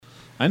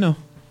I know.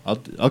 I'll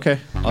do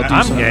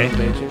I'm some. gay.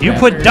 You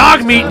put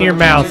dog meat in your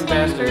mouth.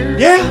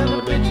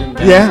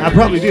 Yeah, I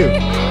probably do.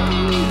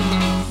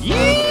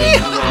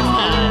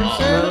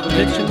 Son of a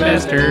bitchin'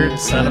 bastard.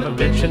 Son of a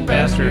bitchin'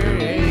 bastard.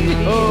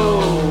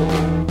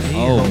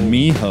 Oh,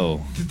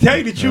 mijo. To tell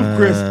you the truth,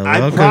 Chris, I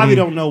welcome. probably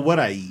don't know what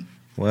I eat.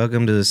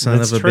 Welcome to the Son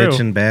That's of a true.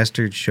 Bitchin'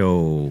 Bastard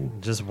show.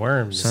 Just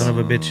worms. Son of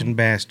a Bitchin'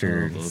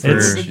 Bastard. It's-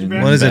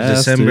 What is it,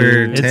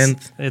 December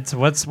Bastard. It's 10th?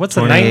 what's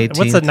the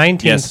 2018?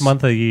 19th Yes.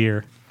 month of the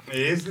year? It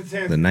is the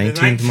 10th. The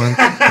 19th month?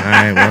 All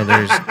right, well,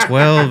 there's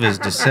 12 is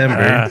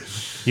December.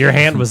 Your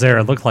hand was there.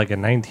 It looked like a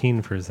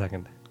 19 for a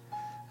second.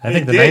 I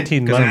think the did,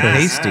 19 Because I'm month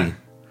pasty.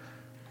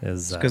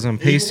 is Because I'm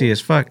pasty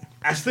as fuck.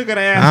 I still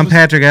gotta ask. I'm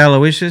Patrick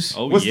Aloysius.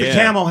 Oh, What's yeah. the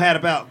camel hat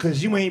about?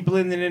 Because you ain't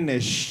blending in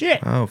this shit.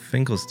 Oh,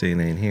 Finkelstein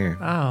ain't here.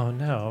 Oh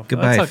no!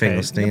 Goodbye, That's okay.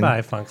 Finkelstein.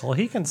 Goodbye, Funkle.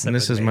 He can sit. And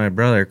this with is me. my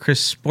brother,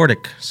 Chris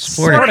Sportic.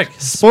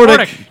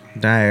 Sportic.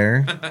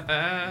 Dyer.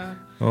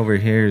 Over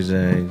here is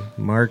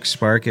Mark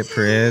Sparkett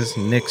Perez,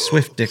 Nick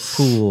Swiftdick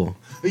Pool.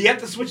 But you have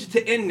to switch it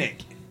to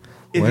Nick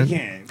if What? you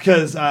can.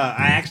 Because I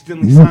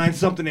accidentally signed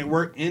something at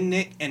work in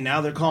Nick, and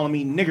now they're calling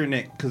me Nigger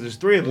Nick because there's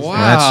three of us. Wow.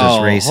 now. That's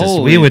just racist.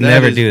 Holy, We would that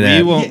never is- do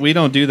that. We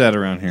don't do that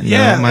around here.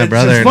 Yeah, my it's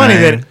brother just funny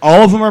and I- that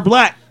all of them are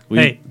black.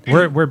 Hey,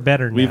 we're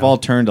better now. We've all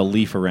turned a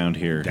leaf around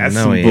here. That's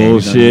No, some he ain't. Don't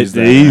bullshit. use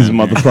that These around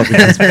here.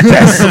 motherfuckers.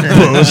 That's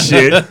some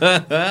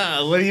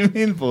bullshit. What do you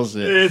mean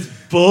bullshit? It's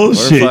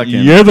bullshit. We're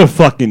fucking- You're the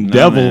fucking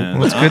devil. Man.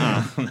 What's good?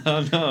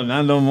 No,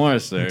 not no more,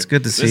 sir. It's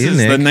good to see this you, is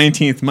Nick. the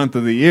 19th month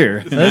of the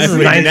year. This is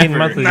the 19th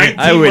month of the year.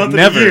 I would 19th month of the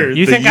never. year.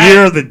 You the think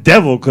year of the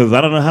devil? Because I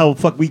don't know how the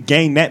fuck we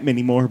gained that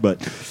many more,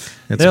 but It's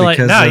They're like,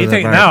 because no, of you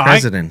think our no?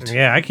 president.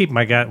 I keep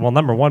my guy. Well,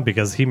 number one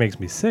because he makes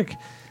me sick,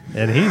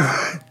 and he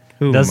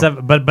Who? does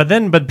that. But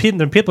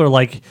people are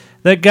like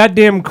that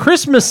goddamn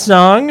Christmas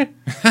song.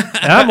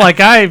 And I'm like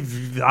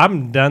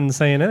I'm done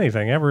saying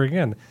anything ever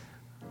again.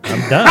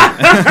 I'm done.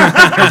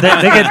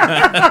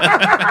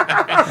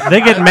 they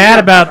get mad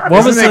about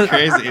what was Isn't the it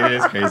crazy? It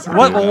is crazy.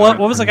 what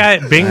was the guy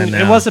Bing? I It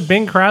know. wasn't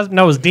Bing Crosby.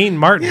 No, it was Dean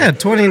Martin. Yeah,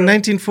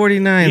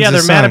 1949. Yeah,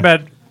 they're mad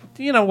about.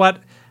 You know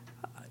what?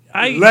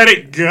 let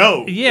it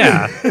go.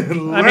 Yeah.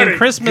 I mean, it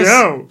Christmas.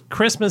 go.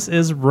 Christmas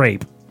is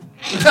rape.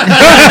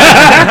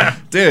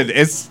 Dude,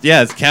 it's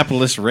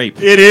capitalist rape.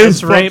 It is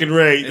It's rape. fucking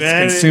rape.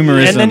 It's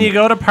consumerism. And then you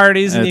go to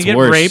parties and And you it's get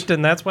worse. raped,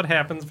 and that's what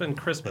happens in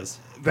Christmas.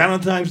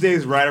 Valentine's Day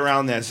is right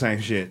around that same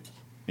shit.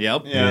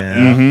 Yep.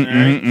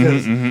 Yeah.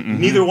 Because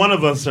neither one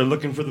of us are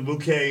looking for the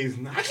bouquets.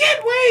 I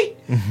can't wait.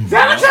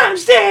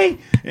 Valentine's Day.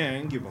 Yeah, I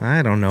don't give a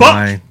I don't know Fuck.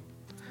 why.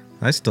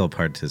 I still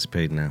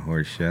participate in that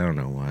horse shit. I don't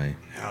know why.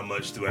 How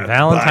much do I have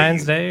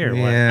Valentine's to buy you? Day or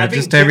what? Yeah, I think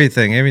just Jim-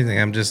 everything.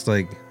 I'm just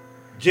like,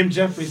 Jim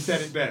Jeffries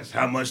said it best.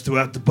 How much do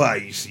I have to buy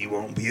you so you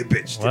won't be a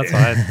bitch Well, today?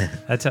 that's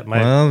why I took my.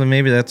 well, then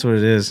maybe that's what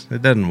it is.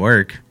 It doesn't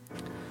work.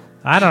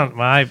 I don't.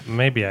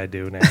 Maybe I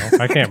do now.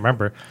 I can't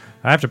remember.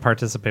 I have to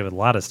participate with a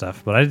lot of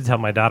stuff, but I did tell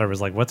my daughter was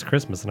like, "What's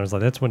Christmas?" And I was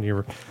like, "That's when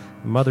your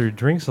mother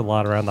drinks a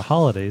lot around the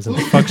holidays and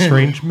fucks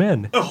strange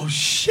men." Oh,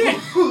 shit.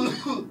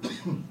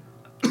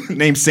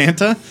 Name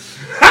Santa.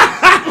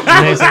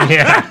 And they said,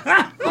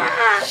 yeah.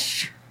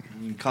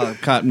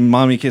 Caught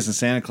mommy kissing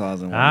Santa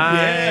Claus. And I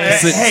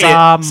Hey,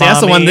 saw See,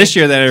 that's the one mommy. this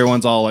year that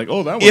everyone's all like,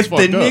 "Oh, that was If the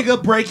fucked up."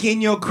 nigga break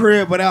in your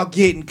crib without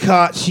getting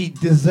caught, she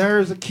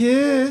deserves a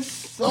kiss.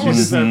 Someone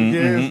deserves a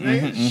kiss,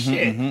 nigga.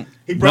 Shit.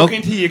 He broke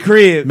into your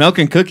crib. Milk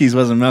and cookies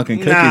wasn't milk and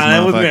cookies. Nah,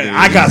 that wasn't it. motherfucker.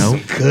 I got Nope.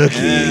 some cookies.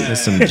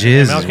 There's some jizz.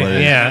 is Okay, what it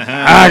is.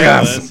 yeah. I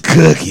got some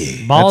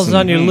cookies. Balls That's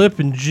on your lip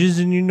and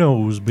jizz in your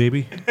nose,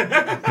 baby.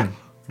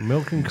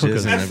 Milk and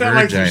cookies. Jizz in That the sounds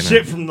like some vagina.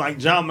 shit from like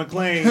John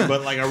McClane,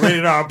 but like a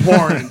rated R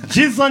porn.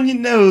 Jizz on your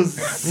nose.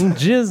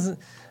 Jizz,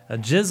 a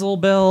jizzle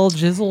bell,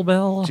 jizzle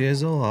bell.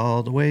 Jizzle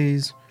all the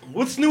ways.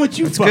 What's new with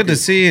you? It's good to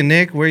see you,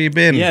 Nick. Where you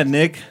been? Yeah,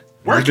 Nick.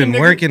 I've been nigga.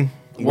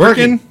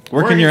 working.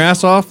 Working your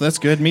ass off. That's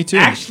good. Me too.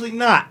 Actually,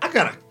 not. I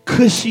got a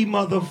cushy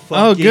motherfucking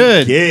Oh,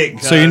 good.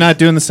 gig. So you're not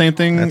doing the same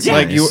thing. That's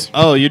like nice. you.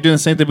 Oh, you're doing the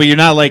same thing, but you're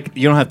not like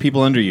you don't have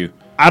people under you.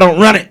 I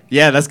don't run it.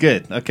 Yeah, that's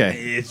good.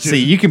 Okay. It's See,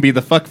 just- you can be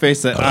the fuck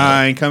face that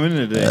I ain't coming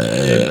in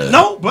today.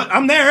 No, but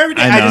I'm there every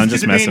day. I know, I I'm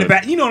just just get to be in the messing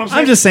back. You know what I'm saying?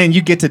 I'm just saying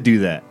you get to do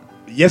that.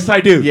 Yes, I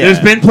do. Yeah. There's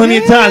been plenty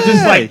of times just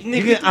Yeah. like,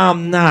 nigga,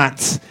 I'm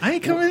not. I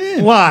ain't coming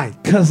in. Why?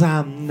 Because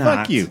I'm not.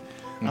 Fuck you.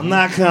 I'm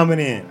not coming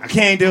in. I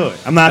can't do it.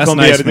 I'm not That's going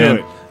to nice, be able to man.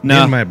 do it. Me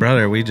No, and my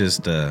brother, we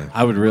just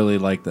I would really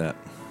like that.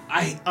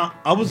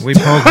 I was. we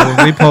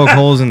poke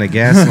holes in the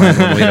gas line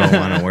when we don't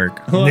want to work.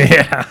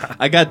 Yeah.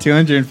 I got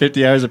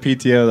 250 hours of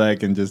PTO that I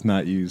can just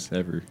not use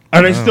ever.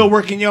 Are they still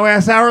working your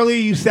ass hourly?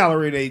 You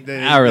salary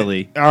they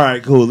Hourly. All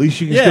right, cool. At least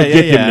you can Yeah, still yeah,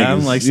 get them yeah. niggas.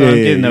 I'm like, so I'm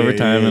getting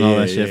overtime and all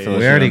that shit for We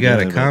the already shit got I'm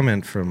a doing,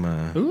 comment from.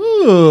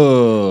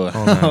 Ooh.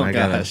 Hold on, Oh I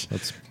gotta. gosh.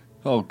 Let's,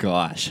 Oh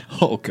gosh.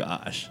 Oh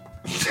gosh.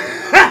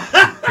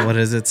 what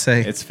does it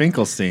say? It's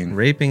Finkelstein.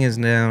 Raping is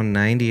now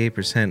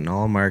 98% in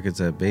all markets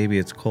that Baby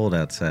It's Cold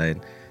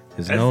Outside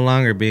is no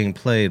longer being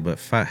played, but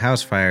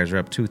house fires are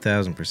up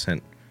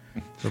 2,000%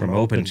 from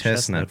open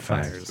chestnut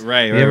fires.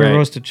 Right, You right, ever right.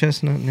 roast a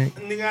chestnut, Nick?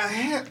 Nigga, I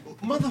had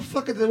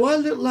motherfucker. Do I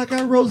look like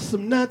I roast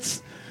some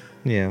nuts?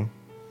 Yeah.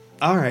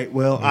 All right.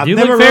 Well, I've You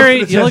never look very,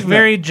 roasted a you look chestnut.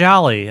 very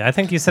jolly. I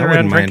think you sit I around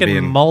wouldn't mind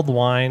drinking being- mulled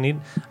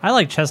wine. I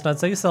like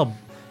chestnuts. They sell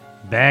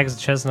bags of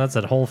chestnuts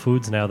at Whole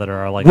Foods now that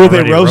are like Were they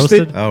already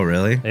roasted? Oh,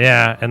 really?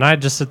 Yeah, and I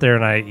just sit there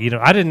and I eat them.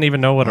 I didn't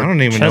even know what I a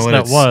don't even know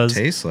chestnut what it was,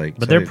 tastes like.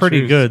 but to they're tell you the pretty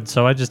truth. good.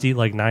 So I just eat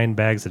like 9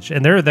 bags of,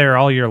 and they're there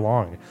all year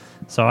long.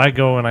 So I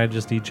go and I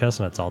just eat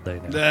chestnuts all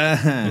day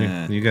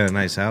now. You got a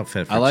nice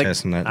outfit for I like-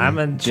 chestnut. I'm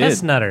a Did.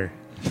 chestnutter.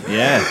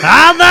 Yeah.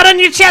 I'm not on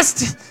your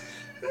chest.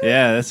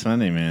 Yeah, that's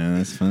funny, man.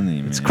 That's funny,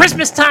 man. It's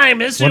Christmas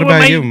time. It's What when about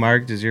my- you,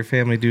 Mark? Does your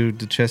family do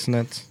the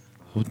chestnuts?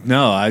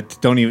 No, I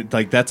don't even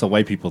like. That's a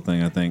white people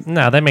thing, I think.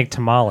 No, they make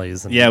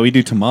tamales. And Yeah, we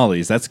do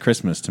tamales. That's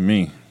Christmas to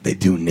me. They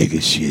do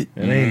nigga shit.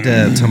 It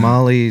ain't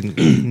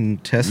tamale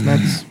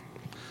chestnuts.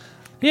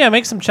 Yeah,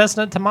 make some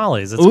chestnut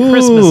tamales. It's Ooh.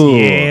 Christmas,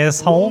 you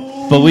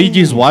asshole. But we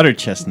use water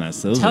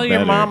chestnuts. Those Tell are your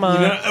better. mama. You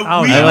know,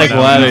 Oh, we no, I like no,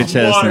 water no.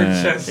 chestnut.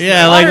 chestnut.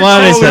 Yeah, I like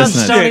water chestnuts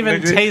chestnut. don't even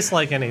Nigga. taste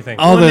like anything.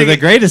 Oh, they're the nigga-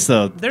 greatest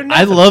though. They're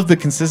I nothing. love the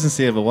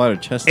consistency of a water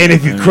chestnut. And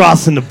if you're I mean,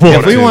 crossing the border,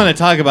 if we want to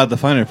talk about the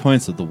finer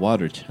points of the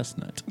water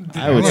chestnut,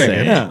 I would like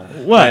say it.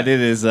 that it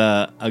is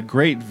a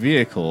great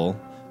vehicle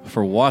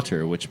for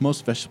water, which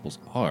most vegetables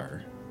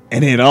are.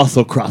 and it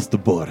also crossed the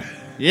border.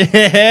 Yeah,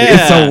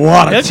 It's a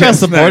water That's across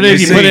the chestnut, border. you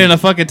If you see. put it in a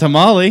fucking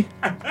tamale,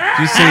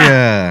 Do you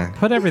see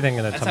Put everything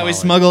in a that's tamale. how we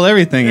smuggle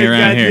everything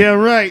around Yeah, here.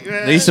 right.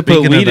 Man. They used to put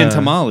Speaking of weed in the-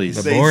 tamales.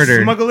 the They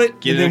border. smuggle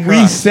it, Get and it then we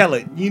across. sell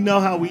it. You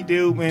know how we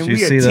do, man. Did you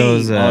We a see team.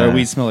 those, Oh, our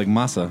weed smell like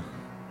masa.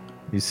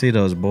 you see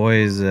those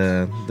boys?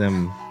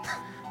 Them.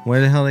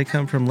 Where the hell they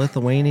come from?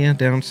 Lithuania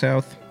down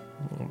south.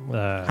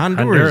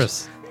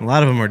 Honduras. A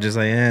lot of them are just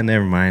like,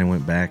 never mind.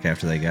 Went back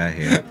after they got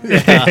here.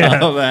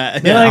 Oh, man.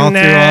 You're like, All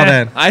through all nah.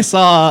 that. I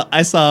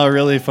saw a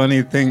really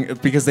funny thing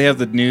because they have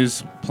the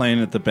news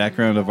playing at the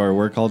background of our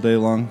work all day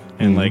long,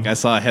 and like I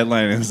saw a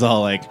headline and it was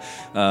all like,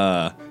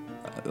 what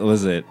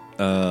was it?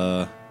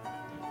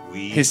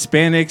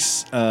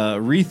 Hispanics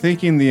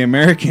rethinking the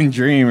American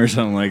dream or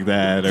something like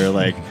that, or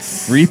like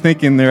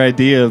rethinking their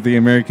idea of the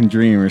American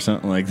dream or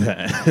something like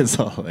that. It's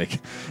all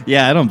like,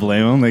 yeah, I don't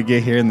blame them. They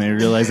get here and they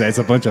realize that it's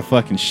a bunch of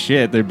fucking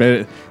shit.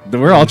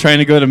 We're all trying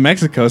to go to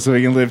Mexico so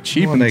we can live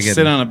cheap Well, and they get-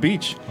 sit on a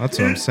beach. That's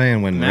what I'm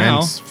saying. When Now-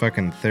 rent's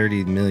fucking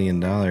 $30 million,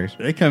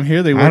 They come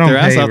here, they I work don't their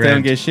ass pay out there and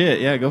rent. get shit.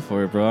 Yeah, go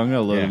for it, bro. I'm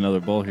gonna load Yeah. another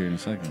bowl here in a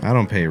second. I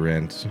don't pay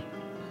rent.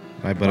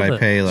 But Well, I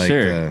pay like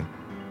sure.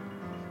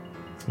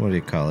 what do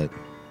you call it?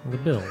 The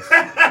bills.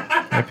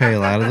 I pay a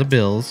lot of the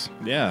bills.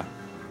 Yeah.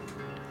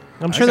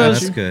 I'm sure So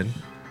those. that's good.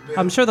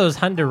 I'm sure those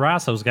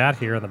Hondurasos got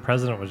here, and the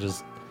president was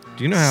just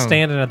Do you know how?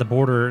 standing at the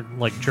border,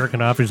 like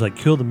jerking off. He's like,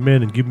 "Kill the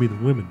men and give me the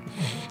women."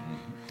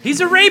 He's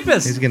a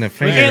rapist. He's gonna We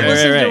finger. can't Right,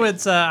 listen right, to right.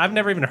 it. I've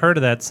never even heard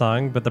of that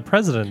song, but the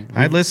president.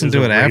 I'd listen is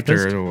to a it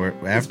rapist.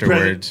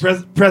 afterwards.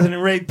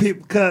 President raped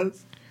people,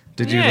 cuz.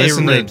 Did you Yeah, he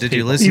listen to? raped Did you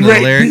people. listen He to the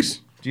raped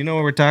lyrics? Do you know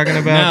what we're talking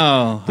about?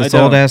 No, I This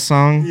don't. old ass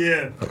song.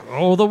 Yeah.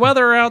 Oh, the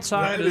weather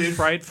outside That is is-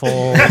 frightful.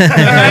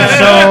 And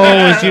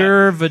so is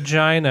your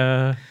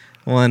vagina.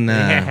 One.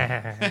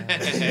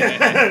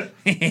 Let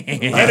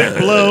it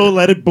blow,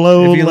 let it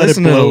blow, If you let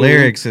listen it to blow. the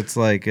lyrics, it's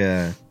like,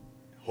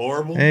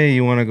 Horrible. "Hey,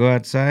 you want to go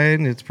outside?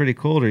 It's pretty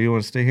cold, or you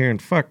want to stay here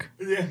and fuck."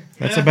 Yeah.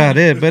 That's about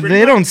it. But Pretty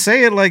they much. don't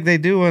say it like they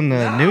do on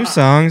the new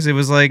songs. It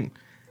was like,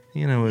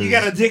 it was, You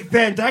gotta Dick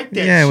Van Dyke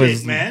that Yeah, it shit,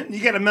 was- man. You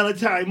gotta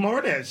Melody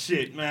Moore that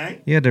shit, man.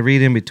 you had to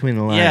read in between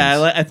the lines.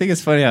 Yeah, I think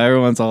it's funny how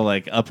everyone's all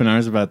like up in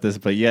arms about this,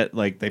 but yet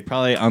like they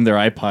probably on their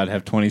iPod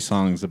have 20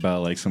 songs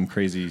about like some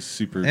crazy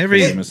super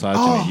crazy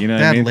misogyny. You know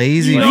what I that mean?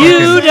 lazy. Like- You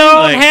fucking-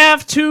 don't like-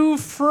 have to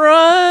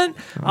front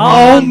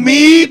On on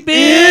me, me,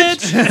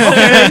 bitch.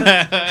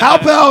 Okay. How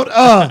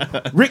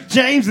about Rick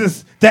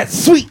James's that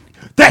sweet,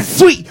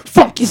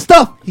 funky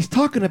stuff? He's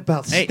talking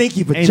about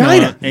stinky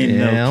vagina. Ain't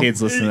Yeah. no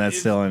kids listen to that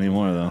still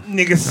anymore though.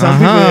 Nigga, some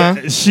Uh-huh.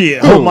 people, shit,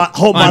 hold my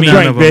I mean,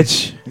 drink, none of 'em.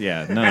 bitch.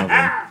 Yeah, none of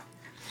them.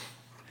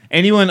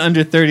 Anyone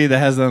under 30 that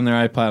has it on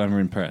their iPod, I'm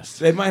impressed.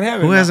 They might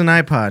have it. Who has an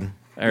iPod?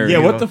 Or, Yeah,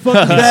 you what know- the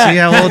fuck is that? See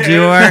how old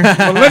you are?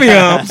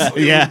 Millenniums.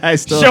 Yeah, I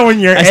still Showing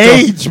your I still-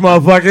 age,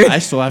 motherfucker. I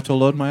still have to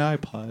load my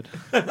iPod.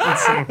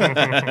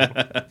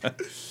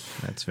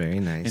 That's very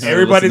nice. Yeah.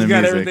 Everybody's listen to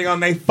got music. everything on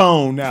their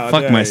phone now.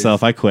 Fuck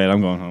myself. I quit.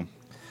 I'm going home.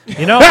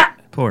 You know,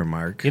 Poor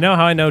Mark. you know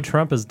how I know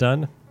Trump is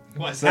done?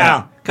 What's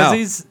How?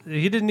 Because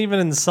he didn't even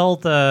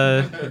insult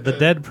the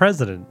dead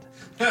president.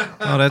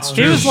 Oh, that's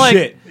He true. was like,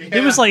 Shit. he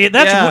was like,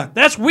 that's Yeah.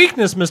 that's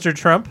weakness, Mr.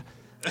 Trump.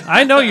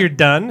 I know you're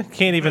done.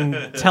 Can't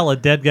even tell a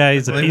dead guy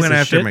he's a Well, he piece went of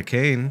after shit.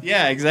 McCain.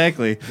 Yeah,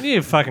 exactly.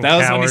 You fucking That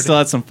was coward. when he still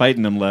had some fight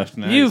in him left.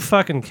 Now You he's,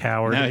 fucking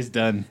coward. now he's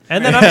done.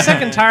 And then I'm sick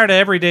and tired of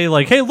every day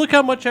like, hey, look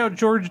how much how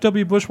George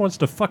W. Bush wants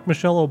to fuck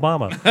Michelle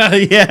Obama.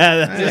 Yeah,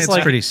 that's It's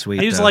like, pretty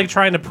sweet. He was though. like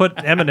trying to put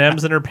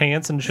M&Ms in her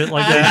pants and shit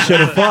like that. Should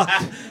have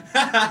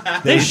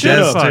fucked. They should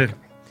have That's fucked.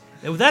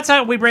 That's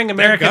how we bring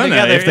America gonna,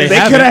 together. if they is- They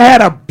have could it. have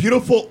had a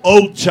beautiful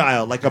old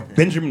child, like a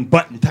Benjamin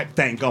Button type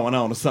thing going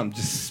on or something.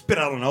 Just spit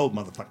out an old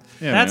motherfucker.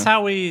 yeah, that's man.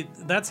 how we.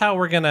 That's how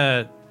we're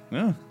gonna.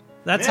 Yeah.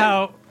 That's Yeah.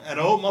 how. An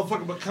old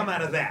motherfucker would come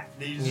out of that.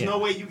 There's Yeah. no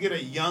way you get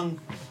a young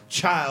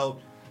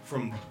child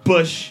from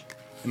Bush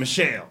and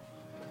Michelle.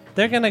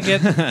 They're gonna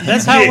get.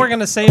 That's how we're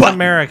gonna save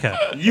America.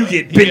 You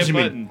get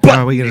Benjamin.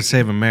 How are we gonna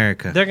save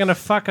America? They're gonna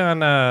fuck on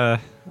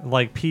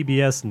like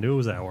PBS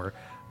NewsHour.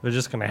 They're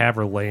just gonna have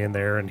her laying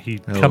there, and he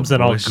comes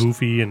in all voice.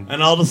 goofy and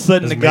And all of a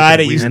sudden, the Just guy make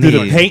that it used to do the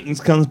weird. paintings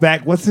comes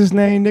back. What's his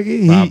name,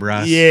 nigga? Bob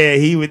Ross. Yeah,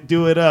 he would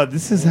do it up.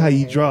 This is how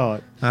you draw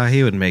it.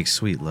 He would make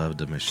sweet love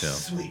to Michelle.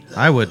 Sweet.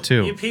 I would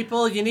you too.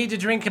 people. You need to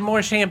drink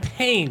more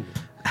champagne.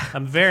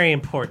 I'm very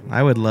important.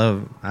 I would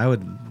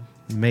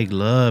make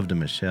love to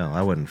Michelle.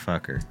 I wouldn't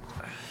fuck her.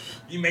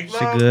 You make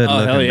She's love. a good Oh,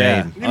 looking hell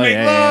yeah. babe. You Oh, make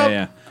yeah, love?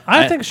 yeah.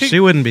 I think she. She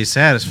wouldn't be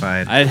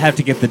satisfied. I'd have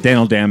to get the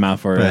Daniel Dam out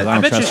for her. But- I I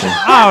don't bet you. trust her.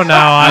 Oh no!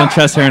 I I don't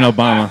trust her and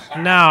Obama.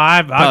 no.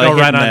 I'll Probably go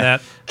right hitting on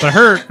that. that. But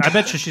her, I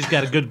bet you she's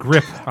got a good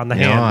grip on the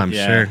You know, hand. I'm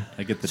Yeah, sure.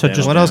 I get the So Daniel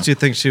just- What Dam. else do you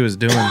think she was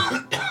doing?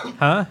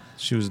 Huh?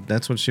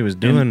 That's what she was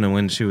doing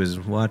when she was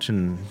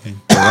watching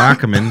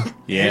Rockman.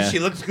 Yeah. And she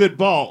looks good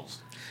balls.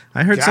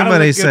 I heard Gotta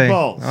somebody look good say,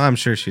 balls. "Oh, I'm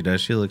sure she does.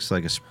 She looks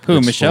like a Who,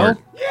 good Michelle?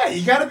 sport. Yeah,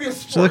 you gotta be a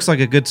sport. She looks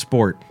like a good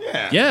sport.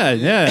 Yeah.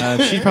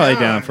 She's probably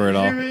down for it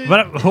all.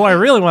 But who I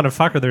really want to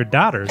fuck are their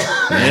daughters.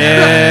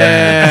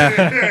 Yeah.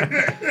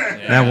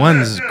 That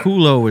one's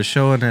Kulo was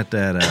showing at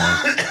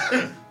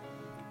that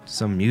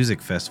some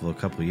music festival a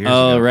couple years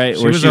Oh, ago. right.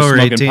 She Where was she was over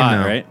smoking 18 pot,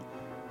 now. right?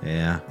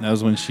 Yeah. That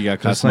was when she got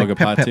caught Just like smoking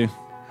Pep pot, Pep. too.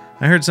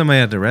 I heard somebody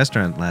at the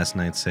restaurant last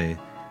night say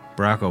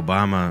Barack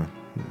Obama,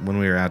 when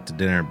we were out to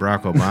dinner,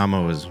 Barack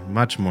Obama was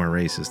much more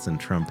racist than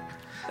Trump.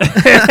 Wow.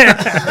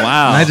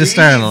 And I just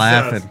started Jesus.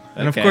 laughing.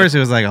 And Okay. of course, it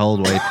was like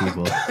old white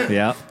people.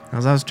 Yeah. I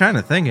was trying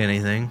to think of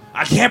anything.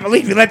 I can't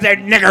believe you let that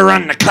nigga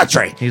run the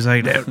country. He's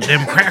like,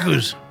 them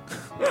crackers.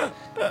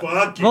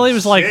 Fucking Well, he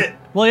was like, shit.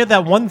 well, he had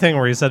that one thing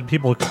where he said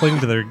people cling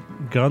to their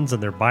guns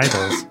and their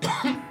Bibles,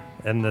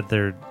 and that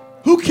they're.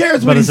 Who cares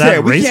But what he is that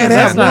said? We racist? can't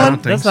That's have No, I not. one.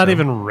 don't think That's not so.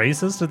 even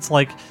racist. It's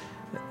like.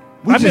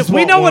 We I mean, just we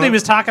want know what he one.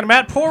 was talking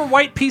about. Poor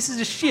white pieces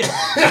of shit.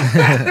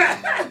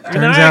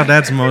 Turns out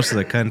that's most of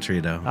the country,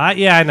 though.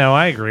 Yeah, I know.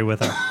 I agree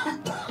with him.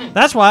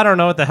 That's why I don't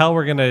know what the hell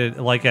we're gonna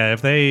like.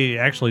 If they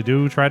actually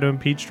do try to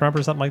impeach Trump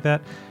or something like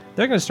that,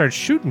 they're gonna start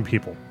shooting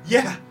people.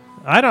 Yeah.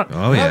 I don't.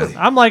 Oh, yeah.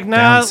 I'm like, nah.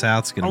 Down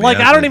south's gonna be like,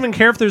 I don't ugly. even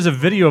care if there's a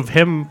video of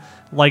him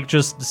like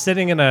just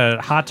sitting in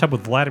a hot tub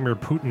with Vladimir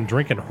Putin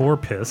drinking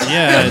whore piss.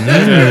 Yeah.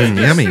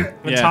 Yummy. And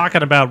Yeah.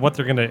 talking about what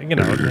they're gonna,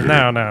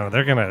 no,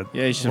 they're gonna.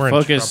 Yeah, you should we're in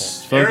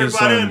focus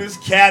Everybody in on this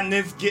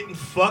cabinet's getting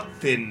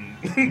fucked and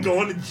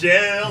going to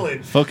jail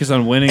and focus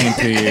on winning in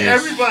 2 years.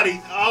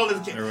 everybody, all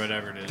this. Or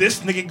whatever it is. This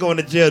nigga going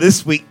to jail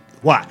this week.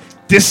 Why?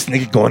 This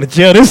nigga going to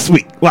jail this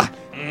week. Why?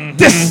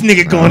 This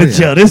nigga going to yeah.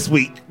 jail this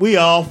week. We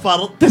all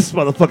followed this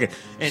motherfucker.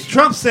 And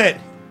Trump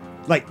said,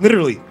 like,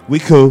 literally, we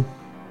cool.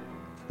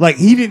 Like,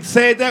 he didn't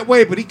say it that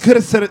way, but he could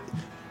have said it.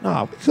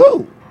 Nah, we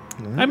cool.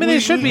 I mean, they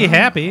should be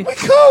happy. We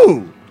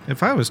cool.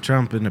 If I was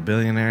Trump and a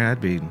billionaire, I'd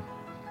be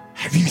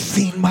Have you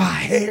seen my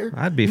hair?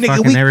 Nigga, Nigga,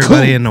 fucking we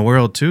everybody cool. in the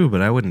world too,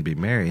 but I wouldn't be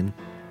married.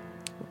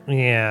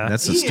 Yeah.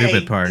 That's the He stupid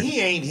ain't- part. He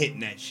ain't hitting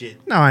that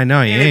shit. No, I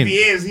know you And if ain't. he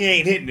is, he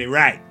ain't hitting it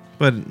right.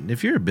 But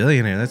if you're a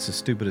billionaire, that's the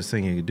stupidest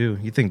thing you could do.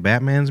 You think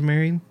Batman's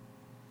married?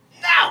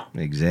 No.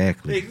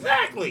 Exactly.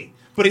 Exactly.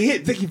 But he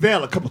hit Vicky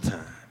Vale a couple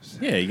times.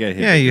 Yeah, you gotta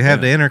hit. Yeah, you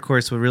have the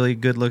intercourse with really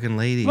good-looking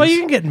ladies. well, you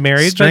can get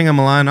married, String but them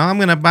along. Oh, I'm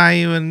gonna buy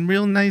you a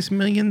real nice $1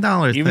 million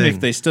Even thing. if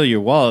they steal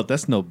your wallet,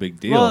 that's no big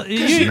deal. well,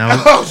 you, No,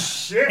 Oh,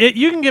 shit.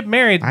 you can get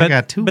married, I but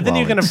got two but then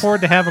you can wallets.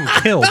 afford to have them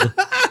killed.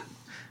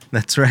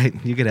 that's right.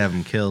 You could have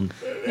them killed.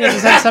 Yeah,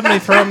 just have somebody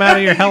throw them out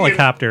of your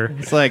helicopter.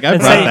 it's like I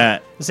And brought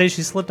that. say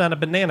she slipped on a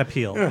banana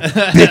peel.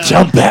 Bitch,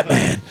 I'm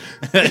Batman.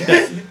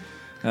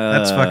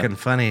 That's fucking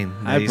funny.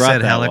 I You brought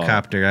said that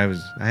helicopter.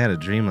 I had a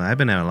dream. I've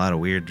been having a lot of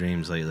weird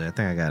dreams lately. I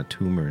think I got a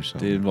tumor or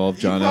something. Did it involve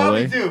You John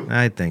probably Elway? do.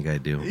 I think I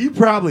do. You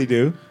probably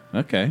do.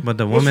 Okay. But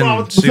the What's woman, wrong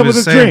with- she what's up was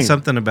with the saying dream?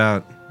 something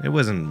about it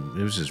was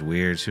just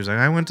weird. She was like,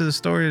 I went to the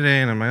store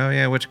today, and I'm like, oh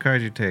yeah, which car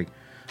did you take?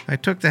 I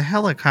took the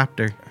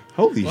helicopter.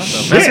 Holy I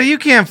said, shit. you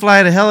can't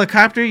fly the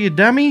helicopter, you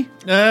dummy.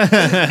 Only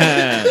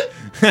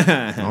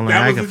That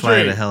I was can the fly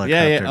the dream. helicopter.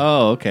 Yeah, yeah.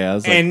 Oh, okay. I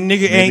was like, And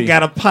nigga maybe- ain't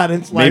got a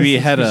pilot's license. Maybe you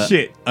had for a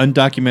shit.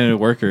 undocumented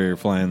worker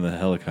flying the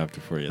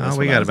helicopter for you. Oh, That's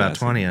we what I got was about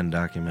asking. 20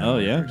 undocumented. Oh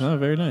yeah. workers. Oh,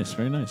 very nice.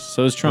 Very nice.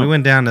 So is Trump. We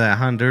went down to that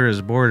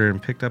Honduras border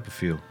and picked up a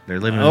few. They're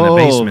living in the Oh,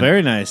 basement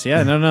very nice.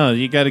 Yeah. No.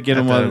 You got to get at,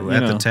 them the, while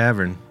at you the know.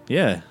 tavern.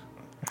 Yeah.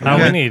 Oh,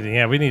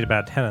 Okay. we need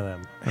about 10 of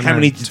them. How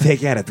many did you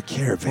take out at the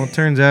caravan? Well, it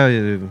turns out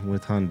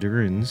with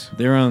Hondurans,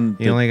 They're on.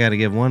 you only got to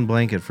give one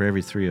blanket for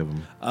every 3 of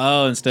them.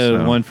 Oh, instead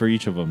of So- one for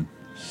each of them.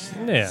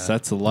 Yeah. So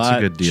that's a lot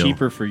good deal.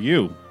 cheaper for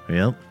you.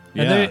 Yep.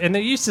 And, Yeah.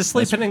 they're used to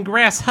sleeping in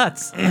grass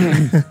huts.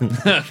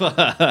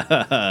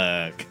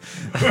 Fuck.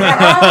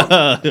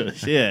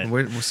 Shit.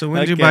 So when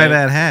did you buy Okay.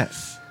 that hat?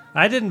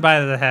 I didn't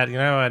buy the hat. You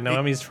know,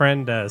 Noemi's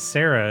friend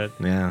Sarah,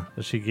 Yeah.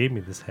 she gave me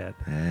this hat.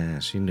 Yeah,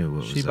 she knew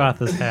what She was bought up.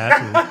 this hat.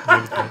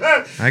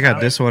 And I got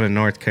this one in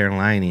North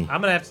Carolina.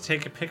 I'm gonna have to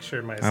take a picture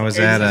of myself. I was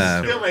And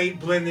at you still ain't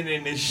blending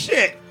in this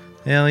shit.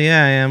 Hell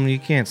yeah, I am. You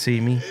can't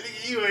see me.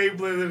 You ain't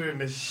blending in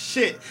this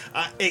shit.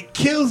 It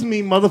kills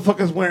me,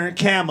 motherfuckers wearing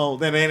camo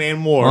that ain't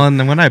anymore. Well, and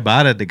then when I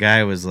bought it, the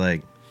guy was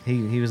like,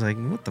 he was like,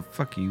 what the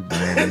fuck are you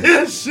buying?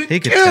 That shit He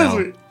could kills tell.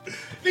 me.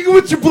 Nigga,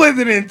 what you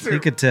blending into? He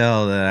could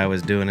tell that I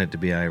was doing it to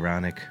be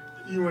ironic.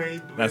 You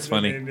ain't That's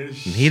blending funny. in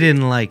this And he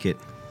didn't like it.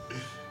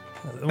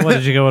 What,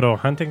 did you go to a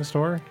hunting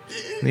store?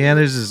 Yeah,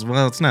 there's this.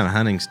 Well, it's not a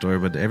hunting store,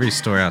 but every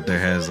store out there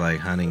has like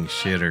hunting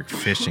shit or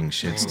fishing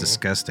shit. It's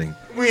disgusting.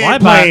 We Why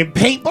ain't playing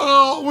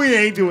paintball. We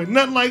ain't doing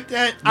nothing like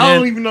that. I Man,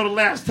 don't even know the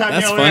last time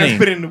that's y'all funny. ass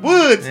been in the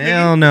woods.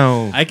 Hell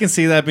no. I can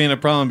see that being a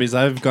problem because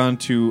I've gone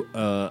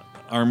to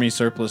Army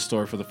surplus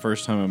store for the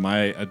first time in my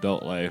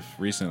adult life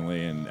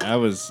recently, and I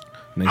was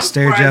And they I'm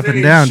stared you surprised up they and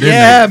didn't down, shoot didn't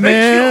Yeah, They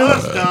man. kill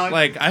us, dog.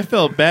 Like I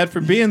felt bad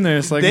for being there.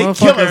 It's like, They kill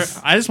motherfucker,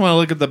 us. I just want to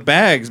look at the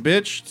bags,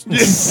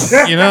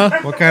 bitch. You know, they?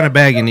 What kind of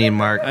bag you need,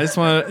 Mark? I just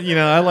want to,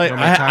 I like, What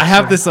am I I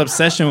have talking this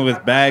obsession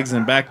with bags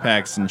and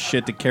backpacks and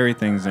shit to carry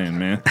things in,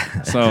 man.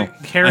 So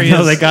Carry I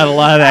know is- they got a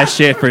lot of that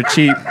shit for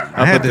cheap.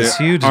 I had this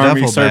huge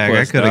duffel bag.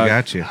 I could have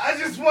got you. I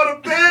just want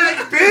a bag,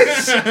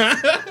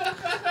 bitch.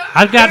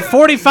 I've got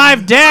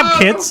 45 dab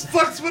kits.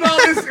 Fucks with all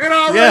this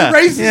NRA Yeah.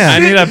 racist Yeah. I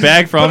shit. need a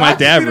bag for all But my I just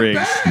dab need a rigs.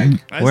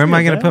 bag. Where am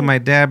I going to to put my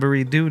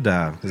dabbery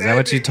doodah? Is that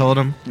what you told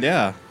him?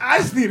 Yeah. I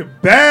just need a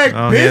bag,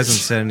 Oh, bitch. he hasn't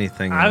said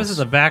anything. I was in else.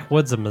 the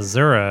backwoods of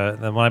Missouri,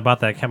 and when I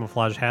bought that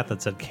camouflage hat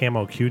that said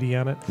Camo Cutie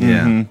on it,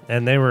 Yeah.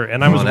 and they were,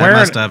 and I Well, was that wearing.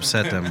 must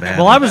upset them bad.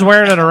 Well, I was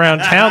wearing it around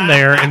town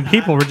there, and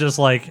people were just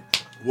like,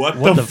 What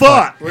What the the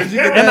fuck? Where'd you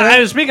get and that? I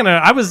was speaking of,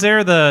 I was there.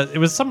 It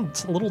was some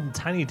little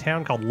tiny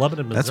town called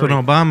Lebanon, Missouri. That's when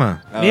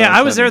Obama. Yeah,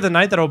 I was there the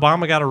night that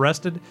Obama got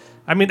arrested.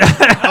 I mean, What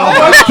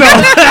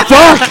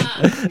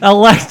the fuck?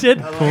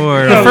 elected.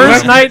 Poor. The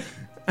first night,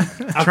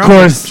 Of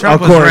course,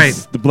 Trump of was course,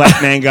 right. the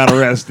black man got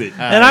arrested.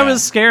 and I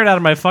was scared out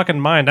of my fucking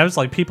mind. I was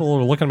like, people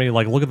were looking at me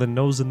like, look at the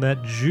nose in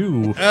that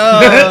Jew.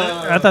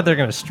 I thought they were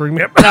gonna string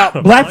me up.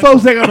 Black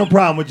folks ain't got no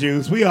problem with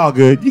Jews. We all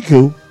good. You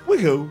cool. We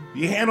cool.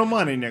 You handle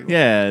money, nigga.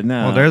 Yeah,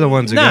 no. Well, they're the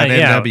ones who Nah, got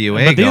yeah,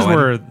 NWA but these going.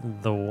 were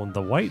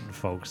the white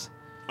folks.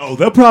 Oh,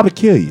 they'll probably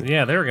kill you.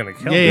 Yeah, they were gonna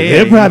kill Yeah, me.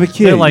 yeah, They'll probably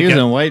kill They're you. like he was a-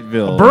 in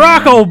Whiteville.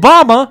 Barack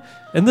Obama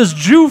and this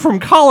Jew from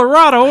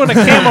Colorado in a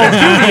camo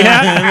cutie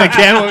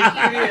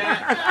hat.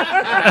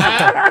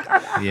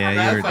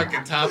 Yeah, you were.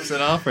 fucking tops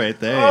it off right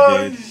there,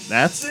 Oh, dude.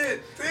 That's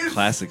shit. This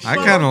classic I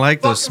shit. kind of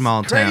like those motherfucker's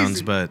small crazy.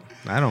 towns, but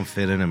I don't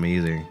fit in them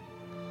either.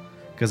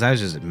 Because I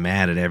was just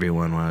mad at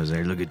everyone when I was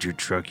there. Look at your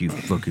truck, you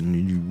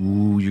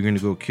fucking. You're going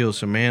to go kill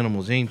some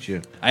animals, ain't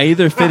you? I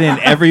either fit in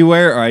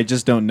everywhere or I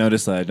just don't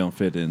notice that I don't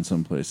fit in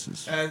some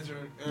places. I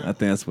think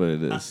that's what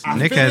it is. I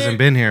Nick fit hasn't in.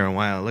 been here in a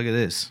while. Look at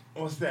this.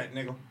 What's that,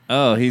 nigga?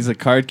 Oh, he's a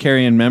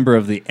card-carrying member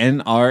of the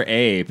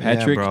NRA.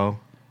 Patrick Yeah, bro.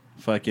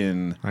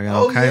 fucking I got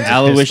all Oh, kinds yeah.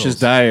 of Aloysius pistols.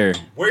 Dyer.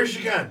 Where's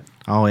your gun?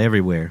 All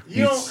everywhere.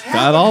 You He's don't have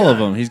got a all gun. of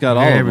them. He's got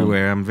all They're of them.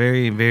 everywhere. I'm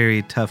very,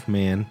 very tough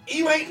man.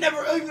 You ain't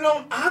never even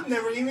on. I've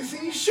never even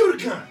seen you shoot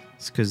a gun.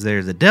 It's because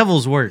they're the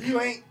devil's work.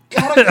 You ain't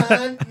got a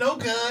gun, no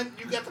gun.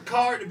 You got the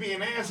card to be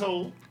an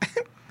asshole.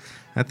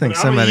 I think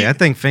But I'm gonna I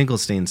think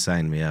Finkelstein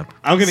signed me up.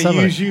 I'm gonna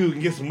Somebody- use you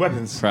and get some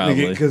weapons,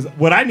 Probably. Because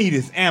what I need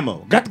is ammo.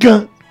 Got the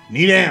gun.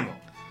 Need ammo.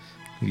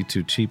 You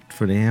too cheap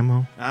for the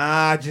ammo?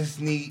 I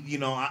just need,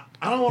 I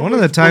don't want. One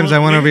of the times I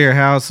went over your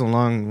house it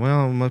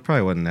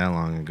probably wasn't that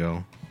long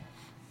ago.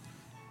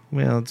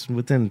 Well, it's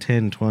within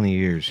 10, 20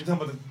 years. You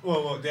talking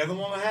about the other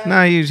one I had?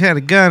 No, you had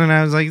a gun, and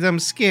I was like, I'm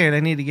scared. I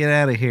need to get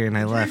out of here, and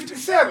I left.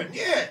 357.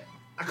 Yeah,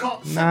 I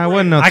called. No, it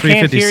wasn't no I can't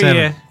hear 357.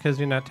 you because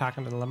you're not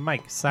talking to the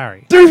mic.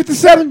 Sorry.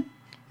 357.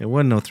 It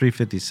wasn't no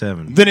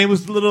 357. Then it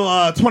was the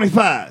little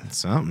 25.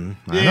 Something.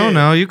 I Yeah. don't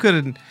know. You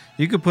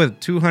could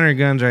put 200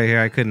 guns right here.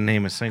 I couldn't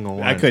name a single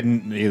one. I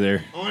couldn't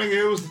either. Oh,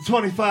 nigga, it was the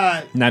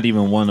 25 Not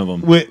even one of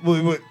them.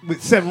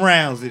 with 7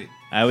 rounds in it.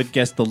 I would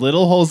guess the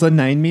little hole's a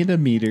 9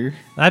 millimeter.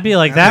 I'd be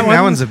like I that think one.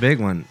 that one's a big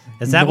one.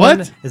 Is that What?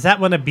 one? Is that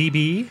one a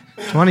BB?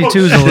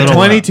 22's a The little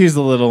 22 is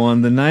the little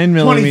one. The 9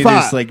 millimeter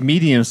 25. is like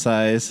medium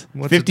size.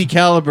 What's 50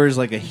 caliber is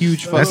like a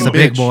huge fucking That's the bitch.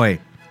 big boy.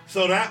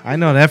 So that I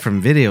know that from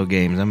video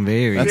games. I'm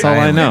very. That's all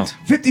I know. violent.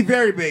 50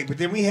 very big, but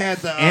then we had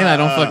the. And I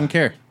don't fucking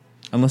care.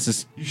 Unless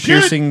it's You should.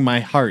 piercing my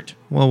heart.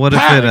 Well, what if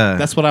Pow! it?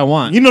 That's what I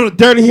want. You know the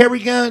dirty hairy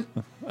gun?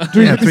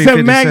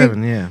 357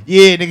 Magnum? Yeah.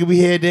 Yeah, nigga, we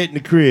had that in the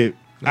crib.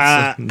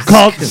 That's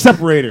Called the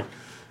separator.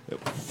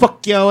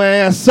 Fuck your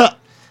ass up.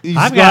 You I've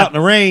just go got- out in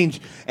the range.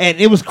 And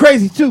it was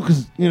crazy, too,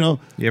 because, You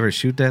ever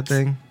shoot that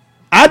thing?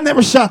 I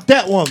never shot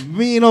that one.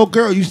 Me and old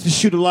girl used to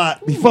shoot a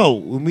lot before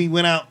when we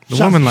went out. The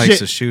shot woman some likes shit.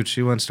 to shoot.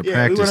 She wants to Yeah, we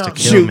practice went to out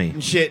kill shooting me.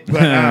 and shit.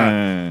 But, I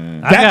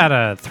That- got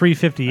a That's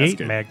 358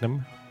 good.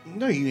 Magnum.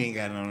 no, you ain't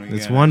got none.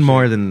 It's one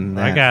more than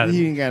that. I got.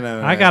 You ain't got none.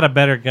 of I that. got a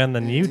better gun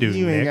than you do.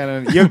 You ain't Nick. got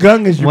none. Your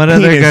gun is your What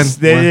other gun? penis.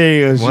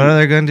 There you go. What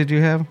other gun did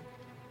you have?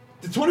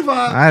 The 25.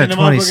 I had and a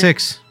the motherfucking-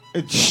 26.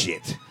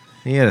 Shit.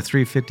 He had a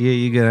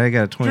 358. I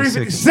got a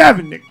 26.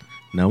 357, nigga.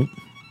 Nope.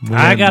 We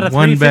I had got a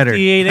one better.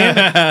 358 and,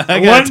 I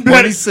One got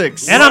better-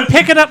 26. and I'm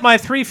picking up my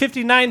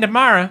 359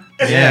 tomorrow.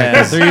 Yeah,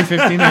 'cause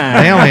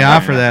 359. they only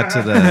offer that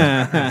to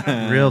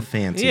the real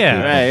fancy Yeah.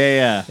 people. Right,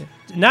 yeah.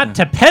 Not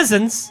to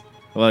peasants.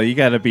 Well, you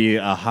got to be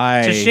a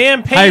To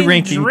champagne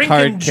high-ranking drinking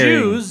card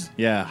carrying. Jews.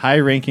 Yeah,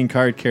 high-ranking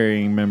card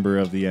carrying member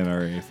of the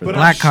NRA for But that.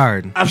 Black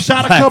card. I've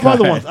shot a Black couple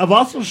other guy. ones. I've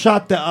also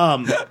shot the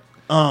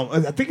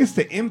I think it's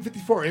the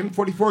M54,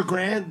 M44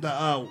 Grand,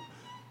 the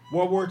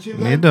World War II.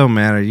 It don't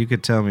matter. You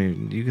could tell me.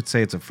 You could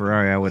say it's a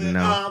Ferrari. I wouldn't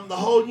know. The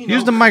whole,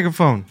 Use the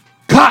microphone.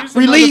 cop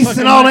release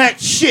and all that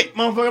shit,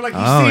 motherfucker, like you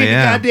see in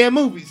the goddamn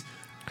movies.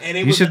 And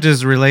it you should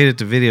just relate it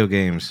to video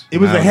games. It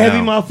was a heavy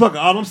motherfucker.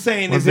 All I'm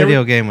saying is, what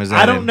video game was that?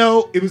 I don't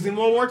know. It was in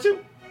World War II,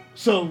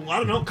 so I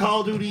don't know. Call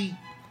of Duty,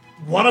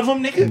 one of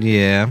them, nigga.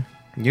 Yeah,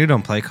 you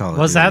don't play Call of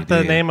Duty. Was that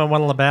the name of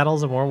one of the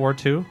battles in World War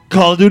II?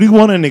 Call of Duty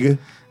 1, nigga.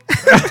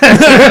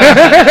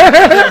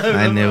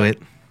 I knew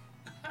it.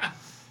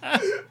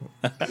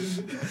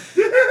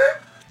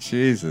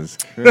 Jesus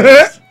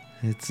Christ.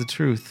 It's the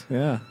truth.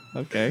 Yeah.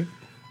 Okay.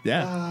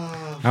 Yeah.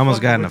 I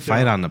almost got in a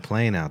fight on the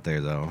plane out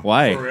there, though.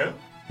 Why? For real?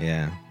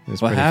 Yeah,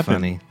 it's What pretty happened?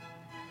 funny.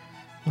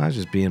 I was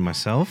just being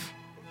myself.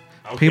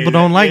 Okay, People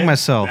don't like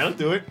myself. That'll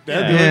do it.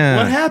 That'll do Yeah. it.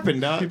 What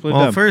happened, dog? People are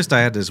Well, dumb. first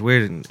I had this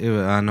weird. It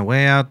was, on the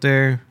way out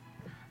there,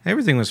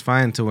 everything was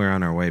fine until we were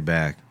on our way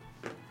back.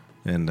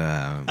 And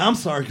I'm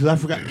sorry, because I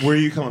forgot. Where are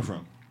you coming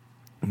from?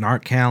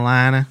 North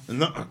Carolina,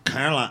 No,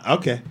 Carolina.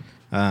 Okay.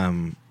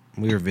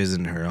 we were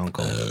visiting her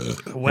uncle.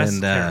 West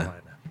And, Carolina.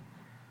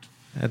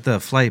 At the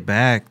flight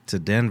back to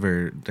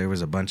Denver, there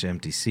was a bunch of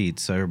empty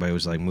seats, so everybody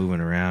was like moving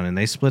around, and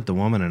they split the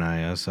woman and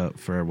us up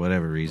for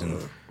whatever reason.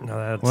 No,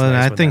 that's Well,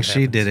 nice I when think that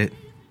she happens. did it.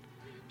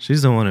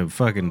 She's the one who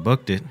fucking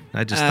booked it.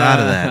 I just thought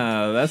of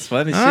that. That's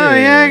funny Oh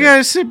shit. yeah, I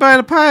gotta sit by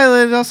the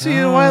pilot. I'll see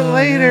you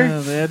later. Yeah,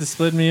 they had to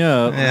split me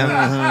up. Yeah.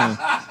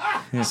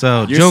 Uh-huh.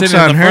 So You're jokes sitting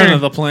on in the front her.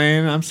 of the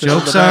plane. I'm sitting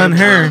Jokes at the on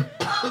back.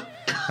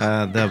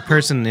 her. The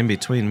person in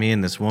between me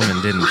and this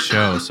woman didn't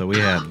show, so we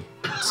had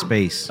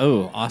space.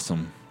 Oh,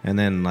 awesome. And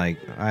then, like,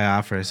 I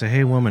offered, I said,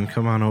 "Hey, woman,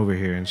 come on over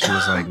here." And she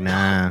was like,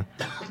 "Nah,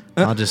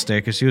 I'll just stay,"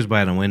 because she was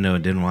by the window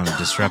and didn't want to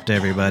disrupt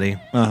everybody.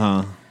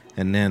 Uh-huh.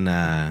 And then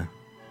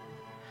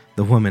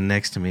the woman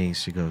next to me,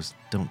 she goes,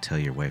 "Don't tell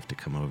your wife to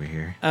come over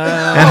here."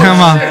 And I'm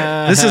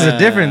all, this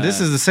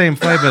is the same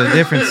flight, but a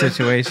different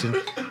situation.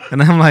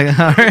 And I'm like,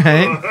 all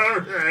right. All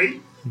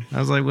right. I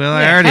was like, well,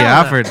 I already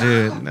offered,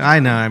 dude. I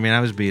know. I mean, I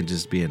was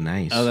just being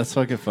nice. Oh, that's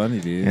fucking funny,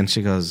 dude. And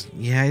she goes,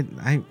 yeah,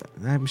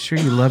 I'm sure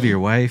you love your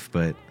wife,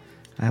 but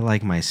I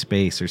like my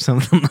space or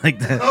something like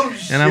that. Oh,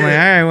 and I'm like, shit.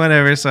 all right,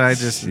 whatever. So I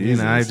just,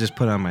 Jesus. I just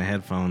put on my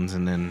headphones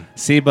and then.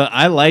 See, but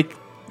I like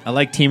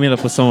teaming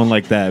up with someone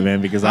like that,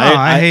 man, because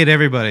I hate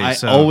everybody. I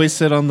so. always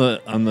sit on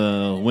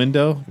the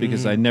window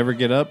because Mm-hmm. I never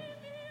get up,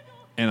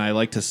 and I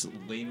like to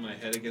lean my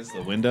head against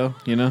the window,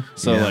 you know.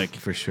 So Yeah, like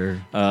for sure.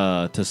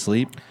 to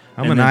sleep.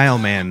 I'm And an then- aisle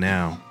man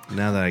now.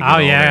 Now that I get Oh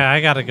older. yeah, I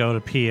gotta go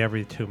to pee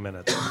every 2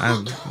 minutes.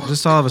 I'm,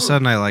 just all of a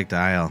sudden, I like the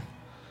aisle.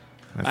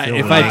 feel If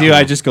really I do, cool.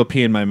 I just go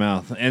pee in my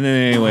mouth. And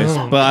then, anyways,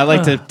 but I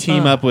like to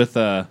team up with.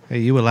 Hey,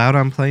 you allowed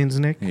on planes,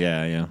 Nick?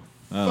 Yeah.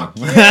 Oh.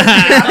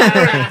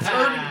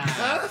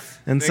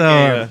 And so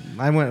yeah.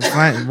 I went.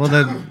 Fine. Well,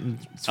 then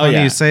it's Oh, funny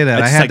yeah. you say that.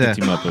 I I just had like to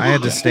to. team up with I had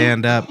you. to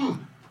stand up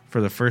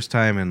for the first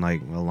time in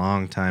like a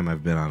long time.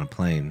 I've been on a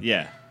plane.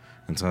 Yeah.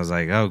 And so I was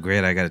like, oh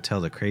great, I got to tell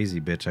the crazy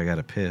bitch I got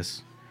to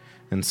piss.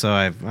 And so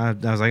I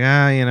was like,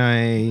 I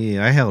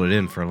held it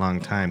in for a long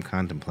time,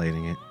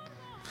 contemplating it,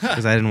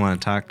 because I didn't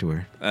want to talk to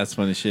her. That's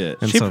funny shit.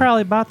 And She so-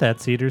 probably bought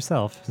that seat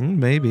herself.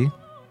 Maybe. Or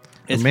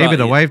It's maybe the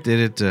probably- wife did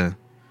it to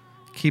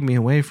keep me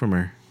away from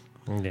her.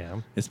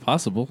 Yeah. It's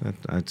possible.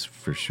 That's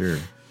for sure.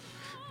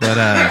 But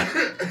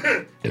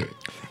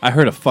I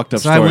heard a fucked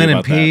up so story I went and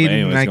about that, peed, but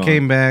anyways, and I go on.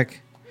 came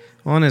back.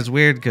 Well, and it's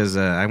weird because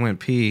I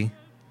went pee.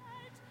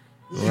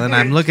 Well, and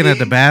I'm looking at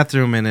the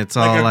bathroom, and it's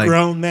all Like a like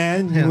grown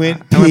man, you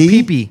went I went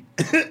pee. pee.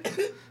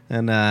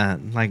 And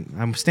like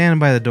I'm standing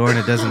by the door, and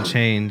it doesn't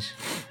change.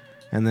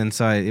 And then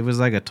so it was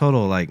like a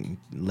total like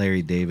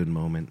Larry David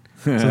moment.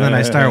 So then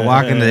I start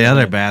walking to the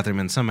other bathroom,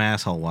 and some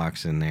asshole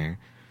walks in there.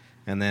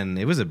 And then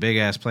it was a big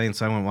ass plane,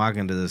 so I went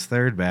walking to this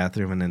third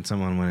bathroom, and then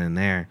someone went in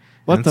there.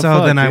 What and the so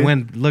fuck, then I dude?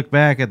 went look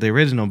back at the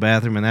original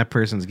bathroom, and that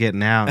person's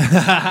getting out,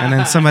 and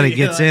then somebody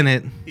gets in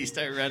it. You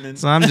start running.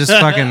 So I'm just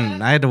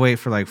fucking. I had to wait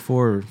for like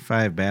 4 or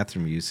 5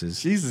 bathroom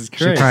uses. Jesus She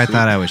Christ. probably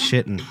thought I was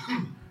shitting,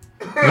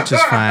 which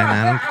is fine.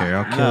 I don't care.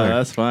 I'll kill No, her.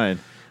 that's fine.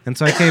 And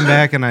so I came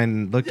back and I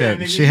looked at.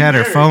 nigga, She you had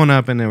her married. phone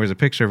up, and there was a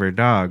picture of her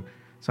dog.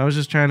 So I was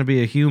just trying to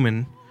be a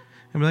human.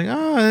 And be like,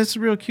 oh, that's a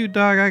real cute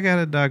dog. I got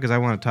a dog because I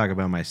want to talk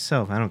about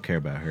myself. I don't care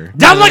about her.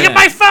 Don't look at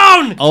my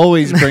phone!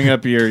 Always bring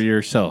up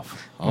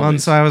yourself. Well, and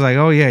Always. so I was like,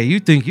 oh, yeah, you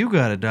think you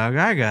got a dog.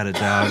 I got a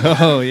dog.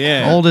 Oh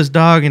yeah. Oldest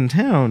dog in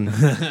town.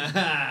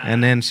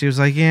 And then she was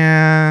like,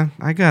 yeah,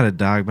 I got a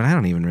dog, but I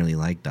don't even really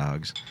like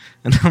dogs.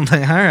 And I'm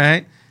like, all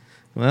right.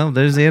 Well,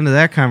 there's the end of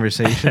that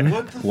conversation.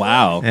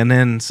 Wow. And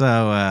then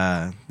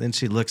so then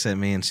she looks at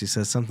me and she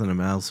says something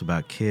else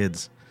about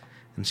kids.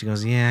 And she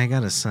goes, yeah, I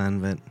got a son,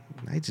 but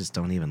I just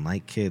don't even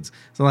like kids.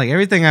 So like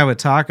everything I would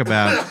talk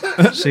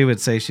about, she would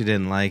say she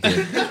didn't like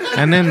it.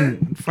 And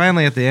then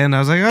finally at the end, I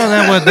was like,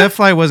 oh, that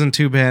flight wasn't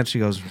too bad. She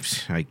goes,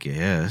 I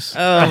guess.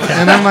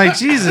 And I'm like,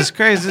 Jesus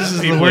Christ, this is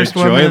the People worst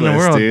are woman in the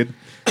joyless, world. dude.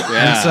 And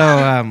Yeah.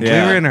 so we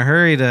Yeah. were in a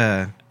hurry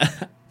to,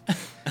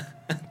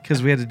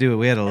 because we had a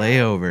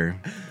layover.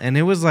 And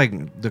it was like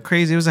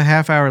it was a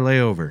half-hour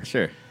layover.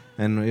 Sure.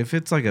 And if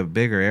it's like a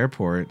bigger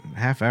airport,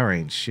 half hour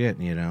ain't shit,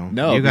 you know.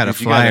 No, you got to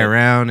because you fly gotta-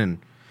 around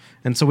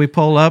and so we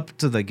pull up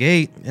to the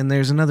gate and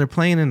there's another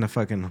plane in the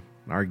fucking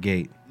our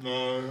gate.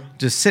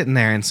 Just sitting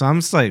there, and so I'm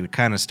just like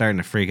kind of starting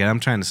to freak out. I'm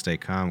trying to stay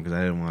calm because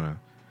I didn't want to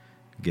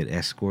get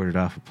escorted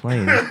off a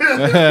plane. 'Cause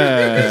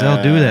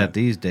they'll do that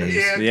these days.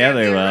 Yeah,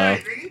 they will.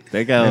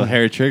 They got a little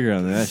hair trigger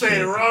on that Say the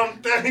shit. wrong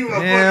thing.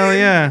 Hell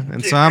yeah.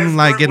 And so I'm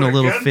like getting a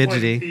little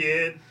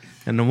fidgety.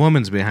 And the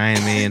woman's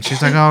behind me, and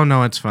she's like, "Oh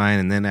no, it's fine."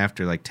 And then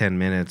after like 10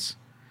 minutes,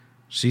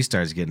 she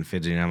starts getting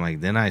fidgety. And I'm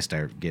like, then I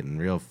start getting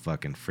real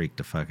fucking freaked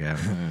the fuck out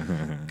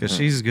because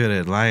she's good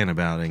at lying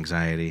about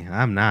anxiety.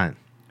 I'm not.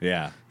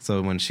 Yeah.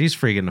 So when she's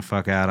freaking the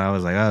fuck out, I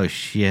was like, "Oh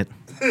shit."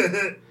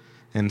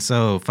 And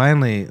so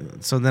finally,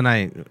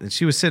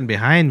 she was sitting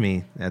behind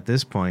me at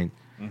this point,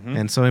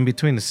 and so in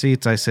between the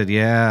seats, I said,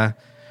 "Yeah,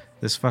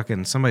 this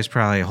fucking somebody's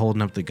probably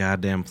holding up the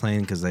goddamn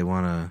plane because they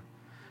want to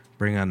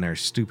bring on their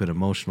stupid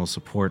emotional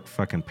support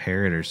fucking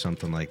parrot or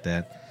something like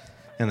that."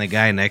 And the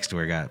guy next to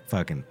her got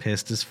fucking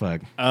pissed as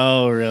fuck.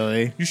 Oh,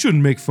 really? You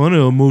shouldn't make fun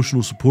of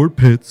emotional support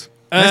pets.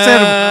 I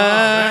said,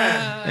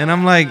 and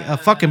I'm like, a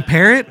fucking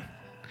parrot?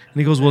 And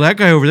he goes, "Well, that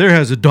guy over there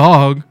has a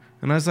dog."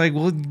 And I was like,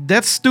 "Well,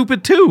 that's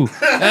stupid too."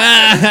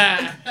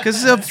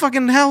 Because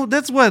fucking hell,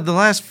 that's what, the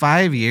last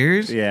 5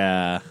 years?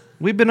 Yeah.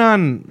 We've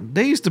been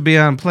they used to be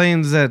on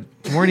planes that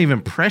weren't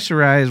even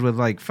pressurized with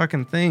like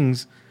fucking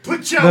things.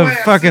 Put your The ass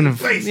in fucking, the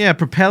face.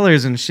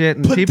 propellers and shit.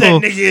 And Put people,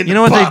 that nigga in you the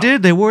know what they bottle.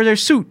 did? They wore their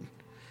suit.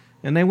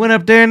 And they went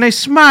up there and they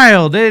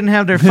smiled. They didn't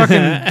have their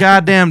fucking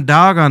goddamn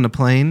dog on the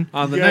plane.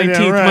 On the Goddamn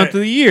 19th right. month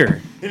of the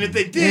year. And if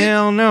they did,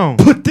 Hell no.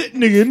 put that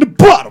nigga in the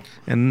bottom.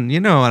 And you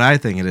know what I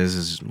think it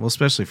is well,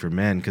 especially for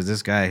men, because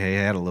this guy he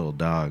had a little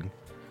dog,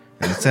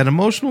 and it said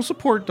emotional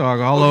support dog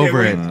all Okay, over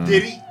wait, it.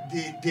 Did he?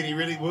 Did he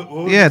really? What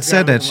was Yeah, it this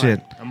said guy that looking shit.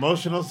 like?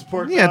 Emotional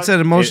support. Yeah, it dog? said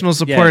emotional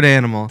It- yeah, support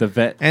animal. the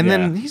vet- and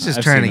then yeah, he's just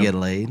I've trying to seen get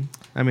him. laid.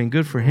 I mean,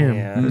 good for him.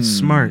 Yeah. That's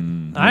smart.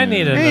 I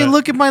need a. Hey,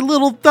 look at my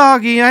little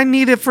doggy. I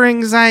need it for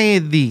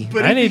anxiety.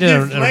 But I if he need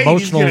gets an laid,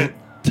 emotional- He's gonna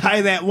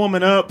tie that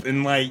woman up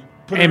and like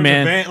put Hey, her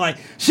man. in a van. Like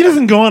she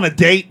doesn't go on a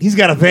date. He's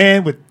got a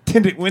van with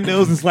tinted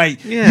windows. It's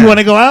like, Yeah. you want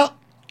to go out?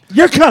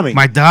 You're coming.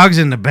 My dog's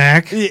in the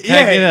back. yeah,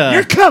 get a-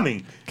 you're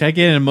coming. Can I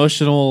get an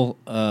emotional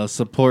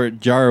support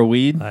jar of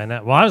weed? I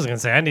know. Well, I was gonna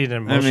say I need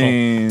an I emotional.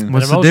 mean, An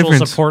What's the emotional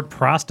difference? support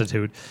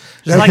prostitute.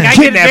 Just That's like a I get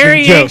kidnapping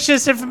very joke.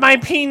 anxious if my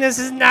penis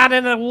is not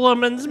in a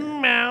woman's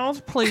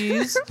mouth,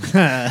 please. See,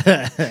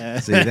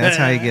 that's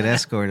how you get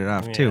escorted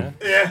off too.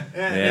 Yeah.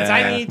 It's,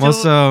 I need Well, to.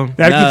 so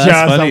That No, could that's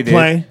John's funny, on dude.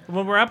 plane.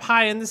 When we're up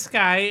high in the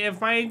sky,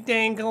 if my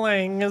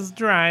dangling is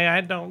dry,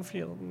 I don't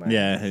feel nice.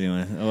 yeah,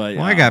 anyway.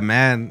 well, I got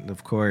mad,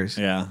 of course.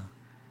 Yeah.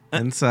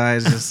 And so I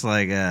was just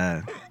like,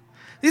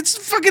 it's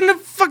fucking a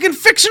fucking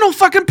fictional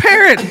fucking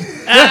parrot.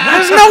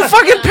 There's no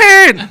fucking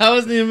parrot. I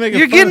wasn't even making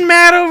You're fun. getting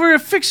mad over a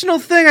fictional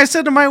thing. I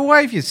said to my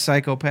wife, "You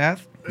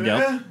psychopath."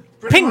 Yep.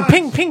 Pretty Ping, much.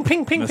 ping, ping,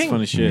 ping, ping, That's ping.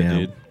 funny shit, Yeah.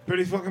 dude.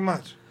 Pretty fucking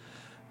much.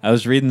 I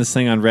was reading this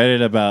thing on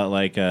Reddit about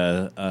like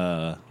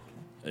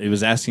it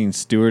was asking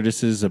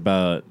stewardesses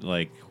about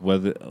like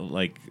whether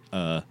like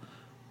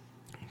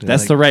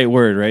that's like- the right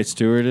word, right?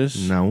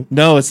 Stewardess? No.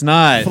 No, it's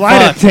not.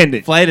 Flight Fuck.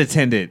 attendant. Flight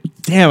attendant.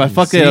 Damn, I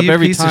fucked See, it up you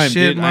every piece of time,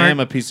 shit, dude. I Mark. am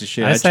a piece of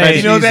shit. I I, say- tried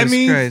You to know what that Jesus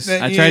means? Christ.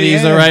 That- I tried to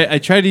use the yeah. right. I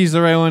tried to use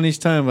the right one each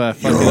time, but I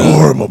fucking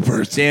Horrible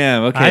person.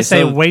 damn. Okay, I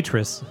say so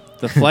waitress.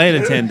 the flight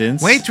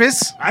attendants.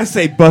 Waitress. I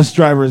say bus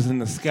drivers in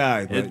the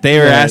sky. But They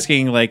were yeah.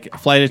 asking like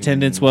flight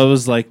attendants what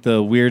was like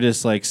the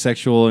weirdest like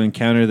sexual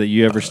encounter that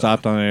you ever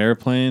stopped on an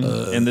airplane,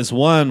 and this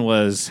one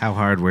was How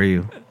hard were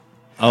you?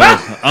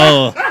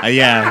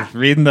 yeah.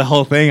 Reading the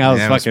whole thing, I was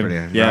Yeah, it was fucking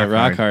pretty rock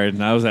rock hard,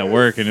 and I was at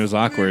work, and it was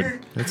awkward.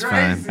 That's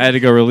fine. I had to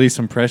go release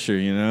some pressure,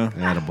 you know.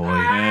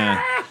 Attaboy.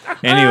 Yeah.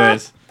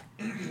 Anyways,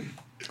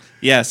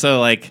 yeah.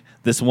 So like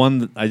this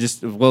one,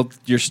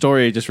 your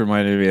story just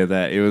reminded me of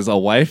that. It was a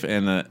wife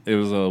and it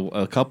was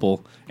a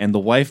couple, and the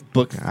wife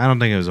booked. I don't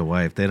think it was a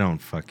wife. They don't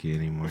fuck you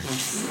anymore.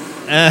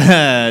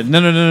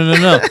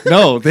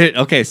 No.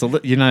 Okay, so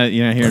you're not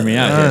hearing me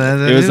out.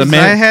 Here. It was a I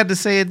man. had to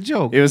say a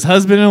joke. It was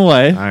husband and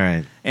wife, All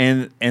right.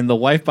 and the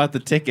wife bought the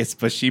tickets,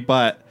 but she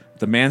bought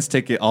the man's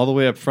ticket all the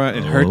way up front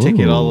and her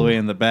ticket all the way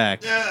in the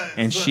back,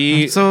 and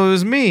she So it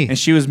was me.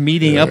 was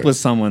meeting up with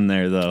someone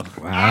there though.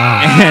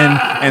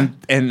 Wow.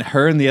 And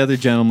her and the other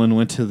gentleman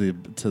went to the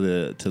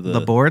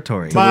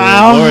Laboratory. to the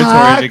Mile laboratory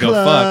High to go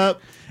Club.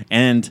 fuck,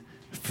 and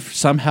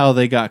somehow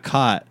they got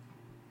caught.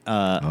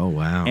 Oh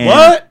wow. And-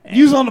 What?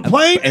 You was on the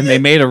plane? And they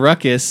made a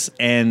ruckus,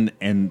 and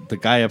the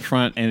guy up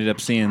front ended up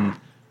seeing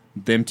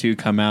them two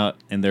come out,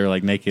 and they were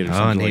like naked or Oh,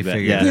 something and he like that.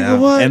 figured Yeah, it out.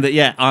 What?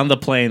 and on the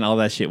plane, all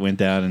that shit went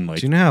down, and like,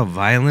 Do you know how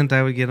violent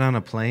I would get on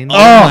a plane? oh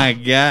my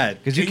god,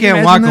 Because you Can you can't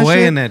imagine walk that away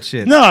shit? in that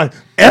shit. No,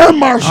 Air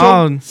Marshal.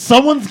 Oh.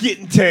 Someone's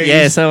getting tased.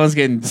 Yeah, someone's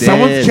getting dead.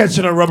 Someone's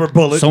catching a rubber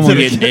bullet. Someone to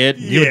the- getting dead?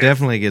 You Yeah.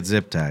 definitely get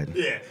zip tied.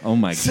 Yeah. Oh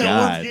my Someone's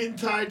god. getting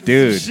tied to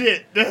Dude. some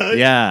shit. Dog.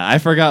 Yeah, I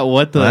forgot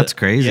what the. Well, that's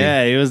crazy.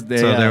 Yeah, it was. So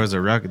yeah. there was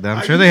a ruckus. I'm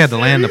Are sure you they had to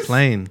land the serious?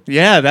 plane.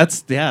 Yeah,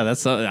 that's.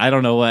 I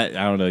don't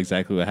know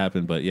exactly what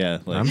happened, but yeah.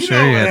 Like, I'm You sure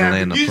know you what had to happened.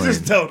 land the You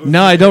just plane. told us.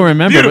 no, I don't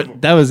remember, Beautiful.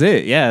 but that was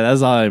it. Yeah,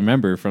 that's all I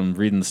remember from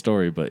reading the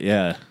story. But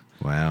yeah,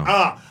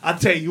 Wow. I'll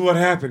tell you what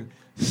happened.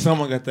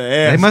 Someone got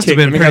their ass They must have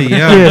kicked. been pretty young.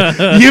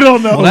 Yeah, you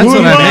don't know Well, that's who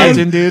what it I was,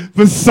 imagine, dude.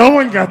 But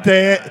someone got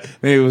their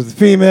maybe it was the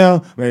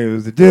female, maybe it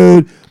was the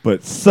dude,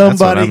 but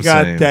somebody I'm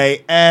got saying. their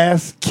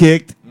ass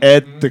kicked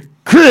at the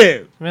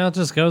crib. Well, it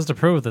just goes to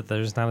prove that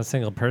there's not a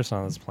single person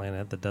on this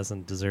planet that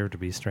doesn't deserve to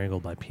be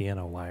strangled by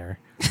piano wire.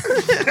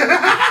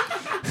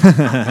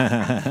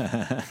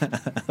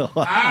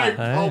 I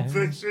Pulp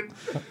Fiction.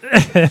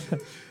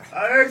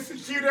 I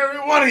execute every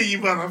one of you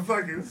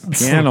motherfuckers.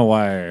 piano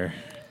wire.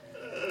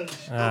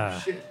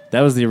 Ah,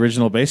 That was the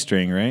original bass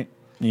string, right?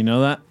 You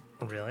know that?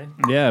 really?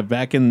 Yeah,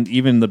 back in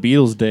even the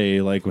Beatles' day,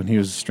 like when he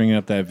was stringing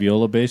up that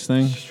viola bass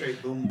thing,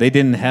 Straight boom. they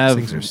didn't have.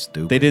 Things are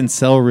stupid. They didn't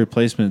sell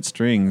replacement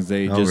strings.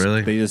 They Oh, just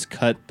really? they just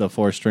cut the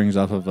 4 strings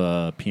off of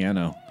a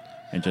piano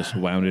and just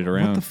wound it What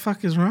around. the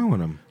fuck is wrong with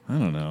them? I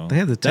don't know. They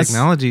had the That's-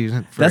 technology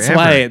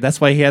forever. That's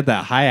why he had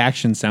that high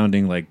action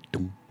sounding like.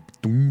 Dum,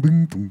 dum,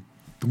 dum, dum,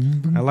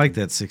 dum, dum. I like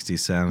that 60s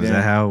sound. Is Yeah.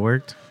 that how it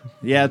worked?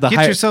 Yeah, the Get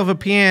high. yourself a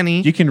piano.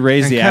 You can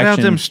raise and the cut action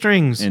out them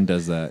strings. and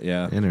does that.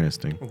 Yeah.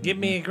 Interesting. Give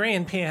me a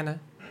grand piano.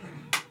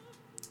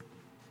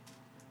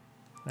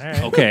 All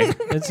right. Okay.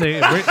 We're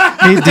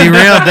He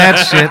derailed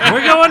that shit.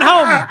 going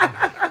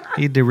home.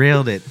 He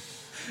derailed it.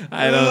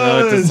 I don't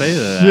know what to say to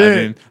that. I shit.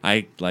 mean,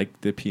 I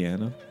like the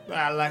piano.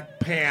 I like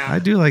Pam. I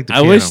do like the I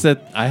piano. wish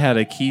that I had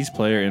a keys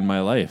player in my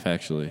life.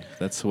 Actually,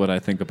 that's what I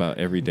think about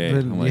every day. But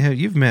I'm like,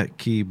 you've met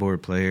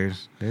keyboard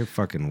players. They're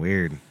fucking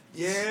weird.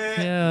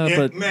 Yeah,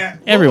 but Matt,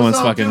 what everyone's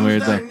was that fucking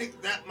dude's weird, name?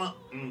 though.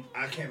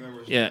 I can't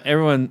remember. his yeah, name.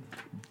 everyone.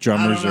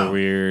 Drummers I don't are know.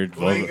 weird.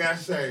 What you gotta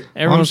say? Well,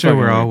 I'm Everyone's sure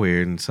we're fucking all weird.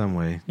 weird in some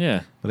way.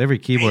 Yeah. But every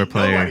keyboard Ain't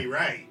player, nobody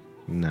right.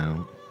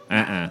 no.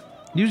 Uh-uh.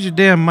 Use your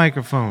damn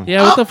microphone.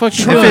 Yeah. What the fuck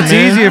you try. doing, If it's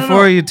man? easier I don't for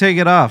know. you, take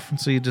it off.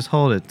 So you just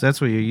hold it.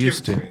 That's what you're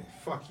used Give it to. me.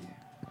 Fuck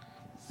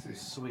you.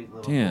 Sweet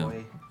little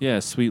Damn. Yeah,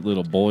 sweet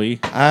little boy.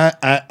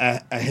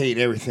 I hate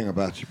everything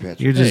about you, Patrick.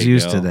 You're There just you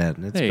used go. to that.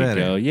 It's there better.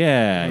 you go.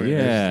 Yeah,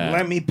 yeah.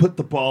 Let me put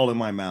the ball in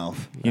my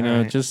mouth. You know,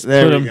 Alright. just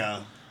There put we him. go.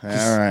 All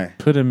right.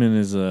 Put him in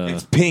his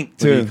It's pink what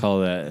do you too.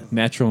 call that?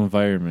 Natural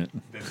environment.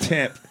 The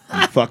temp, you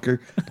fucker.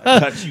 I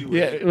touch you.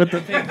 Yeah, with the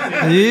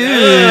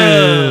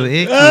Ew,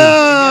 icky. Oh!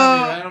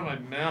 out of my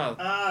mouth.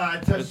 I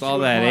touched With you all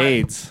with that my-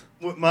 AIDS.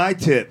 With my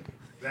tip.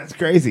 That's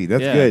crazy.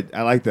 That's Yeah. good.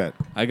 I like that.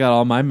 I got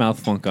all my mouth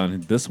funk on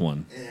this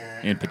one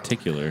in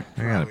particular.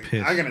 I gotta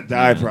piss. I'm gonna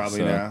die Yeah, probably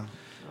so, now.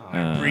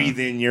 I breathe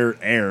in your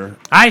air.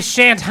 I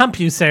shan't hump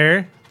you,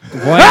 sir.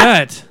 Why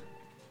not?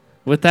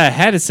 With that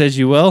hat, it says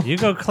you will. You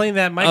go clean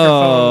that microphone.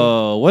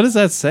 Oh, what does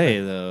that say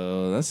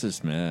though? That's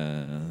just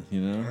man,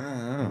 you know,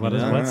 What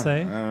does what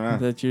say? I don't know.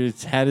 that your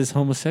hat is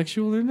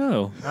homosexual or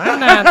no? I'm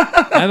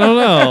not. I don't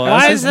know. Why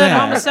That's is just that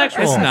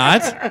homosexual? It's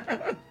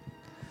not.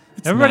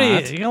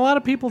 Everybody, not. a lot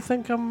of people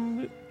think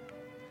I'm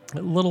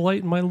a little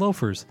light in my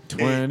loafers.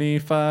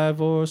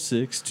 25 or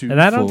 6 to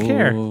And I don't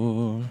care.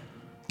 4.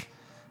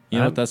 You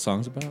know what that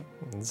song's about?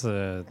 It's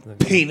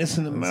Penis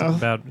in the it's mouth.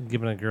 about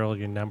giving a girl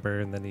your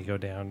number, and then you go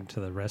down to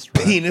the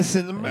restaurant. Penis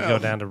in the You go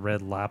mouth. down to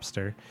Red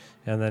Lobster,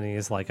 and then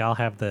he's like, "I'll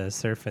have the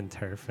surf and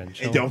turf," and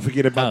And don't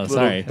forget about Oh, the,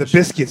 sorry. the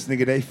biscuits,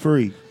 nigga. They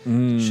free.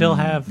 she'll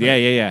have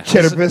Yeah.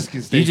 Cheddar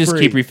biscuits. They You just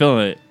free. keep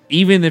refilling it.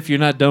 Even if you're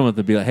not done with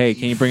it, be like, hey,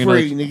 can you bring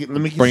free, another nigga. Let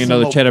me get bring some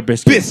another more cheddar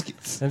biscuit?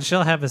 biscuits. and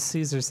she'll have a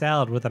Caesar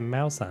salad with a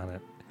mouse on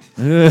it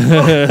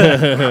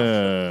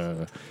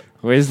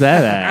Where's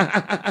that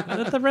at?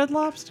 at the Red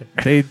Lobster.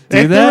 They do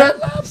At the that? Red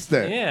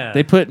Lobster. Yeah,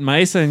 They put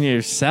mice on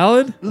your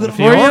salad? Little If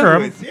you order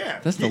 'em. Yeah.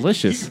 That's You-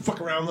 delicious. You can fuck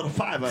around little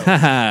 5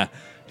 of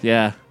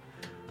Yeah.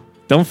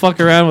 Don't fuck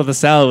around with a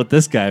salad with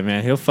this guy,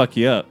 man. He'll fuck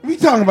you up. What you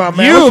talking about,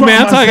 man? You, What's wrong man.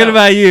 I'm with my talking salad?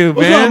 about you, What's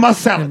man. wrong with my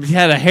salad? You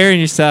had a hair in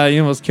your salad. You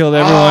almost killed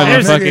everyone in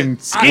here's fucking.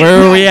 the- Where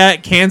were we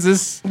at?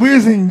 Kansas? We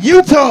was in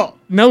Utah.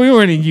 No, we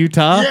weren't in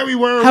Utah. Yeah, we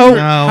were. How, We were-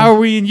 how are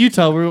we in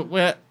Utah?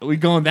 We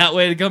going that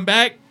way to come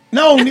back?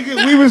 No,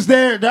 nigga, we was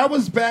there. That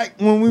was back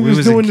when we was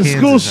was in doing the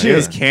school Kansas, I It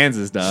was shit.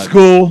 Kansas, dog.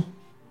 School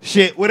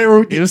shit, whatever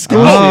we did. It was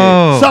school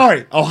Oh. shit.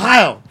 Sorry,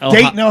 Ohio. Ohio.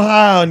 Dayton,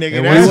 Ohio, nigga.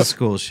 It That's- was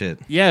school shit.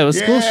 Yeah, it was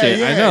school shit.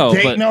 I yeah, know,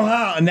 Dayton, but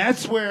Ohio. And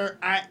that's where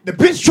the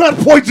bitch tried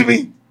to point to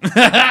me.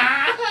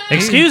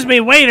 excuse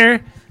me,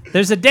 waiter.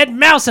 There's a dead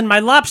mouse in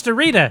my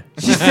lobsterita.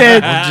 She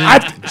said,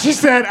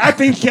 I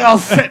think y'all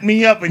set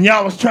me up and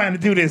y'all was trying to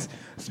do this.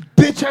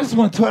 Bitch, I just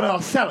want to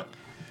 $12 salad.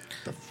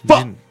 The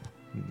fuck?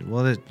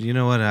 Well, you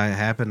know what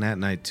happened that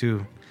night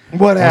too.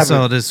 What happened?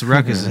 Also, this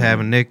ruckus is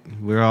having Nick.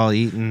 We were all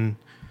eating,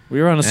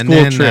 we were on a and school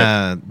then trip.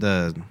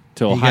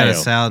 he got Ohio. a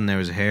salad and there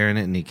was hair in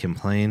it, and he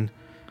complained.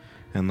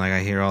 And like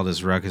I hear all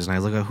this ruckus, and I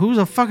look at who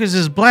the fuck is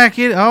this black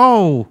kid?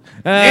 Oh,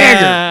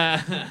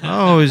 Ah.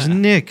 oh, it's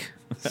Nick.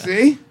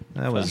 See?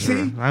 That was.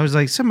 See? I was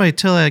like, somebody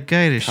tell that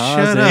guy to shut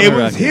it up. It was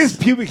ruckus. his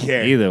pubic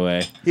hair. Either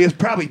way, He was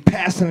probably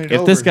passing it if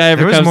over. this guy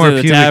ever There was comes more to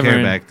the pubic hair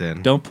tavern, back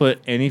then. don't put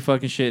any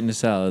fucking shit in the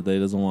salad that he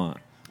doesn't want.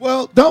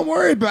 Well, don't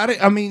worry about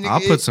it. I mean, I'll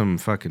put some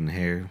fucking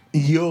hair.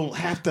 You'll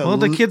have to. Well,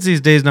 the kids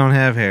these days don't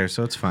have hair,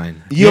 so it's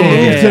fine. You'll Yeah, move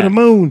yeah, to yeah. the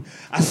moon.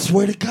 I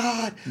swear to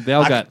God. They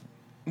all got.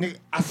 Nigga,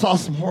 I saw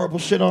some horrible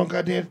shit on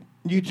goddamn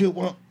YouTube.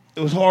 Well, it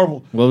was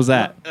horrible. What was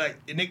that? Like,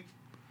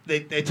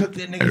 they took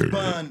that nigga's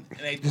bun and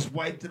they just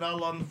wiped it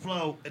all on the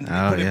floor and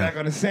Oh, put it yeah. back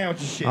on the sandwich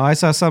and shit. Oh, I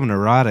saw something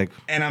erotic.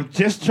 And I'm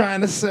just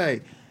trying to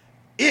say,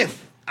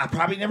 if I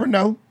probably never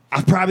know,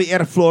 I probably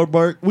had a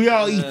Floorburger. We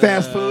all eat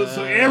fast food,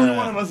 so every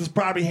one of us has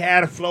probably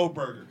had a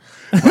Floorburger.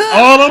 But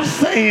all I'm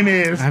saying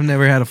is, I've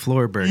never had a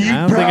floor burger. you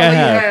I don't probably think I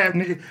have.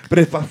 nigga. But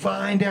if I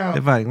find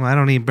out, I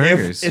don't eat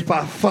burgers. if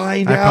I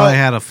find I out, probably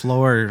had a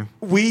floor.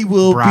 we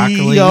will broccoli.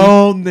 be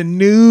on the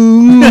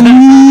news.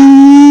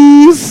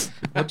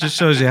 That just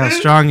shows you how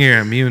strong your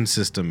immune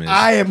system is.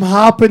 I am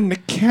hopping the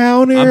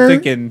counter. I'm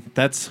thinking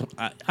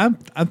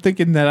I'm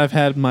thinking that I've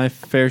had my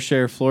fair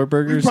share of floor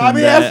burgers.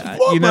 probably and have that,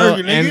 floor you know,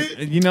 burger, and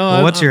nigga. you know,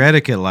 Well, what's your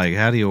etiquette like?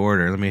 How do you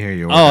order? Let me hear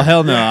your order. Oh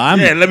hell no! I'm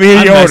Yeah, let me hear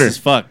I'm your nice order. as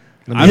fuck.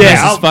 me I'm hear nice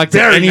it. as fuck to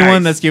Very anyone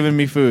nice. that's giving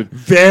me food.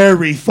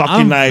 very fucking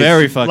I'm nice.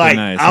 very fucking like,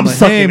 nice. I'm I'm like,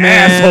 sucking hey,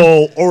 man,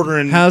 asshole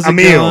ordering How's a it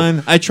meal.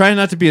 going? I try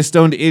not to be a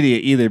stoned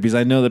idiot either because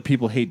I know that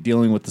people hate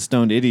dealing with the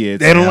stoned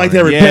idiots. They don't like that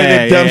Yeah,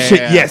 repetitive dumb yeah, shit.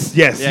 yeah. Yes,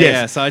 yes, Yeah, yes.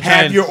 yeah. So I try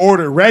have and- your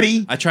order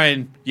ready, I try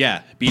and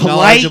be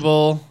Polite.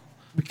 knowledgeable.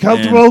 be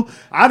comfortable.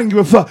 I didn't give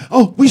a fuck.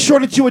 Oh, we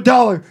shorted you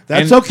 $1.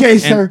 That's And- okay,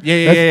 and- sir.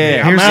 Yeah.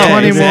 That's- Here's I'm out.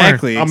 20 more.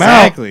 Exactly. I'm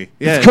out. Exactly.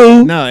 Yeah. It's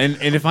cool. No, and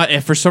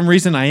if for some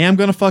reason I am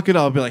gonna fuck it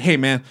up, I'll be like, hey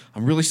man,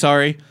 I'm really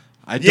sorry.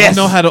 I Yes.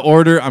 don't know how to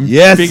order. I'm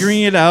Yes.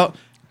 figuring it out.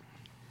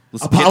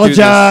 Let's get through this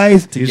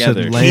Apologize. You should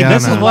together. lay on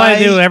This is a- what I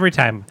do every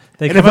time.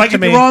 They And come if I up to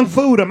get the me. wrong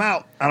food, I'm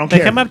out. I don't They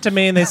care. come up to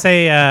me and they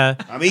say,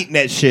 I'm eating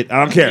that shit. I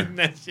don't care.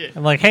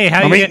 "I'm like, hey,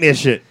 I'm eating this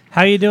shit.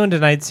 how you doing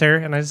tonight, sir?"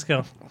 And I just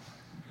go.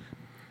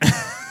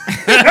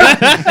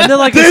 And they're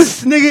like,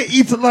 This nigga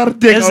eats a lot of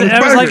dick Is, on his I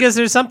was burger. like, is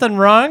there something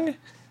wrong?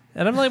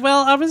 And I'm like,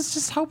 well, I was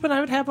just hoping I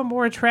would have a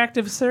more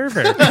attractive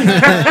server.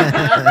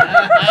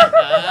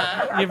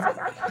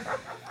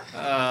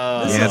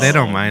 Yeah, they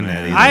don't mind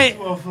that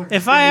either.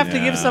 If I have to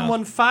give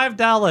someone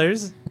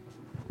 $5,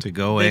 To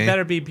go they away.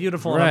 better be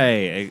beautiful.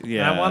 Right.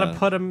 Yeah. And I want to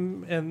put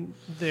them in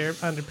their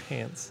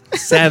underpants.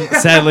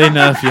 Sadly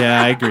enough,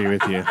 yeah, I agree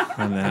with you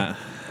on that.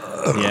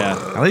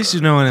 Yeah. At least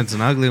you know when it's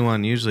an ugly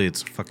one. Usually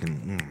it's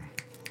fucking.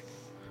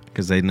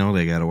 Because they know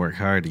they got to work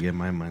hard to get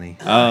my money.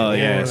 Oh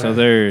yeah. Yeah.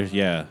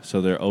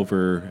 So they're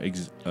over.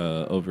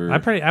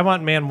 I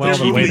want Manuel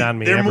to wait on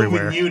me they're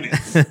everywhere. moving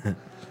units.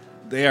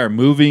 They are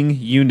moving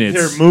units.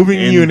 They're moving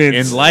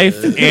units. in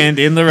life and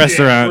in the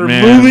restaurant, we're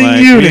man. moving Like,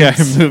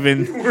 units. We are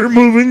moving, We're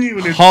moving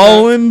units.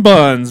 hauling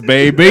buns,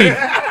 baby.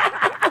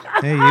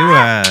 Hey,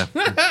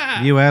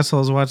 you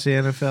assholes watch the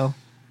NFL?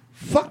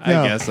 Fuck I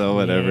no. guess so.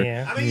 Whatever.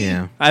 Yeah. I mean,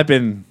 Yeah. I've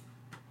been.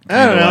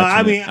 I don't know. watching I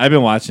it. mean, I've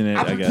been watching it.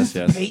 I I guess.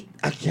 Yes. participate,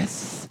 I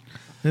guess.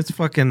 It's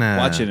fucking.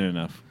 Watching it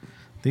enough.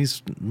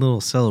 These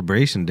little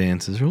celebration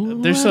dances are a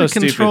little They're out so of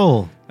stupid.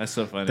 control. That's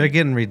so funny. They're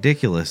getting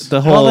ridiculous. the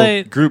whole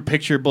they- group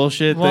picture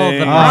bullshit Well, thing.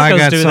 the Oh, I Broncos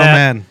got do so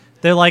that. mad.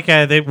 They're like,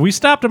 we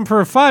stopped them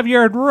for a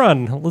 5-yard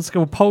run. Let's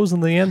go pose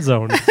in the end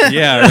zone.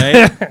 Yeah.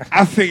 Right.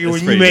 I figure when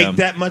you pretty make dumb.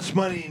 that much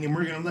money and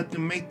we're gonna let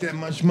them make that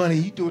much money,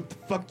 you do what the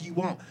fuck you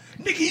want.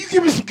 Nigga, you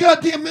give me some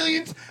goddamn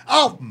millions,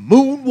 I'll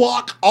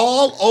moonwalk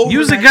all over.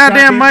 Use the that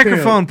goddamn field.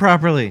 microphone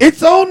properly.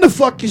 It's on the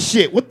fucking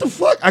shit. What the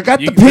fuck? I got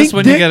You- the pink this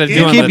one you dick. gotta do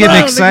in on the the Keep getting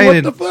mouth, nigga.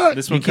 excited. What the fuck?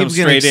 This one You keep comes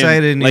getting straight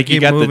excited in, and you like you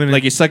keep got moving it.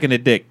 like you're sucking a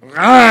dick. All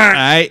Ah,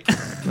 right.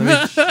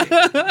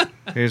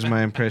 Here's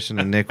my impression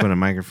of Nick with a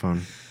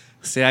microphone.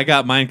 See, I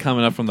got mine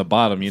coming up from the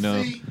bottom. You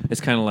know, See? it's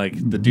kind of like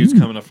the dude's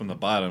coming up from the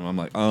bottom. I'm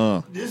like,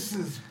 this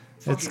is.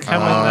 It's fucking-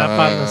 coming up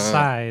on the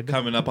side.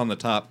 coming up on the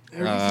top.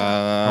 Hold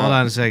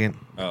on a second.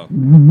 Oh,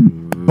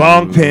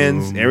 Bong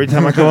pins. Every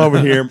time I come over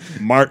here,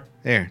 Mark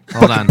There.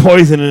 Hold on.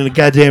 poisoning the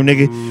goddamn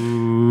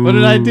nigga. what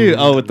did I do?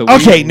 Oh, with the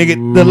Okay,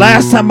 nigga. The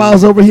last time I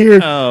was over here,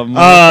 Oh, the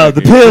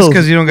motherfucker. pills.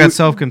 because you don't got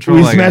self-control,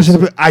 We I guess. smashing the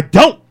pill. I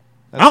don't.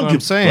 That's I don't what give I'm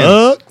saying.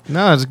 a fuck.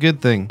 No, it's a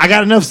good thing. I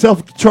got enough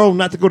self control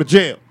not to go to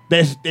jail.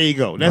 There you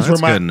go. That's,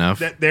 that's where my good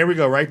enough. There we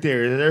go. Right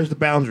there. There's the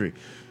boundary.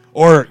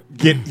 Or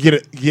get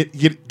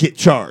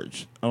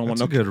charged. I don't That's want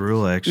a no good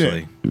rule,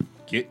 actually.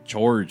 Get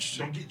charged.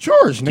 Don't get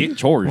charged, nigga. Get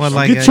charged. Well, Don't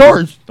like, get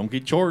charged. Don't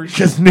get charged.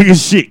 Cause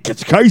nigga shit.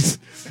 Catch a case.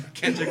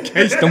 Catch a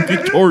case. Don't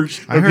get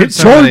charged. I heard Get charged,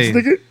 somebody.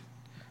 nigga.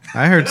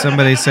 I heard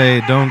somebody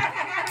say, "Don't."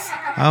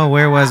 Oh,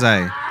 where was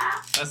I?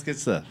 That's good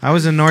stuff. I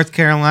was in North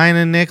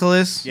Carolina,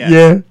 Nicholas.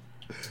 Yeah.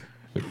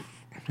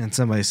 And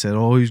somebody said,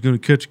 "Oh, he's going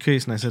to catch a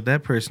case," and I said,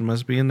 "That person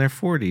must be in their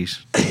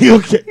 40s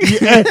Okay.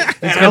 Yeah.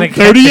 gonna I'm catch a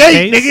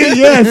 38, case? nigga.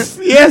 Yes.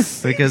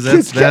 Yes. because Catch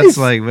that's case.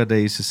 like what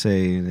they used to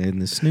say in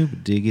the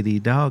Snoop Diggity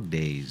Dog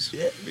days.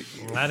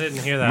 I didn't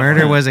hear that.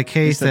 Murder one. was a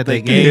case said that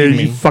they they There gave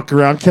you me. fuck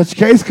around, catch a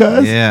case,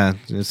 cuz. Yeah,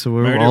 so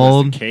we're Murder was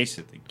old. the case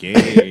that they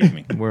gave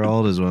me. We're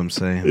old, is what I'm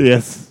saying.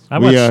 Yes. I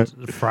We, watched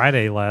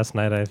Friday last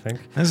night, I think.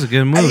 That's a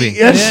good movie.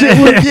 That shit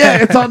was,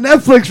 it's on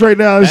Netflix right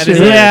now. and That shit.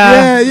 is-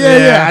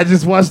 Yeah. I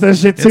just watched that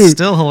shit too. It's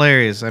still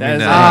hilarious. I That mean, is-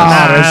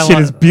 that I shit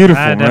lo- is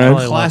beautiful, I man. definitely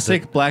loved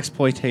Classic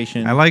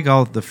blaxploitation. I like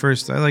all the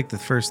first. I like the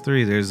first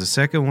three. There's the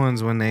second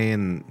ones when they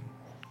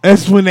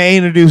That's when they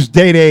introduced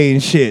Day Day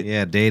and shit.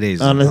 Day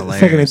Day's On the hilarious.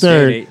 second and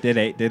third. Did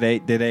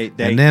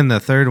And then the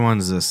third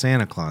one's the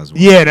Santa Claus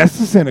one. Yeah, that's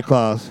the Santa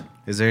Claus.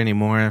 Is there any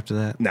more after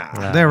that?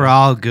 Nah. They're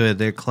all good.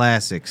 They're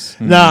classics.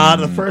 Nah,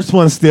 the first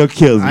one still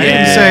kills me. I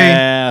didn't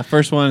Yeah,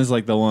 first one is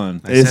like the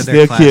one. I It said still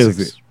they're kills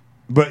classics. it.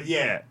 But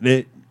yeah,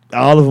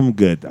 all of them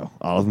good though.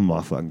 All of them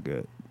are fucking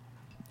good.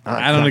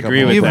 I don't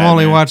agree with You've that,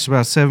 only man. watched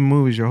about 7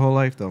 movies your whole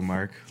life, though,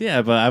 Mark.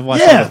 Yeah, but I've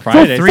watched Yeah, it on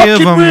Friday. for Three of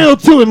fucking them- real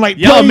too, and like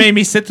Y'all play- made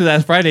me sit through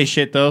that Friday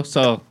shit though,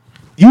 so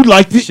you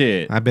liked it.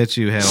 shit. I bet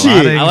you had a Shit.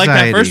 lot of anxiety. I like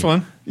that first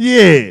one.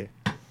 Yeah.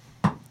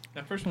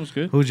 That first one was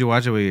good. Who'd you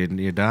watch it with?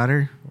 Your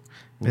daughter?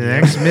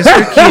 That's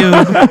Mr.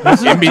 Cube.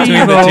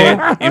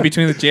 In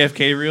between the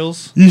JFK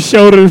reels. You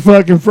showed her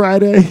fucking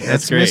Friday.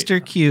 That's great.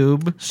 Mr.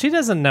 Cube. She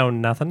doesn't know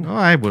nothing. Oh,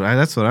 I would.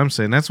 That's what I'm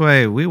saying. That's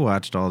why we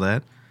watched all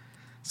that.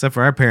 Except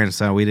for our parents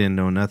thought we didn't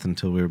know nothing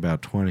until we were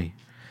about 20.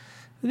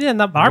 Yeah,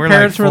 no, our We're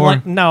parents like were 4.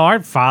 like, no,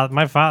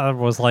 my father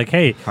was like,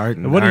 hey, Heart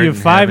in- what are heart you, in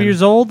 5 heaven.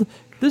 years old?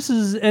 This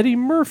is Eddie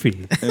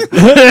Murphy. You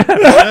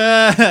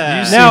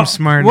Now, seem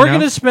smart we're enough.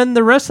 going to spend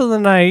the rest of the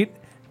night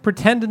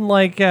pretending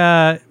like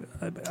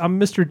I'm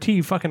Mr.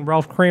 T fucking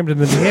Ralph Cramden in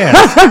the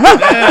ass.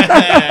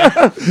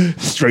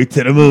 Straight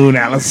to the moon,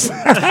 Alice.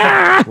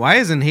 Why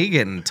isn't he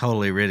getting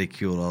totally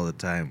ridiculed all the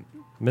time?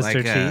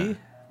 Mr. T?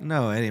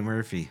 No, Eddie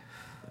Murphy.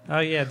 Oh,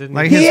 yeah, didn't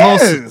Like he? his He whole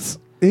is.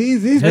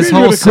 He's his pretty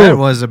whole really set cool.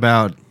 was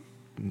about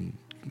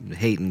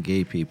hating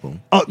gay people.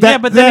 Oh, Yeah,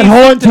 but then that he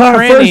whole flipped the entire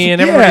tranny first,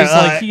 and everybody's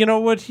like, you know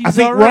what, he's I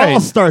think all Raw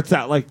right. starts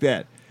out like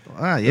that.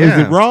 Ah, Is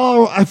yeah. it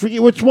Raw? I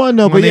forget which one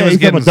though. When But he yeah, was he's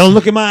talking getting about, don't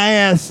look at my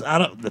ass. I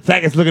don't. The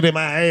faggot's looking at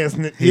my ass.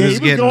 And He yeah, was he was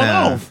getting, going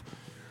off,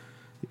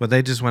 But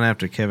they just went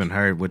after Kevin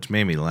Hart, which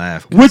made me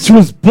laugh. which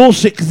was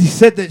bullshit because he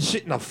said that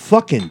shit in a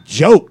fucking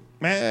joke,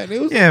 man.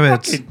 It was Yeah, a but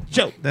it's- fucking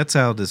joke. That's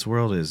how this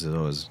world is. It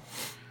was.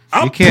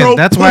 I'm You can't. pro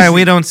That's why pussy.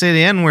 we don't say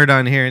the N word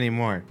on here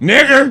anymore.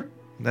 Nigger.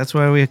 That's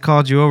why we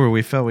called you over.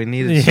 We felt we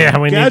needed. Yeah,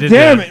 we God needed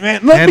damn to, it, man.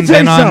 Let me Hadn't tell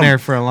been you on something. there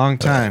for a long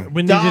time.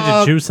 we needed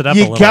Dog, to juice it up a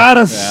you little.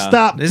 gotta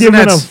stop Isn't giving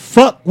that a s-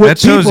 fuck what That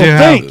shows people you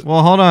how. think.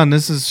 Well, hold on.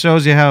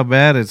 Shows you how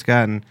bad it's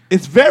gotten.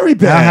 It's very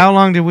bad. How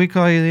long did we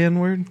call you the N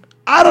word?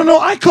 I don't know.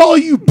 I call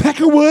you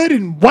Peckerwood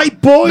and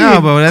White Boy. No,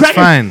 and but that's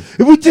Cracker.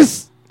 fine. We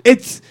just,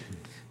 it's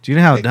Do you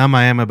know how dumb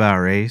I am about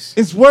race?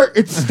 work.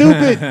 It's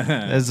stupid.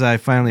 As I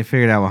finally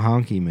figured out what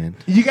honky meant.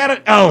 You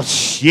gotta. Oh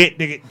shit,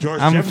 nigga.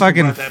 George I'm Jefferson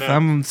fucking. brought that up.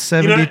 I'm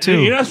 72,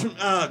 You know that's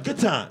from Good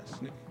Times.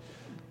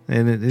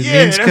 and it Yeah,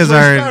 means that's because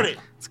where it our started.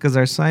 it's because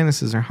our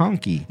sinuses are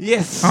honky.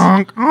 Yes.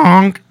 Honk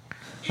honk.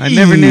 I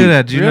never knew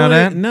that. Did you know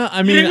that? No,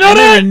 I mean, didn't know I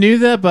never that? knew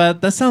that,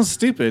 but that sounds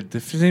stupid.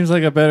 It seems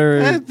like a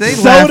better. They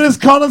laugh. Soda's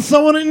calling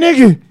someone a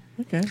nigga.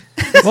 Okay.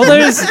 Well,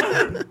 there's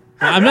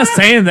I'm not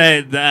saying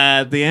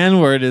that the N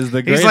word is the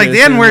He's greatest. like the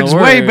in N word's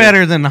way word.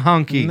 better than the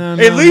honky. No, At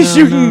no, least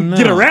no, you can no,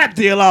 get a no. rap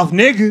deal off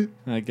nigga.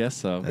 I guess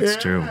so.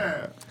 That's true.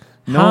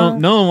 No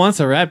one wants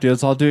a rap deal.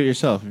 It's all do it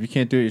yourself. If you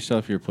can't do it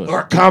yourself, you're a puss.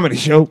 Or a comedy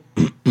show.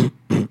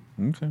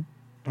 Okay.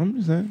 I'm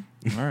just saying.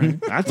 All right.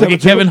 I Look at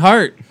Kevin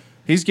Hart.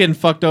 He's getting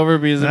fucked over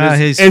because of his.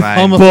 He's It's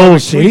fine.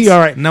 bullshit. He all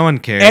right. No one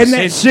cares. And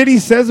that shit he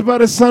says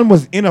about his son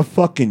was in a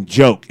fucking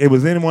joke. It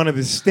was in one of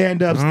his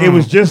stand-ups. It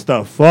was just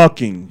a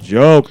fucking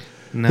joke.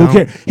 No. Who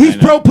cares? He's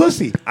I know. pro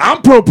pussy.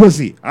 I'm pro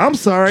pussy. I'm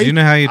sorry. Do you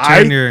know how you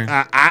turn your-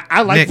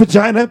 I like Nick.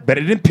 vagina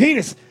better than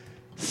penis.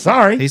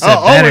 Sorry. He said I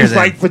better always than.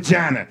 like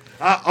vagina.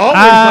 I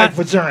always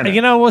like vagina.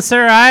 You know what,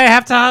 sir?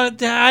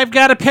 I've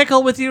got a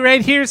pickle with you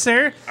right here,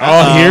 sir.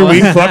 Oh, here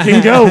we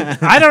fucking go.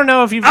 I don't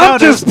know if you've I'm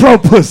noticed, just pro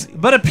pussy.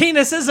 but a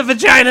penis is a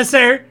vagina,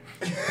 sir.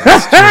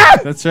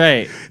 That's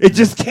right. It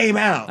just came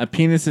out. A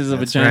penis is a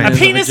That's vagina. right. A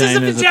penis is a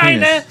penis.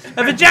 vagina.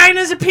 A vagina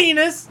is a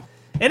penis.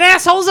 An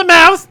asshole's a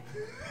mouth.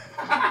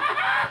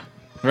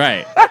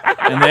 Right.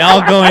 And they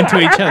all go into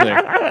each other.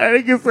 I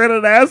think it said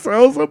an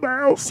asshole's a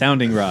mouth.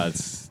 Sounding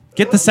rods.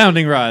 Get the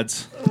sounding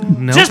rods.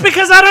 No. Just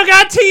because I don't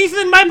got teeth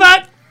in my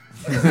butt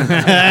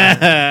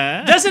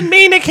doesn't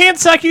mean it can't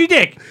suck your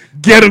dick.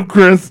 Get him,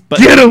 Chris. Butt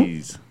Get him.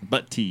 tease.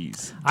 Butt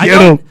tease.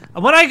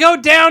 When I go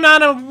down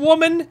on a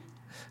woman,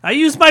 I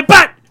use my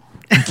butt.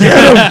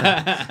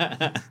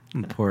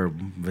 Poor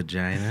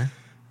vagina.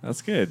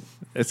 That's good.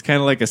 It's kind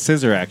of like a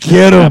scissor action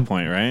Get at 'em. that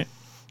point, right?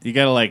 You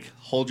gotta like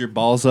hold your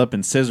balls up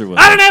and scissor with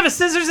I them. don't have a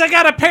scissors. I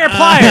got a pair of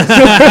pliers.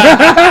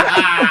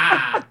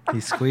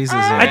 He squeezes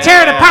I it.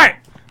 tear it apart.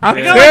 I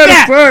go like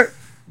that.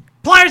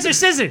 Pliers are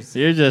scissors.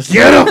 You're just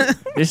Get him.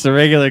 just a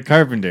regular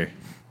carpenter.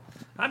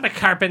 I'm a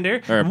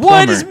carpenter. Or a Wood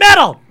plumber. is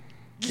metal.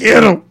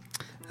 Get him.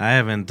 I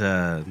haven't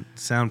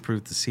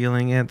soundproofed the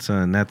ceiling yet, so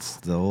and that's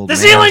the old. The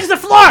man- ceiling's the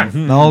floor.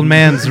 The old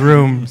man's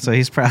room, so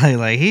he's probably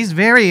like he's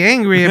very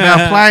angry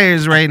about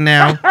pliers right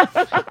now.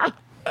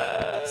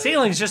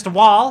 Ceiling's just a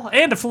wall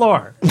and a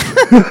floor.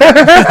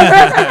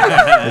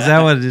 Is that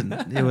what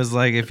it was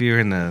like if you were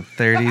in the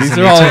 30s These and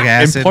are you all took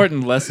acid?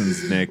 important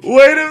lessons, Nick.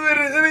 Wait a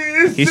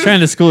minute. He's trying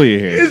to school you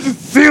here. It's a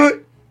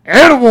ceiling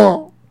and a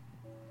wall.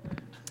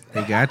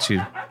 He got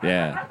you.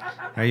 Yeah.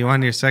 Are you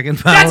on your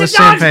second bottle of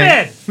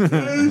champagne?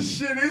 This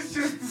shit is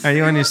just. Are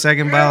you on your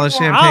second bottle of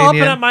champagne I'll open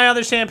yet? up my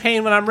other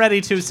champagne when I'm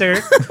ready to, sir.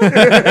 You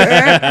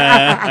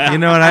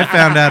know what I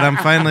found out? I'm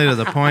finally to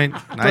the point.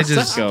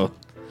 Let's go.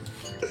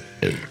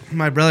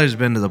 My brother's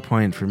been to the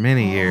point for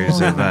many years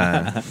of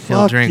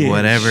he'll drink Fucking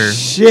whatever,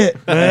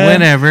 Shit, man.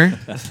 whenever.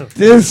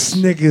 This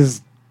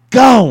nigga's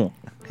gone.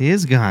 He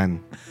is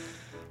gone.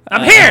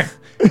 I'm here.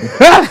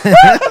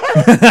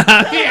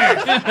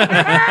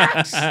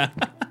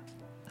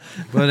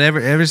 But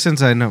ever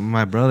since I know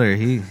my brother,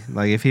 he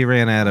like if he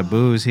ran out of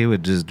booze, he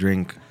would just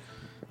drink.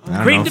 I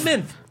don't Green know to if-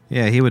 mint.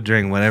 Yeah, he would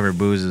drink whatever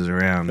booze is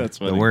around. That's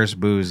the funny. worst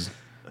booze.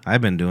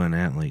 I've been doing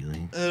that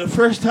lately. The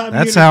first time.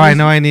 That's how I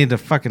know I need to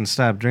fucking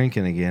stop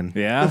drinking again.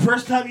 Yeah. The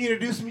first time you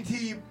introduced me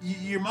to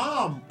your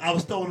mom, I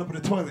was throwing up in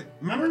the toilet.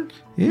 Remember?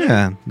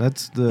 Yeah,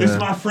 that's This is the.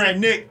 my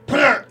friend Nick.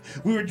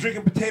 We were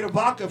drinking potato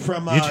vodka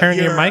from. You turn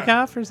your mic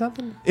off or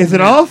something? Is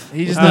it off?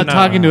 He's just Oh, not no.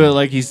 talking to it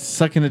like he's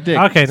sucking a dick.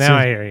 Okay, now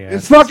I hear you.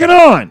 It's fucking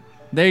on.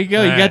 There you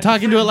go. You got Alright.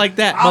 talking to it like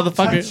that, I'll touch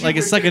motherfucker. you Like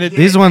it's with sucking a it dick.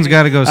 These ones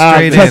got to go I'll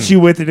straight touch in. you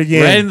with it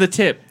again. Right in the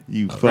tip.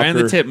 You Right in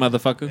the fucker. tip,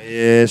 motherfucker.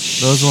 Yeah,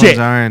 Those shit. ones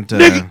aren't.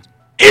 Nigga,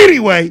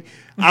 anyway,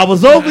 I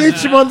was over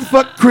at your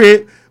motherfucking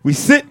crib. We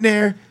sitting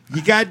there.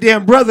 Your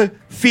goddamn brother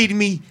feeding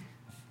me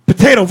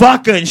potato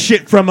vodka and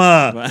shit from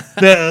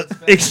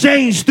the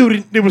exchange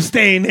student that was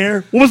staying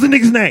there. What was the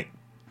nigga's name?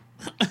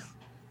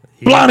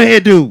 Blonde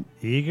head dude.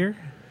 Eager?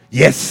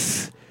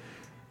 Yes.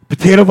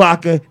 Potato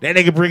vodka. That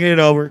nigga bringing it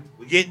over.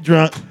 We getting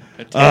drunk.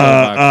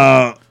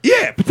 Yeah,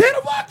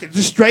 potato vodka.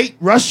 Just straight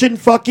Russian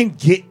fucking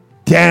get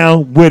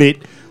down with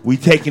it. We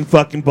taking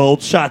fucking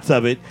bold shots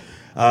of it.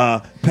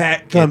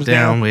 Pat comes Get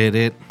down down. with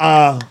it.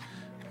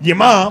 Your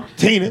mom,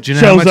 Tina, Do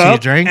you know how shows much you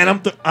up. drank?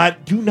 And I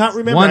do not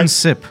remember. One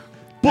sip.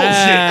 Bullshit. You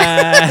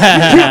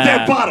killed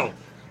that bottle.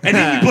 And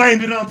then you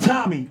blamed it on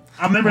Tommy.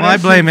 I remember Well, that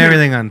I blame shit, too.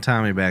 everything on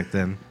Tommy back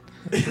then.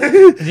 Do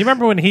you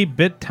remember when he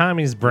bit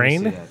Tommy's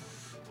brain?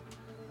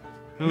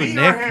 Who, Me or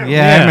Nick? him? Yeah, I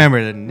Yeah.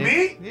 remember that.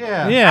 Me?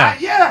 Yeah. Yeah.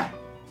 Yeah,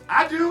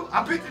 I do.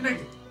 I picked the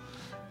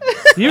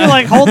nigga. You were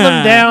like holding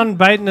him down,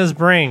 biting his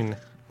brain.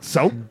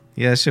 So,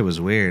 Yeah, that shit was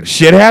weird.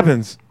 shit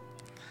happens.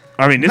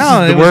 I mean, this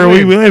No, is it the was world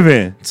we weird. live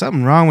in.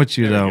 Something wrong with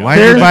you, though. go. Why'd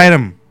you There's- bite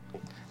him?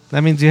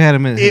 That means you had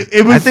him in.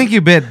 It was- I think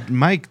you bit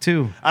Mike,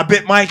 too. I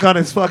bit Mike on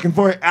his fucking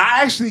forehead.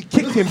 I actually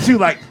kicked him too,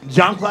 like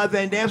Jean-Claude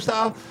Van Damme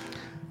style.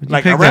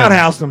 Like picked I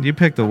roundhoused him. You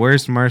picked the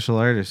worst martial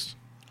artist.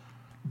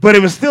 But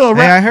it was still a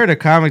Hey, I round heard a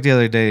comic the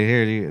other day.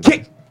 Here,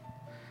 kick.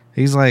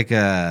 he's like,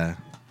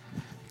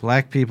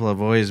 black people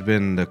have always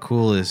been the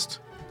coolest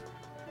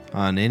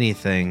on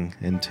anything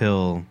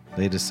until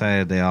they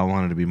decided they all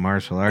wanted to be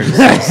martial artists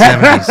in the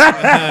 70s.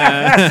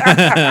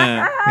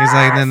 He's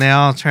like, then they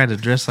all tried to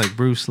dress like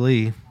Bruce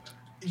Lee.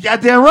 You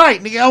goddamn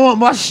right, nigga. I want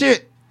my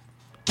shit.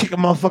 Kick a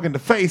motherfucker in the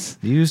face.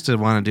 You used to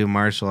want to do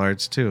martial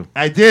arts, too.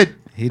 I did.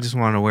 He just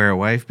wanted to wear a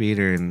wife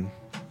beater and...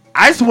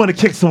 I just want to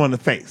kick someone in the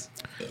face.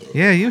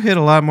 Yeah, you hit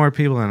a lot more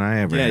people than I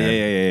ever had.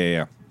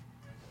 Yeah.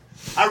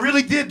 I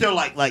really did though.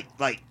 Like,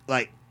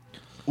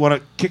 want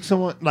to kick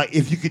someone? Like,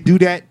 if you could do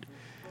that,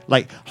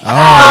 like,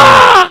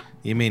 Oh,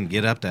 you mean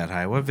get up that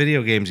high? What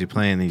video games you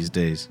playing these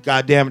days?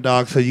 goddamn it,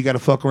 dog. So you got to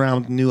fuck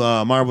around with the new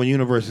Marvel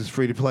Universe. It's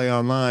free to play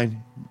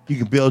online. You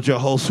can build your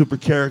whole super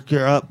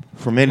character up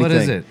from anything.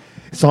 What is it?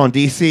 It's on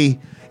DC,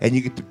 and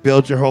you get to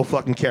build your whole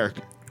fucking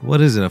character. What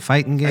is it, a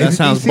fighting game? That Is it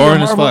sounds DC or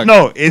boring as Marvel? fuck.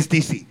 No, it's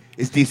DC.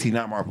 It's DC,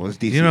 not Marvel. It's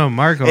DC. You know,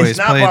 Mark always it's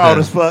not played boring the...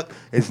 as fuck.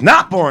 It's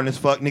not boring as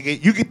fuck,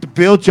 nigga. You get to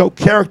build your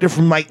character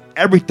from like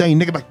everything,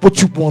 nigga. Like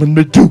what you want him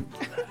to do.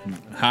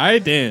 Hi,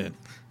 Dan.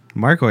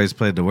 Mark always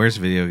played the worst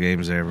video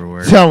games there ever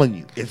were. Telling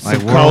you, it's Like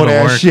some World cold of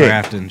ass shit.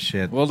 Warcraft and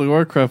shit. World of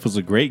Warcraft was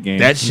a great game.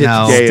 That shit's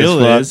No. gay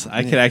still as is. fuck.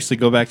 I could actually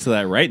go back to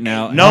that right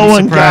now. No I'm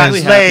one got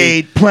surprised.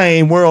 laid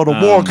playing World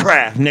of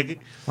Warcraft, nigga.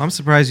 I'm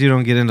surprised you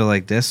don't get into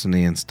like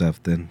Destiny and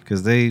stuff then,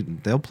 because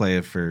they'll play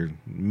it for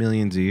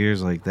millions of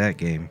years like that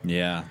game.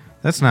 Yeah.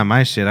 That's not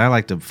my shit. I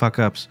like to fuck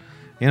ups.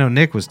 You know,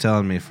 Nick was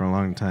telling me for a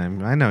long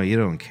time. I know you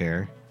don't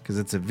care because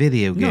it's a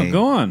video game. No,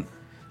 go on.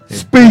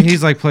 Speak.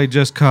 He's like, play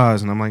Just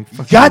Cause, and I'm like,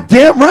 fuck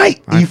Goddamn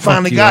right. I You fuck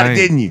finally got I it,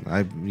 didn't you?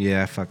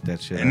 Yeah, I fucked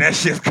that shit. And that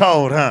shit's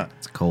cold, huh?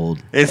 It's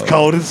cold. It's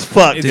cold as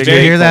fuck. It's Did nigga. you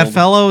very hear that, cold.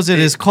 fellows? It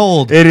is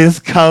cold. It is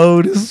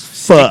cold as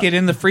fuck. Stick it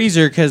in the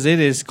freezer because it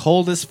is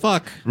cold as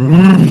fuck.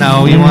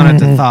 No, you want it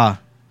to thaw.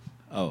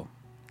 Oh.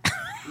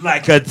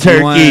 Like a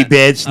turkey, want it-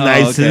 bitch. Oh,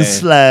 Nice okay. and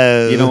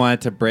slow. You don't want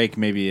it to break.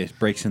 Maybe it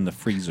breaks in the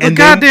freezer. And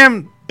But then-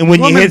 goddamn. And when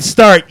woman- you hit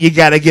start, you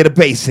gotta get a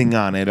basing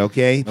on it,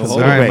 okay? Oh, Put a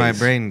Sorry, little my bass.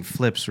 brain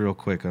flips real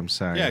quick. I'm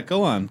sorry. Yeah,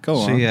 go on. Go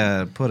on.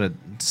 She put a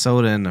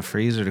soda in the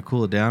freezer to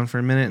cool it down for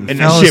a minute and, And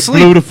fell that shit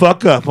asleep. blew the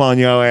fuck up on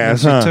your And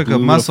ass, she huh? took a Blew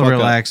the muscle fuck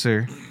up.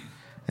 relaxer.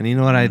 And you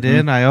know what I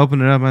did? I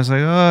opened it up. I was like,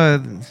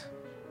 oh,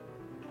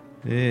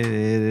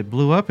 it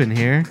blew up in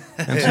here.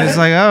 And she's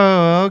like,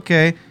 oh,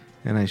 okay.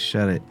 and I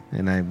shut it,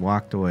 and I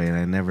walked away, and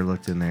I never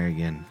looked in there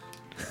again.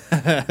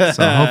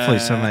 So hopefully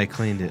somebody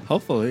cleaned it.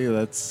 Hopefully,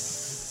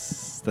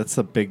 that's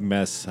a big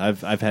mess.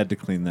 I've had to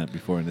clean that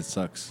before, and it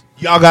sucks.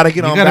 Y'all gotta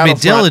get You on gotta be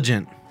Battlefront.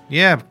 diligent.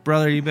 Yeah,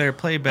 brother, you better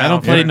play I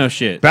Battlefront. don't play no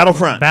shit.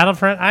 Battlefront.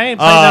 Battlefront. I ain't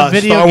played a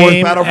video Star Wars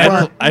game.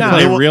 Battlefront. I No.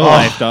 play No. real Oh.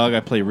 life, dog. I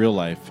play real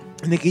life.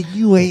 Nigga,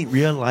 you ain't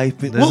real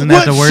life. Isn't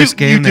that the worst shooting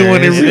game you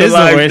doing there in is? It real is the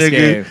life, worst nigga?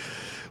 game.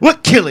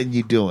 What killing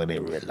you doing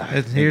in real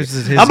life? Here's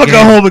his I'm gonna game.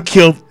 go home and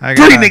kill I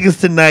three got- niggas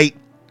tonight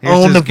Here's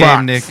on his the game,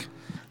 box. Nick.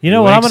 You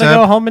know what I'm wakes gonna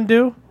go up, home and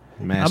do?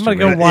 I'm gonna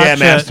go Masturbate. watch. Yeah,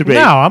 masturbate.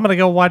 No, I'm gonna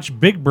go watch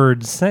Big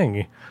Bird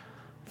sing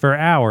for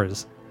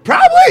hours.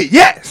 Probably,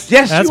 yes.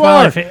 Yes, That's you my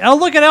are. life. Oh,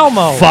 look at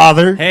Elmo.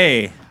 Father.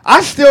 Hey,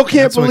 I still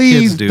can't That's what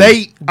kids believe do.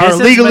 they are This is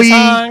my legally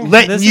song.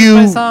 letting This is you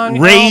my song,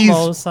 raise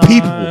Elmo song.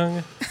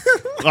 people.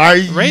 Are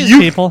Raise you,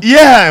 people.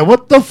 Yeah,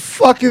 what the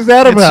fuck is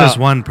that It's about? just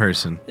one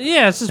person.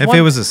 Yeah, it's just If one.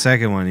 it was a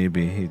second one,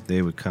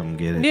 they would come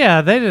get it. Yeah,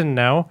 they didn't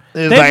know.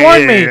 It's They like,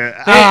 warned me.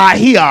 yeah,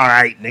 he all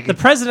right, nigga. The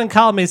president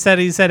called me. He said,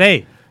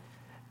 "Hey,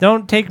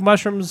 don't take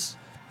mushrooms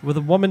with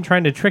a woman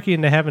trying to trick you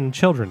into having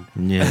children."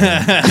 Yeah.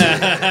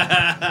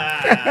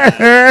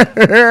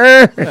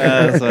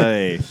 that's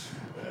like,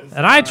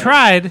 And I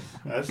tried.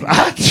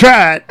 I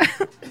tried.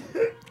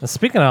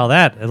 Speaking of all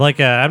that, like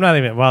I'm not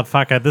even. Well,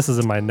 fuck. This is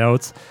in my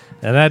notes,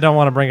 and I don't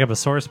want to bring up a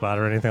sore spot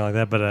or anything like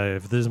that. But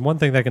if there's one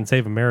thing that can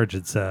save a marriage,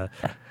 it's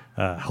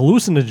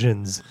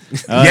hallucinogens.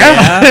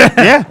 yeah.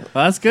 yeah.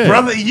 well, that's good.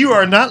 Brother, you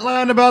are not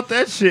lying about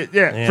that shit.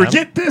 Yeah. Yeah.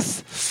 Forget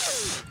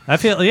this. I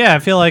feel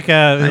like.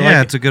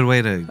 Yeah, it's a good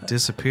way to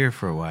disappear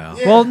for a while.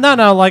 Well,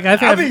 no. Like I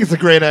I think it's a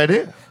great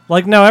idea.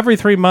 like no. Every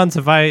 3 months,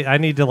 if I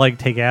need to like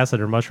take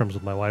acid or mushrooms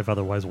with my wife,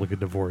 otherwise we'll get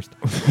divorced.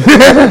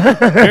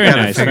 Very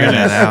nice. Figure Very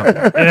nice.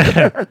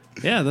 that out.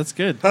 Yeah, that's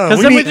good.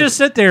 Because then we just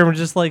sit there and we're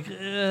just like,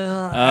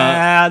 Well,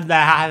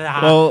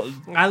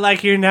 I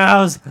like your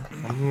nose.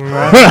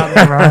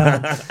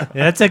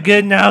 That's a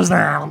good nose.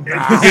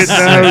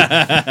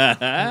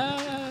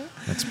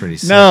 That's pretty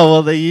sick. no,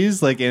 well, they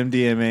use like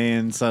MDMA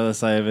and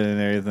psilocybin and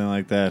everything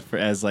like that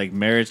as like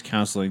marriage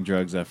counseling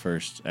drugs at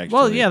first. Actually,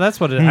 Well, yeah, that's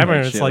what it. I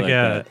remember Shit it's like,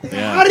 that. How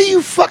yeah. do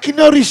you fucking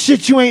know this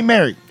shit you ain't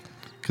married?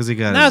 Because he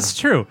got That's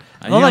true. You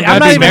Well, don't like, gotta I'm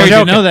not be even married to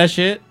joking. know that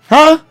shit.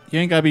 Huh? You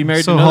ain't gotta be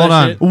married So to know hold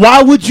that on. shit.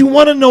 Why would you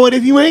want to know it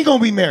if you ain't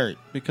gonna be married?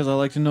 Because I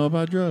like to know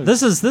about drugs.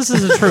 This is the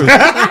truth.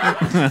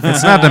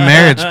 It's not the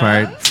marriage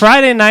part.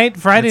 Friday night,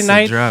 It's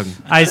the drug.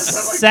 I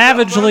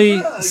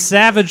savagely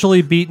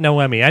beat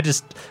Noemi.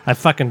 I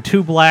fucking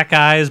 2 black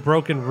eyes,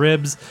 broken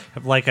ribs,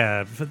 like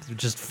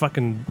just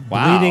fucking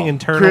Wow. bleeding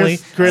internally,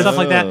 Chris- stuff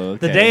like that. Oh,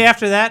 The okay. day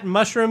after that,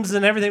 mushrooms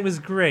and everything was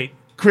great.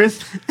 Chris,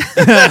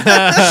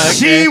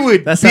 she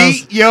would That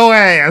sounds- beat your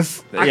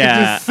ass. I yeah.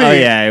 can just see Oh it.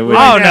 yeah. It would,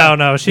 Oh now.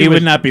 no, he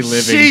would not be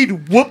living.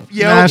 She'd whoop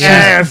your Nah,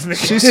 ass.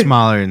 nigga. she's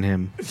smaller than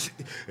him.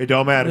 It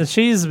don't matter.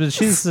 She's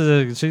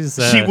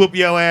She whoop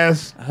your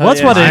ass.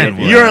 What's yeah, what I it?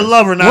 would. You're a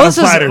lover, not Well, a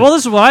fighter.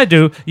 this is what I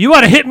do. You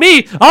want to hit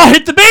me? I'll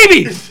hit the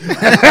baby.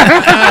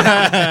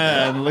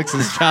 and licks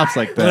his chops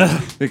like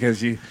that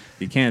because you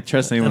can't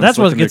trust anyone. And that's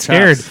what licking their gets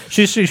scared.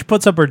 chops. She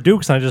puts up her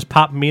dukes and I just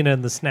pop Mina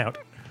in the snout.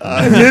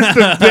 I hit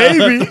the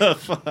baby.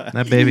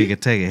 That baby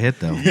could take a hit,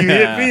 though. You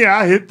hit me,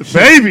 I hit the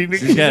baby.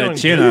 She's Nigga. got a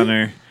chin on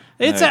her.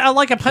 It's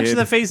like a punch in kid.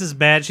 the face is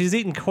bad. She's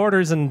eating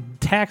quarters and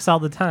tacks all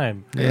the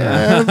time.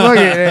 Yeah. Fuck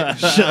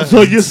it.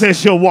 So you said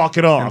she'll walk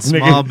it off,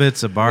 Small nigga.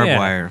 bits of barbed Yeah.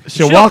 wire.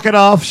 She'll walk it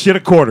off, shit a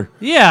quarter.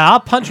 Yeah, I'll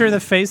punch her in the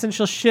face and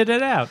she'll shit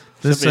it out.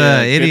 This be a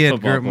good idiot,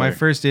 football my player.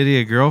 first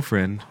idiot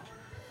girlfriend,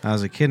 I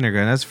was a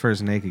kindergarten. That's the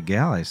first naked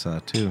gal I saw,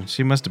 too.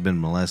 She must have been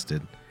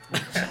molested.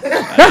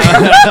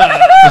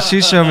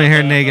 She showed me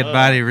her naked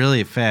body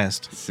really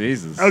fast.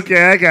 Jesus.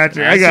 Okay, I got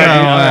you. I All got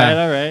you.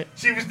 right. All right.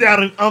 She was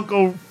down in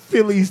Uncle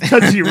Philly's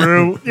touchy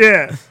room.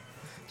 Yeah.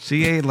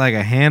 She ate like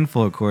a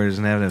handful of quarters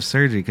and had to have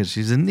surgery because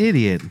she's an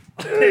idiot.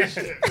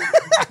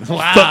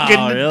 Wow.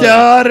 Fucking the really?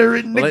 daughter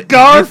in the Well,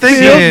 Garfield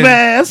you think-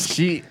 mask.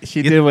 She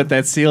did what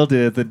that seal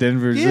did at the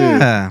Denver Zoo.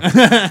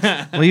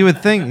 Yeah. Well, you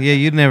would think,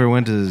 you never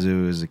went to the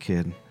zoo as a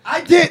kid.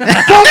 I did.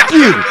 Fuck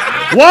you.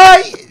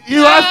 Why?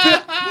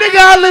 Nigga,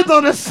 I lived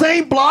on the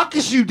same block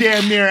as you,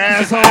 damn near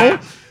asshole.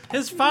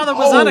 His father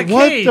was on a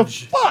cage. What the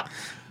fuck?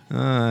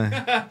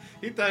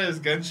 He thought it was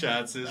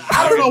gunshots.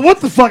 I don't know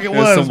what the fuck it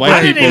was. some white but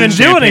I didn't people even in do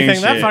champagne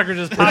anything. That shit. fucker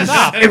just popped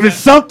off. If it's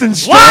something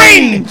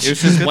strange It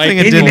was just Good white thing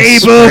it in the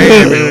people.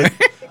 neighborhood,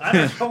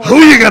 who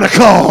you gonna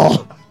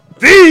call?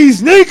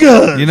 These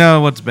niggas. You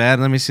know what's bad?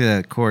 Let me see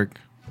that cork.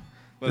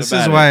 What This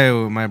about is it? why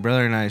my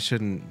brother and I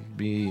shouldn't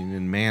be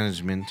in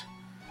management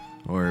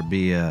or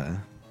be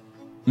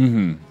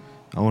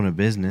own a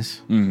business.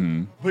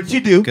 But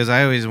you do. Because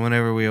I always,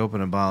 whenever we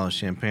open a bottle of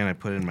champagne, I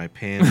put it in my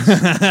pants, in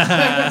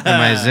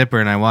my zipper,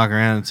 and I walk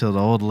around until the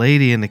old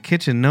lady in the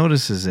kitchen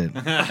notices it.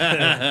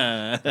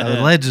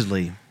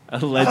 Allegedly.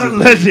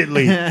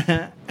 Allegedly.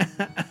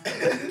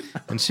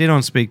 And she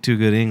don't speak too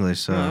good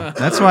English, so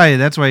that's why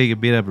you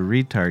could beat up a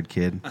retard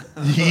kid.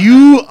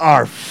 You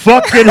are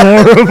fucking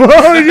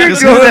horrible. You're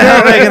Because who the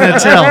hell are they gonna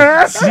tell?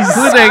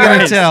 Who are they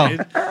gonna tell?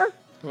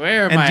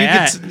 Where am And I you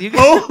at? could, you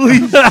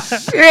Holy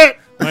shit.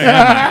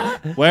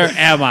 Where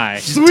am I?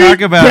 Sweet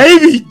Talk about-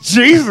 baby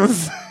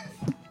Jesus.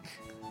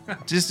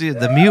 Just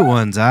the mute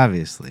ones,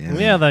 obviously. I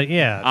mean,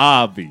 Yeah,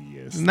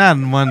 Obvious. not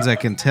ones that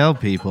can tell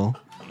people.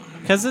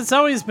 because it's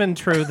always been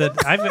true that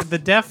the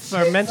deaf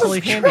are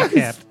mentally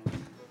handicapped.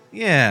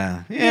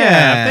 Yeah.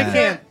 Yeah, they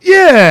can't.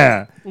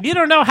 Yeah. You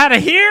don't know how to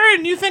hear,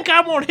 and you think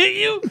I won't hit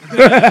you?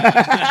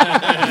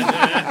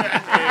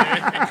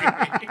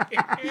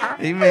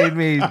 He made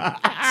me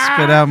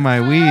spit out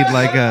my weed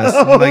like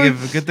a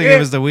good thing it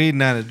was the weed,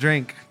 not a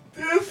drink.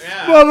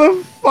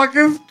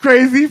 Motherfucker's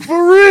crazy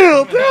for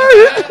real.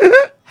 Dude.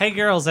 Hey,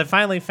 girls, I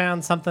finally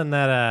found something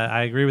that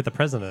I agree with the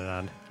president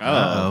on.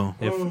 Uh-oh.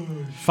 If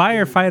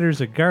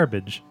firefighters are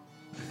garbage,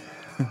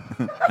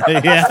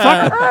 Yeah.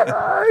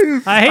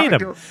 I hate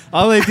them.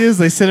 All they do is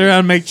they sit around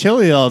and make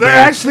chili all day. They're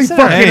actually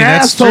fucking Hey,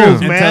 that's assholes,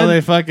 true. man. until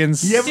they fucking.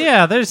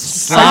 Yeah,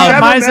 there's Have you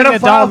ever met sodomizing a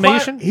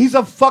Dalmatian. He's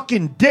a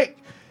fucking dick.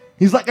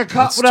 He's like a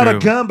cop That's without true. a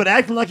gun, but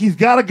acting like he's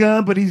got a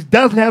gun, but he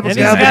doesn't have a And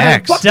he's gun. got got an a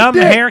axe. Fucking dumb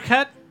dick.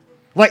 haircut.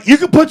 Like you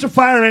can punch a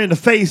fireman in the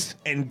face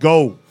and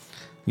go.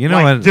 You know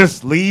Like, what?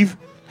 just leave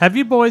Have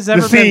you boys the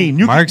ever scene. been?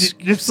 You Mark's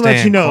can, just to let you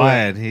staying know.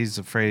 quiet. He's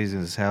afraid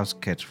his house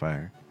catch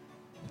fire.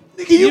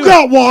 Nigga, you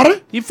got water.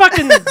 You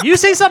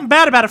say something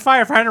bad about a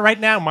firefighter right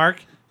now,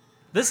 Mark.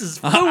 This is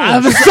foolish.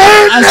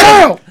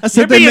 I I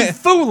said You're they being ma-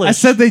 foolish. I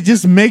said they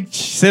just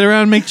sit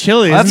around and make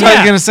chili. That's Isn't what I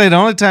Yeah. was gonna say. The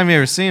only time you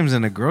ever see him is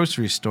in a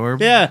grocery store.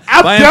 it? Yeah,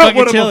 I've buying dealt fucking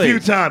with them chili. a few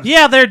times.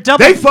 Yeah, they're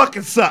double. They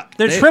fucking suck.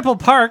 They're triple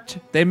parked,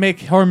 They make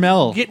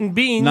Hormel getting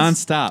beans.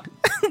 nonstop.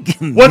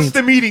 What's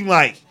the meeting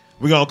like?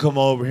 We're gonna come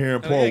over here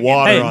and pour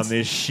water Hey, on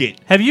this shit.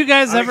 Have you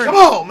guys Like, ever? come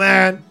on,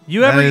 man.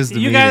 You That ever? is the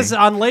You guys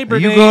meeting. on Labor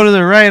You Day? go to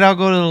the right, I'll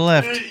go to the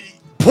left.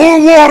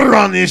 Pour water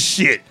on this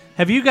shit.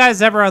 Have you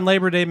guys ever on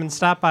Labor Day been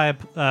stopped by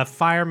a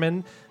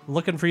fireman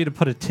looking for you to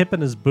put a tip in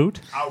his boot?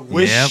 I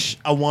wish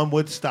a one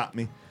would stop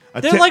me.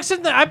 They're like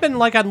sitting there. I've been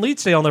like on lead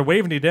sale, and they're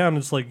waving you down.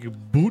 It's like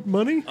boot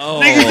money. Oh,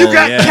 nigga, you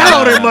got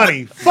calendar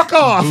money. Fuck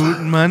off. Boot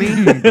money.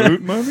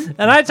 Boot money.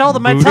 And I told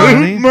them, Boot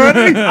I'll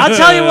money.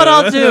 tell you what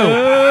I'll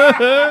do.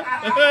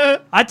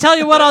 I tell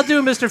you what I'll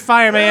do, Mr.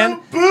 Fireman.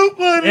 Boot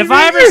money. If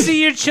I ever nigga.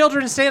 see your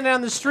children standing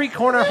on the street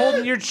corner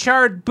holding your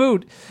charred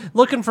boot,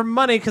 looking for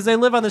money because they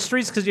live on the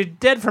streets because you're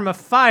dead from a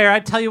fire, I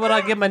tell you what,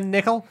 I'll give them a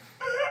nickel.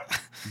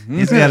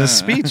 He's got a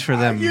speech for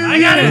them. I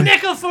got a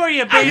nickel for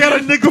you, I baby. got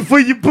a nickel for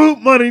your boot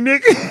money,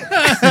 nigga.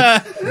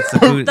 It's the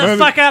boot. the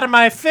fuck out of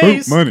my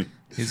face. money.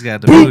 He's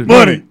got the Boot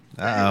money.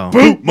 Uh oh.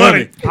 Boot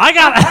money. I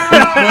got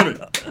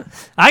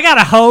I got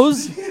a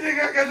hose.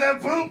 Nigga, I got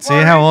that boot See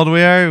money. how old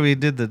we are? He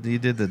did the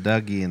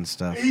Dougie and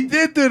stuff. He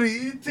did do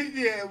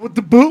yeah, with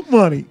the boot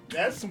money.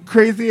 That's some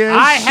crazy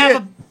ass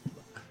shit.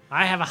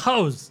 I have a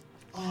hose.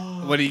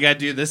 What do you got to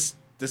do? This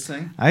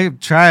thing? I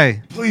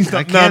try. Please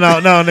I don't. No,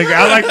 can't- no, no, nigga.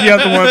 I like the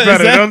other one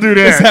better. that- Don't do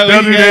is that. that what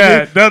Don't you do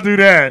gotta that. Don't do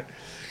that.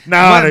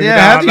 Nah, What? nigga. Yeah,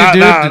 nah, how do you nah, do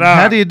nah, it? nah.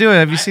 How do you do it?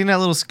 Have you seen that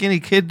little skinny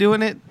kid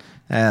doing it?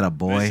 That a I was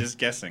boy. just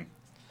guessing.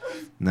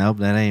 Nope,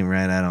 that ain't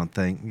right. I don't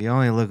think. You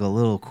only look a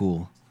little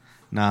cool,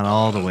 not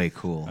all the way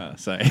cool.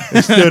 Sorry.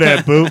 Still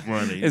that boot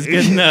money. It's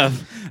good enough.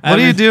 What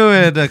do you do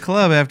at a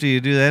club after you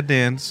do that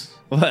dance?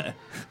 What?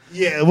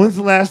 Yeah, when's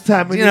the last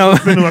time You know-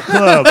 you've been to a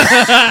club?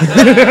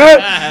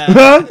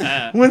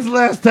 Huh? When's the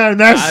last time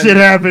that shit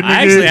happened, nigga?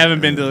 I actually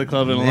haven't been to the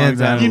club in a long Yeah,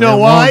 time. You It know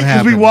won't why?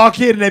 Because we happen. walk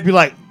in and they'd be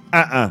like,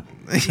 Yeah.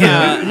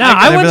 No,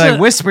 I They'd went be like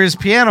to. Whispers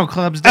Piano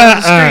Clubs down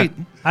the street.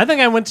 I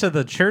think I went to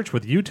the church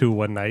with you two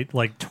one night,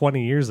 like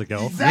 20 years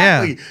ago.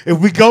 Exactly. If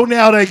we go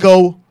now, they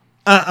go,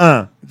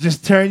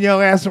 just turn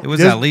your ass around. It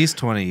was at least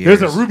 20 years.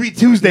 There's a Ruby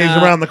Tuesdays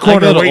around the I corner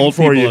go to waiting old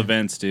for people you.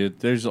 events, dude.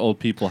 There's old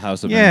people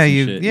house events. Yeah, and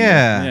you- shit,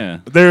 yeah. yeah.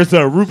 There's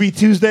a Ruby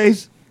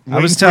Tuesdays. I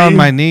was waiting for telling you.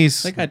 my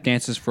niece, They got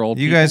dances for old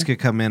you people. guys could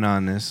come in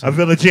on this. A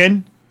Village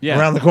Inn Yeah.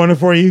 around the corner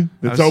for you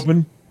that's I was-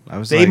 open. I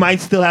was They like,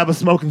 might still have a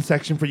smoking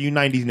section for you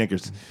 90s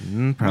niggas.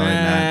 probably not.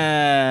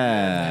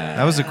 That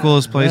That was the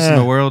coolest place in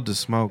the world to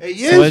smoke. It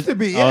So used it- to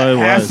be. oh, Yeah, it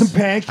have was. some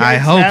pancakes. I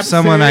hope have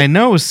someone I syrup.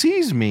 know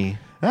sees me.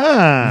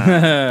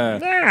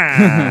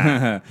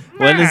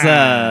 What is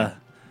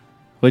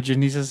what'd your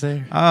nieces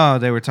say? Oh,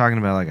 they were talking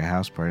about like a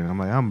house party. And I'm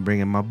like, I'm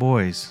bringing my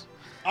boys.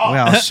 We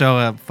all show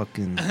up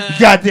fucking. You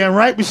goddamn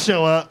right we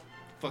show up.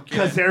 Fuck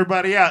Cuss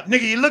everybody out.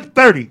 Nigga, you look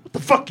 30. What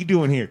the fuck you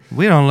doing here?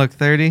 We don't look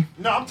 30.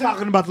 No, I'm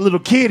talking about the little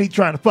kid he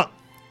trying to fuck.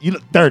 You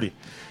look 30.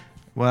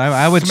 Well,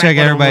 I would Smack check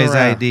one of them everybody's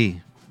around.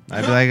 ID.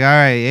 I'd be like, all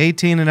right,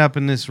 18 and up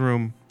in this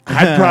room.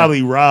 I'd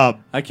probably rob.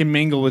 I can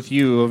mingle with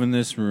you over in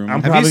this room.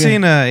 I'm Have you probably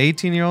seen a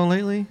 18-year-old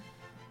lately?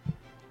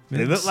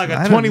 They look like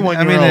I a don't- 21-year-old.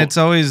 I mean, it's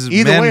always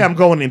Either men. way, I'm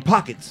going in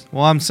pockets.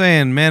 Well, I'm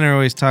saying men are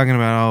always talking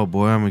about, oh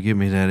boy, I'm gonna give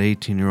me that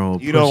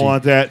 18-year-old. You don't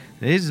want that.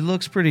 It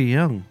looks pretty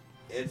young.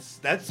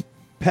 That's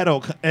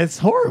pedo. It's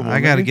horrible. I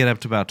got to nigga. get up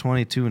to about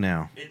 22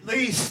 now. At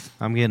least.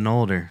 I'm getting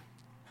older.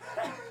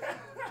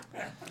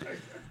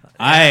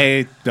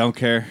 I don't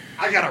care.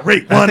 I got to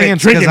rate I one think at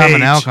it's because drinking I'm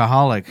an age.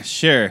 alcoholic.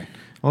 Sure.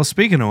 Well,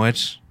 speaking of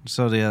which,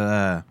 so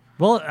the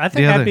Well, I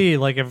think The I'd other- be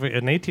like, if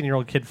an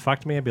 18-year-old kid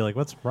fucked me, I'd be like,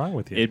 "What's wrong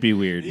with you?" It'd be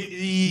weird.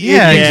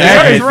 Yeah, exactly.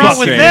 What's it'd wrong be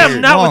with strange.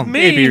 them, not Well, with me?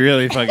 It'd be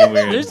really fucking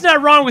weird. It's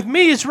not wrong with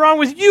me. It's wrong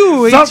with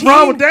you. Something 18.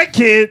 wrong with that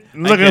kid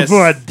looking guess-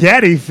 for a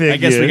daddy figure. I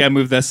guess we gotta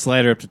move that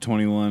slider up to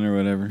 21 or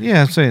whatever.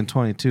 Yeah, I'm saying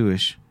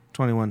 22-ish.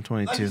 21,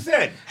 22. Like you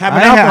said, have an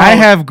I alcohol,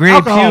 have great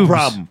alcohol pubes.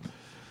 problem.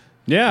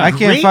 Yeah. I can't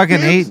Great fucking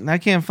pubes? I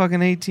can't fucking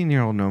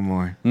 18-year-old no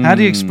more. How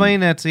do you explain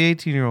that to the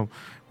 18-year-old?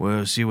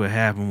 Well, see what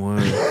happened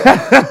was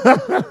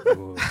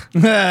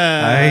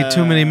I ate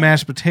too many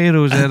mashed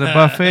potatoes at a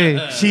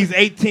buffet. She's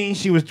 18.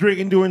 She was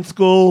drinking during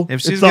school.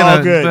 If she's it's all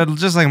gonna, good. but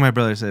just like my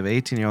brother said,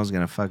 if 18-year-old's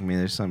gonna fuck me,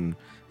 there's something.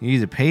 You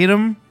either paid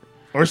them,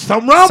 Or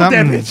something wrong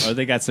Something- with that bitch. Or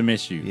they got some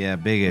issue. yeah,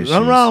 big issues.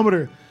 Something wrong with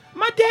her.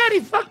 My daddy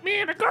fucked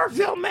me in a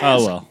Garfield mask.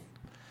 Oh well.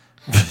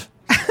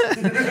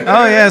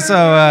 Oh yeah, so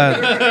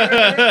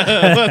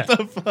What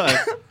the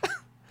fuck?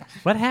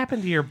 What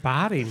happened to your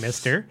body,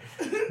 mister?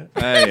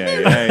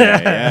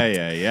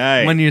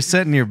 when you're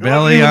setting your It wasn't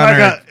belly even on like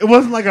her it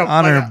wasn't like a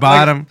on like her a-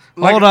 bottom.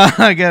 like- Hold on,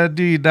 I gotta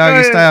do you doggy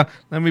Yeah, yeah. style.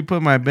 Let me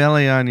put my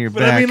belly on your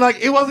But back. I mean, like,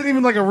 it wasn't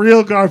even like a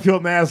real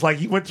Garfield mask.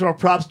 Like, you went to a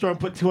prop store and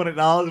put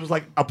 $200. It was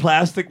like a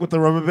plastic with a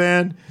rubber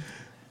band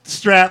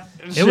strap.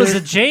 and It was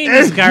shit. a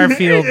James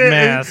Garfield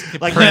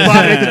mask. Like, you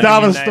bought it at the President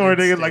dollar of the store,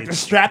 United nigga. Like, the States.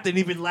 strap didn't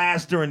even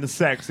last during the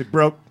sex. It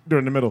broke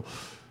during the middle.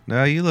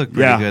 No, you look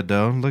pretty Yeah. good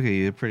though. Look at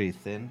you, you're pretty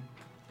thin.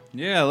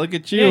 Yeah, look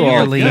at Yeah, you you're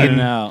all lean. cutting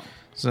out.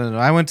 So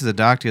I went to the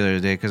doctor the other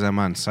day because I'm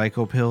on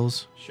psycho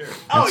pills. Sure.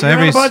 Oh, so you're on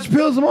every a bunch of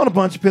pills? I'm on a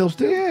bunch of pills,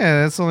 too.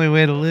 Yeah, that's the only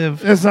way to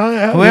live. It's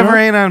on, Whoever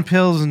ain't on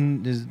pills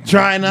and is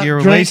trying not you're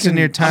drinking. wasting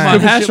your I'm time. on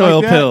hash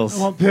oil pills.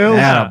 I'm on pills.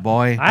 Yeah,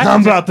 boy.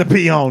 I'm about to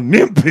be on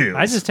them pills.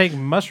 I just take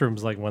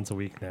mushrooms like once a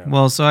week now.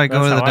 Well, so I go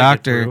That's to the how I get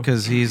doctor through.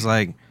 because he's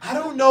like, I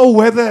don't know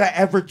whether I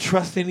ever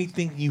trust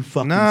anything you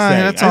fucking no, say.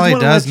 that's I all just he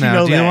wanna does let now.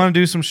 know Do you that. want to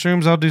do some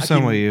shrooms? I'll do some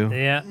can- with you.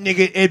 yeah.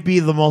 Nigga, it'd be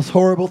the most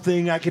horrible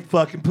thing I could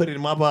fucking put in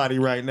my body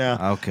right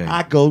now. Okay.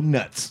 I go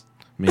nuts.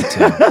 Me too.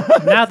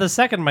 Now, the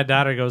second my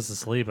daughter goes to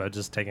sleep, I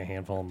just take a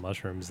handful of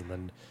mushrooms and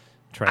then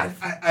try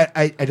to.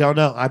 I don't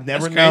know. I've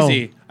never That's known.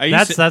 crazy. Are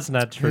you se- That's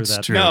not true. It's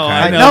That's true. No, Okay.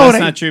 I know, know that's it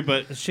not ain't- true,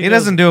 but She He goes-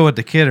 doesn't do it with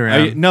the kid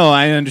around. no,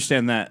 I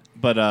understand that.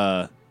 But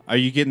are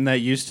you getting that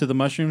used to the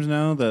mushrooms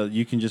now that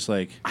you can just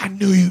like? I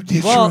knew you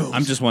did Well, shrooms.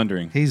 I'm just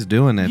wondering. He's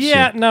doing that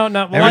Yeah, shit. no.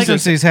 Well, Ever I since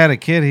just- he's had a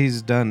kid,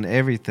 he's done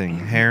everything.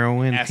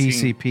 Heroin, Asking-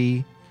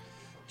 PCP.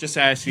 Just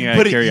asking out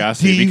Put of it-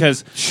 curiosity do you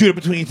because shoot it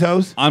between your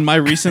toes. on my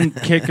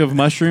recent kick of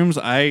mushrooms,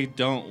 I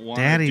don't want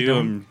to Daddy, do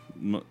don't-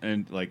 them,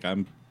 and like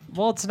I'm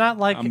Well, it's not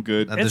like I'm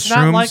good. The It's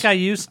shrooms? not like I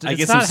used to. I it's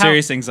get some not how-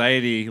 serious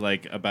anxiety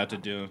like about to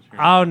do.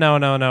 Oh no.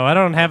 I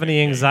don't have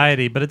any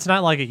anxiety, but it's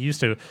not like it used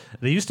to.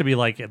 They used to be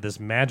like this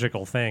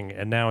magical thing,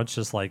 and now it's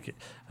just like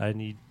I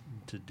need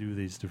to do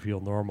these to feel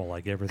normal,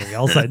 like everything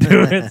else I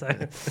do. It's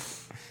like,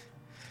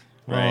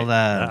 Well,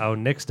 oh,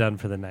 Nick's done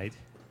for the night.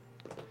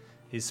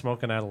 He's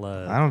smoking out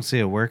of. I don't see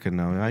it working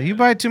though. You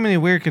buy too many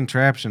weird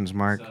contraptions,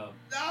 Mark. No,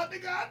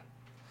 nigga.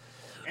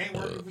 Ain't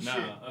working for No,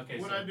 shit. okay.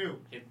 What so I do?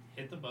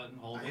 Hit the button,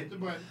 hold I hit the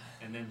button.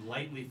 and then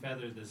lightly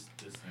feather this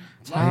thing.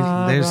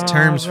 There's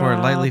terms for it,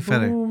 lightly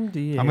feather. Boom,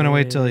 I'm gonna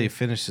wait till he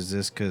finishes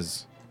this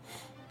because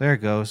there it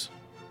goes.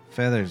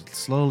 Feather,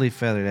 slowly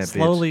feather that bitch.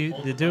 slowly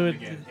you do it.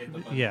 again, hit the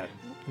button Yeah,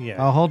 again.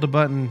 yeah. I'll hold the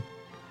button.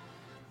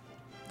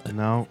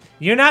 No.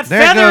 You're not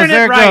There it feathering goes,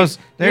 there it it right. goes,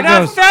 there You're it not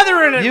goes.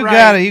 feathering it You right.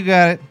 got it, you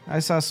got it. I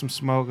saw some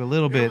smoke, a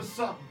little It bit. was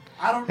something.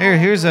 I don't Here, know.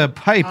 here's a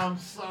pipe. I'm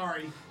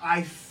sorry.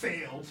 I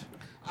failed.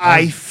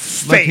 I Look,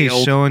 failed.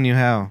 he's showing you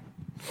how.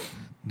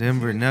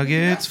 Denver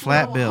Nuggets,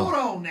 flat Hold bill.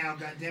 on now,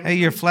 goddammit. Hey,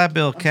 your flat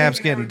bill cap's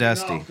getting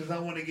dusty. Because I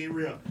want to get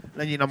real.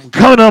 Now, you know, I'm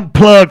coming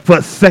unplugged for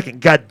a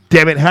second. God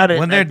damn it! How did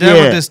When they're done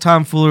with this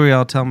tomfoolery,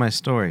 I'll tell my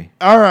story.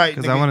 All right,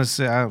 Because I want to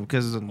say,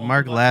 because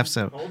Mark laughs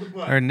at, Hold the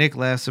button. or Nick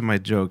laughs at my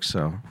jokes,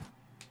 so.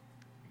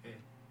 Yeah,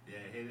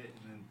 hit it.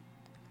 And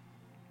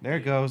There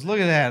it goes.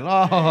 Look at that.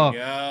 Oh,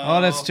 go.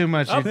 oh, that's too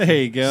much. then, there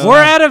you go.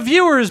 We're out of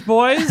viewers,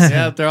 boys.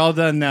 Yeah, they're all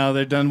done now.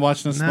 They're done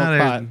watching us No, smoke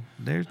pot.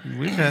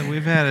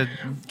 we've had a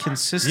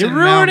consistent. You're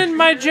ruining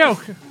my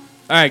joke. All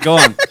right, go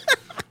on.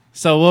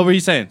 So what were you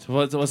saying?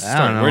 What's the I story?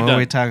 don't know. We're What done. are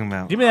we talking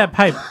about? Give me that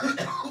pipe.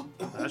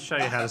 I'll show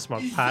you how to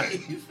smoke pot.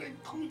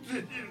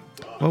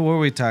 What were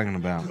we talking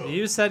about?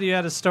 You said you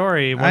had a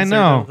story. Once I they're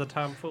know. done with the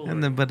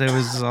tomfoolery. But there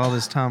was all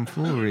this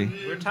tomfoolery.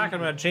 We were talking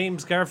about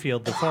James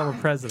Garfield, the former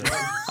president.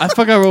 I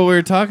forgot what we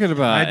were talking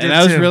about. I did and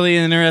I was too. really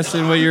interested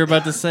in what you were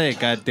about to say.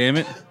 God damn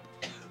it.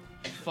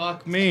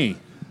 Fuck me.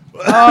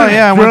 Oh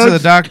yeah, I went to the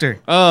Drugs? doctor.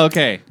 Oh,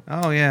 okay.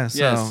 Oh yeah, so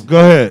Yes. Go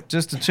ahead.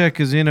 just to check,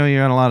 because you know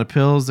you're on a lot of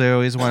pills. They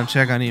always want to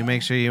check on you,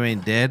 make sure you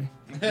ain't dead.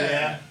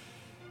 Yeah.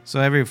 So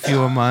every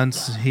few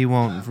months, he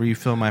won't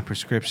refill my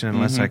prescription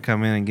unless I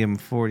come in and give him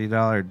 $40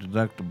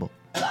 deductible.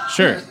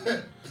 Sure.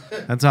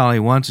 That's all he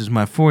wants is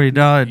my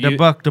 $40 You-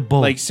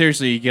 deductible. Like,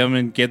 seriously, you give him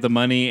and get the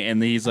money,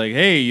 and he's like,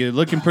 hey, you're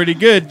looking pretty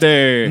good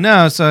there.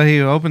 No, so he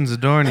opens the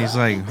door and he's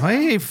like,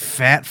 "Hey,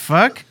 fat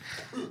fuck!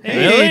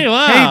 Really? Hey,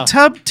 Wow. hey,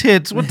 tub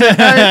tits! What the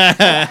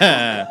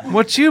hell?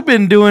 What you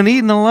been doing?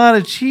 Eating a lot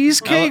of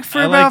cheesecake for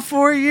I about like-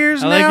 4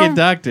 years I now? like it,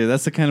 doctor.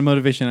 That's the kind of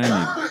motivation I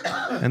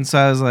need. And so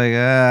I was like,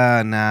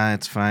 nah,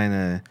 it's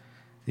fine.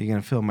 You're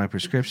going to fill my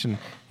prescription.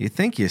 You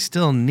think you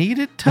still need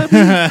it, Tubby?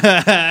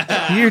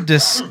 You're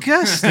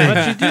disgusting. Why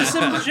don't you do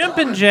some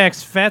jumping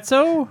jacks,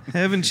 fatso?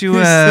 Haven't you,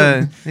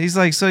 he's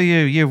like, so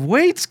your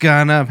weight's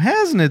gone up,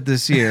 hasn't it,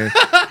 this year?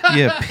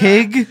 You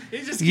pig.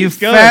 You keeps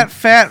going.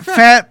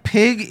 fat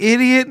pig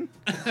idiot.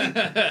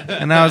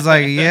 And I was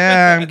like,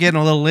 yeah, I'm getting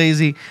a little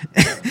lazy.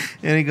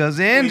 And he goes,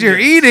 and you're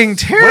eating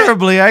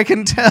terribly, I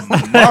can tell.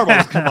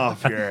 Marbles come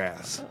off your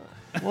ass.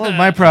 Well,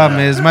 my problem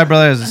is, my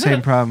brother has the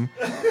same problem.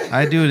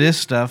 I do this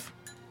stuff.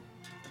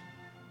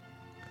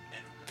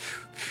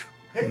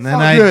 And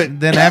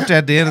then after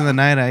at the end of the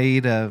night, I eat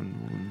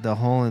the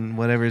whole and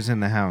whatever's in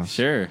the house.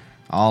 Sure.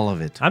 All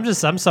of it.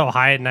 I'm so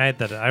high at night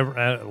that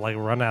I like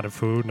run out of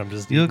food and I'm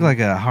just. You look like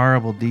a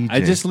horrible DJ.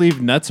 I just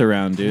leave nuts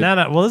around, dude. No.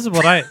 Well, this is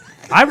what I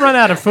run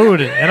out of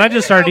food and I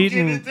just start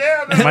eating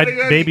my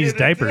baby's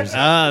diapers.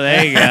 Oh,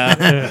 there you go.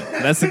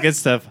 That's the good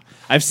stuff.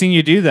 I've seen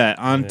you do that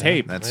on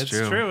tape. That's It's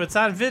true. true. It's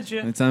on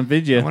video. It's on I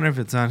video. wonder if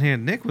it's on here.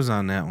 Nick was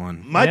on that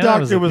one. My Yeah, that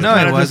was doctor a was good- No,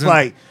 kind it of just wasn't.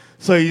 like,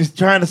 so he's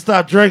trying to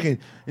stop drinking.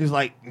 He's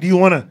like, do you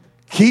want to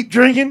keep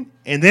drinking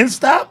and then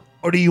stop?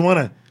 Or do you want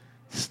to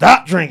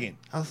stop drinking?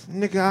 I was,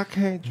 nigga, I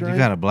can't drink. You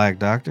got a black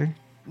doctor?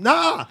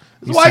 Nah,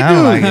 it's You a white sound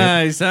dude. like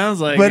it. He sounds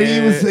like. But he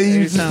was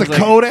just sounds a like-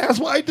 cold ass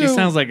white He dude.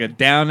 sounds like a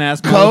down ass.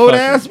 Cold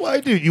ass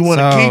white dude. You want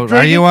to keep So, drinking?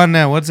 are you on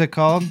that? What's it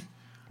called?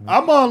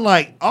 I'm on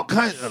like all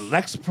kinds of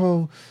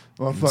Lexapro.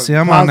 See,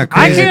 I'm on the I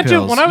crazy can't do.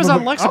 pills. When I was on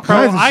All Lexapro,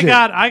 kinds of I shit.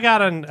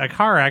 got in a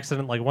car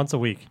accident like once a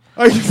week.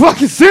 Are you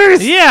fucking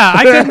serious? Yeah,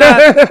 I could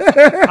not.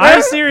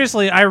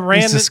 I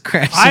ran. He's just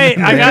crashing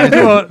I into got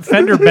into a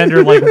fender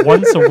bender like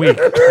once a week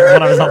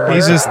when I was on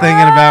He's Lexapro. just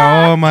thinking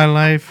about, my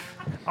life.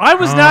 I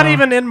was not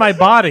even in my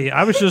body.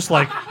 I was just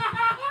like,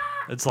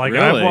 it's like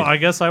Really? I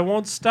guess I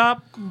won't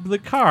stop the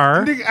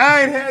car. Nigga,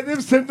 I ain't had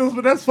them symptoms,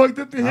 but that's fucked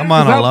up to him. I'm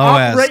on 'cause a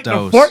low-ass operating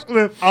dose. A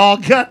forklift all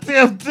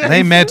goddamn day.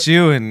 They met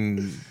you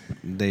and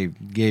they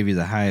gave you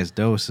the highest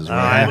dose as well.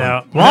 I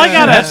know. Well, I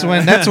got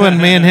That's when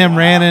me and him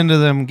ran into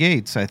them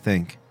gates, I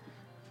think.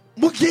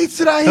 What gates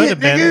did I Could hit, have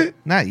been. nigga?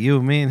 Not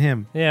you, me and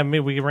him. Yeah,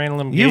 we ran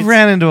them. You've gates.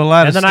 ran into a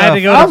lot And of then I stuff. had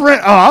to go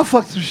to- I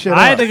fucked some shit up.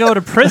 I had to go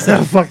to I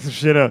prison. fucked some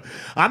shit up.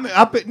 You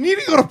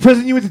didn't go to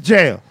prison. You went to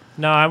jail.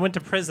 No, I went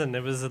to prison.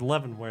 It was at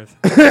Leavenworth,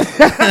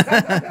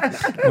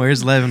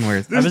 Where's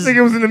Leavenworth? This was-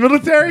 nigga was in the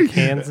military.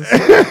 Kansas.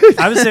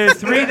 I was there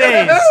 3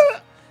 days.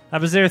 I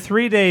was there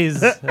 3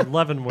 days at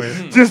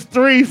Leavenworth. Just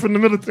 3 from the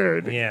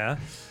military. Yeah,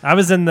 I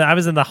was in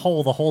the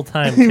hole the whole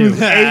time He too. was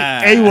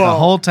AWOL. The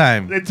whole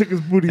time. They took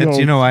his booty And home. do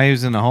you know why he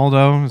was in the hole,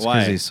 though? It's Why?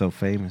 because he's so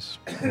famous.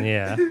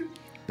 Yeah,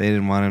 They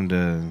didn't want him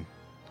to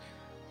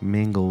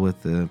mingle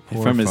with the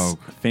poor From his folk.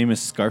 famous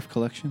scarf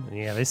collection.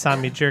 yeah. They saw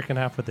me jerking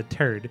off with a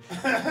turd.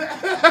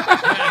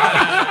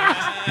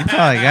 You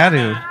probably got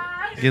to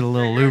get a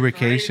little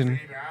lubrication.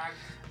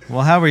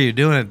 Well, how were you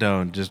doing it,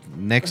 though? Just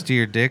next to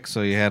your dick,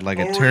 so you had like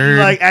a Or turd?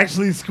 like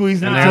actually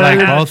squeezing And the they're turd. like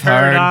I had a both turd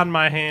hard. on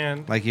my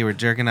hand. Like you were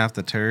jerking off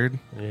the turd?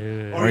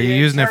 Yeah. Or are you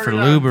using it for turd on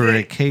dick.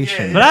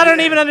 lubrication? But I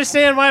don't even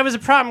understand why it was a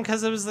problem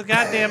because it was the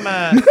goddamn.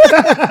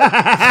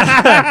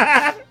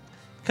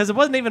 Because it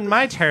wasn't even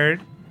my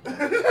turd.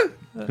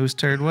 Whose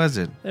turd was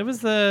it? It was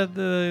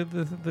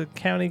the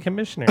county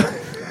commissioner.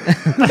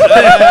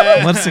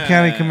 What's the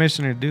county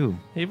commissioner do?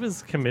 He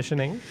was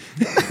commissioning.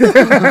 You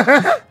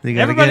gotta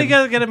Everybody get,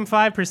 got to get him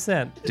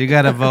 5%. you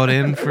got to vote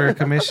in for You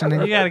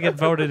commissioning? got to get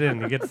voted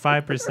in. You get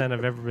 5%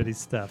 of everybody's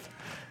stuff.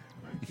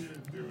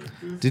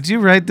 Did you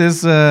write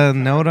this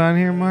note on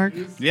here, Mark?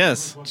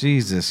 Yes.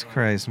 Jesus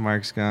Christ,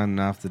 Mark's gone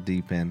off the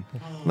deep end.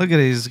 Look at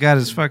it. He's got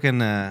his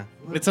fucking...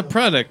 It's a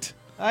product.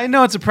 I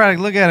know it's a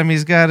product. Look at him.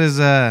 He's got his...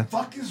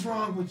 Fuck is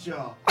wrong with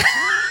y'all?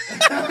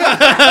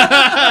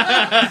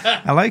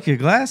 I like your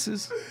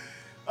glasses.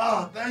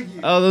 Oh, thank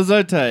you. Oh, those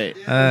are tight.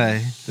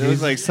 It It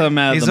was like some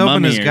out of he's the opened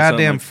Mummy his or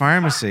goddamn something.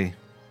 pharmacy.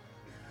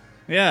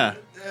 Yeah.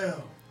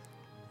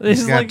 He's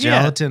He's got like, yeah.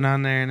 gelatin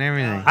on there and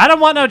everything. I don't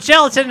want no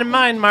gelatin in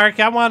mine, Mark.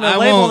 I want a I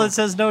label won't. that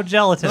says no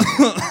gelatin.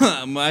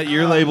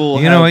 Your label. Will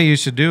You know have what you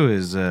should do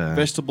is...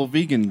 vegetable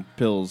vegan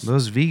pills.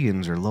 those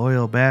vegans are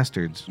loyal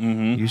bastards.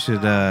 Mhm. You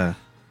should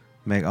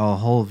make a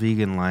whole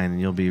vegan line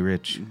and you'll be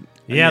rich.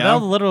 Yeah, Yeah.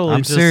 they'll literally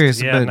I'm just...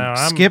 serious, yeah, but no,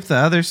 I'm, skip the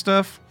other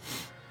stuff.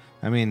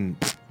 I mean,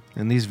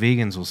 and these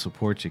vegans will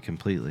support you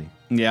completely.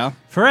 Yeah.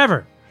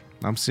 Forever.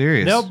 I'm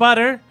serious. No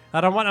butter. I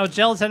don't want no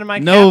gelatin in my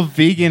No cap.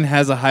 vegan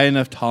has a high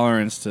enough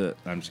tolerance to.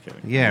 I'm just kidding.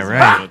 Yeah, I'm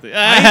right. just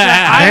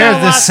I They're know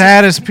the lots-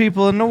 saddest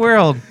people in the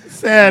world. I'm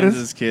Saddest.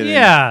 just kidding.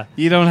 Yeah.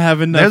 You don't have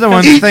enough. They're the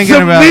ones Eat thinking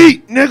some about.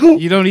 meat, nigga.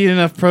 You don't eat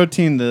enough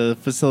protein to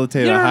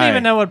facilitate You a don't high.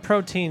 even know what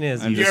protein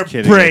is. I'm you just Your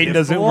kidding. brain You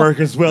doesn't fool. work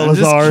as well I'm as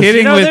just ours.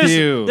 kidding. with there's,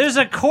 you. there's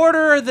a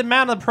quarter of the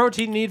amount of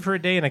protein you need for a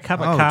day in a cup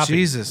of Oh coffee.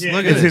 Jesus! Yeah,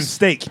 Look at it's in this.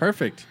 steak.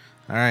 Perfect.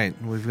 All right,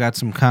 we've got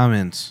some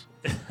comments.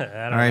 I don't All right,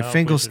 know if we should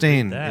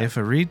Finkelstein. read that. If a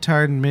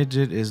retard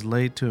midget is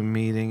late to a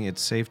meeting,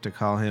 it's safe to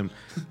call him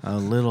a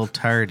little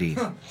tardy.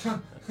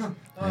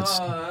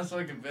 that's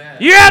fucking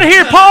bad. You out of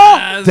here, Paul?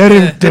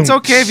 It's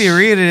okay if you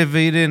read it. If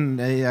you didn't,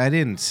 I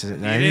didn't.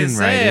 I didn't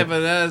write say it. but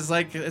that's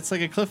like it's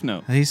like a cliff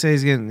note. He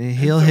says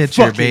he'll hit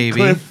your fucking baby.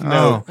 cliff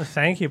note.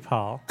 Thank you,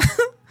 Paul.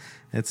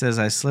 It says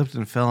I slipped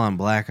and fell on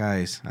black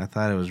ice. I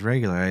thought it was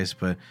regular ice,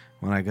 but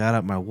when I got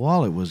up, my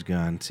wallet was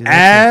gone. See,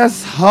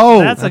 Asshole.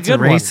 That's a that's a good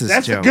one. racist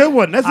That's joke. a good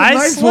one. That's a I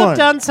nice slipped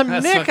one. on some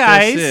That's Nick fucked up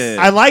ice. shit.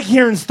 I like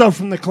hearing stuff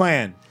from the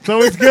clan.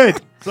 So it's good.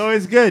 So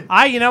it's good.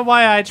 You know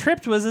why I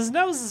tripped was his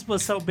nose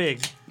was so big.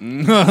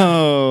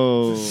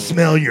 No.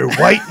 Smell your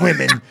white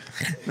women.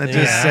 That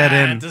just set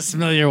in. To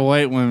smell your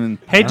white women.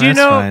 Hey, do you that's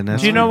know? fine,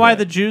 that's Do you know fine. why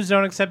the Jews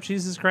don't accept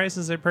Jesus Christ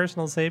as their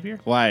personal savior?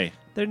 Why?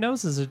 Their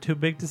noses are too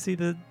big to see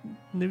the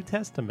New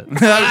Testament.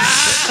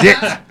 Shit.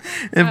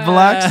 It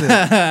blocks it.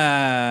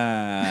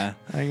 I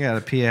I gotta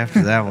pee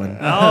after that one.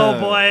 Oh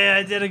boy,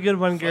 I did a good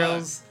one,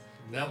 girls.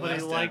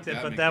 Nobody liked it,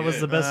 but that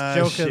was the best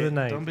joke of shit. the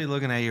night. Don't be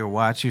looking at your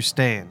watch. You're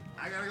staying.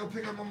 I gotta go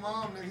pick up my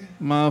mom, nigga.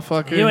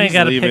 Motherfucker. You ain't he's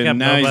gotta pick leaving. up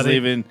Now he's nobody.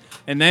 leaving.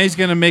 And now he's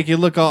gonna make it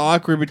look all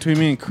awkward between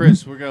me and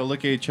Chris. We're gonna look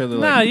at each other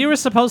No, like you were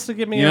supposed to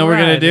give me You a know what we're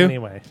gonna ride do?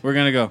 anyway. we're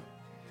gonna go.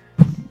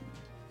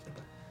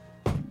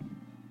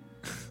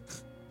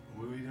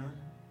 What are we doing?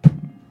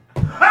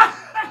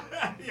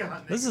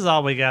 This is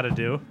all we got to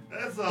do.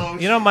 That's all.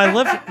 You know, my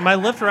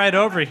lift ride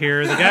over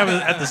here, the guy was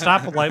at the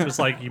stoplight was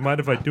like, "You mind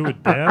if I do a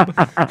dab?"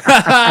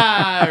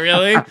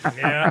 Really?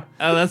 Yeah.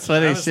 Oh, that's I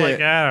funny was shit.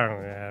 like,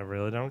 I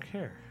really don't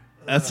care.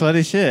 That's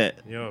funny shit.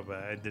 You know,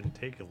 but I didn't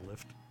take a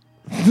lift.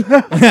 I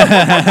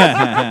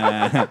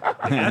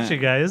got you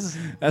guys.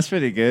 That's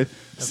pretty good.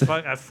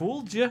 I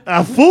fooled you.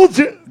 I fooled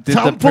you. the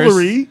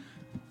Tomfoolery.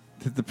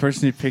 Did the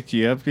person who picked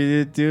you up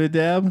do a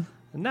dab?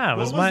 No, it What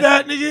was was my.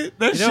 that, nigga?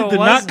 That You know shit what did it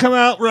not was? come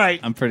out right.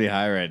 I'm pretty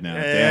high right now.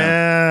 Damn.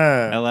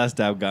 Yeah. That last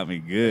dab got me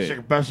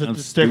good. I'm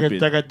Stupid.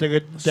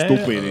 stupid.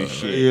 Stupid as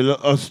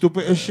shit.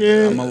 Stupid as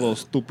shit. I'm a little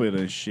stupid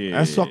and shit.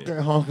 That's okay,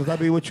 huh? Because I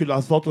be with you,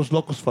 Los Votos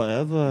Locos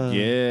forever.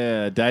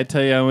 Yeah. Did I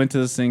tell you I went to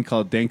this thing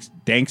called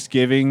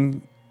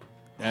Thanksgiving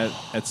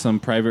at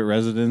some private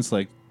residence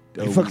like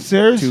You fucking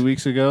serious? 2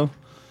 weeks ago?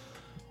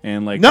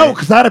 And like No,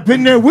 because I'd have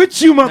been there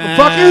with you,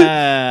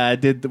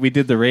 motherfucker. we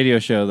did the radio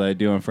show that I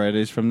do on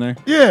Fridays from there.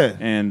 Yeah.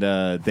 And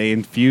they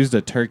infused a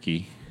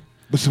turkey.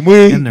 With some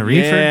weed. In the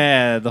reefer.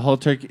 Yeah, the whole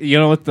turkey. You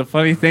know what the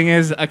funny thing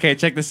is? Okay,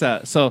 check this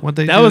out. So What'd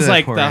they that do to was that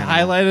like poor the animal?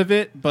 highlight of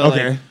it. But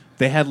Okay. like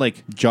they had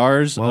like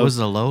jars. What of, was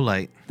the low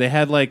light? They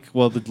had like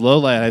the low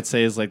light I'd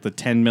say is like the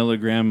 10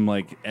 milligram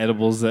like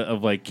edibles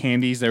of like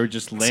candies. They were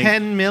just laying.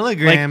 10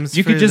 milligrams. Like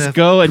you for could just the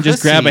go and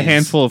just grab a pussies.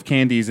 handful of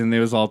candies and it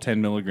was all 10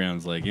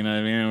 milligrams. Like you know what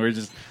I mean? We're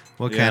just.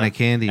 What Yeah. kind of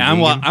candy? And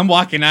vegan? I'm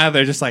walking out of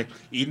there just like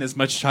eating as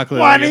much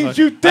chocolate. Why as I didn't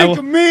can. you think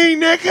of me,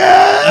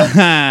 nigga?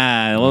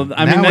 Well,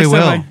 I mean, Now next we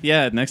time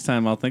will. next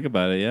time I'll think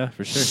about it. Yeah,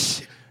 for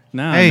sure.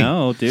 No, Hey.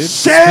 no, dude.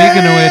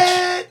 Speaking of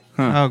which,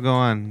 oh, go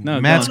on. No,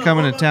 go Matt's on.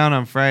 coming to town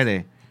on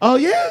Friday. Oh,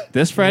 yeah?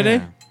 This Friday?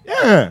 Yeah.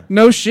 Yeah.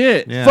 No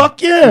shit. Yeah.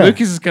 Fuck yeah.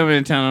 Lucas is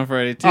coming to town on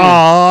Friday too.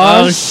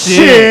 Oh,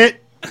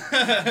 shit.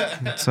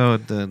 So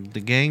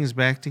the gang's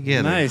back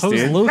together. Nice,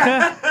 Who's dude.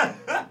 Luca?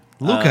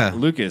 Luca.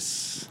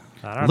 Lucas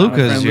I don't know.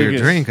 Luca's friend your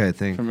Lucas. drink, I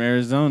think. from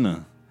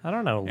Arizona. I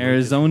don't know.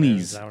 Lucas from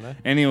Arizonis. Arizona.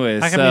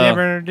 Anyways, How come you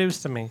never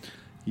introduced to me?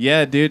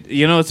 yeah, dude.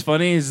 You know what's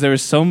funny is there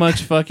was so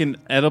much fucking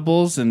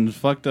edibles and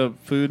fucked up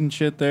food and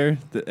shit there,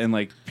 and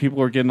like people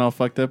were getting all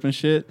fucked up and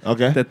shit.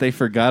 Okay. That they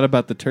forgot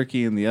about the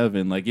turkey in the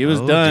oven. Like it was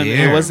Oh, done.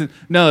 dear. It wasn't.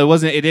 No, it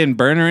wasn't. It didn't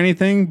burn or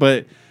anything.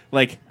 But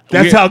like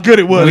That's how good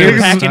it was. we were Niggas-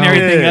 packing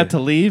everything Yeah. up to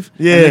leave.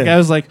 Yeah. And the guy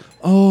was like,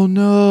 "Oh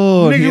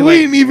no!" And Nigga, he, we like,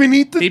 didn't even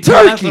eat the he pulled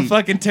out the turkey.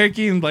 fucking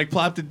turkey and like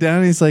plopped it down.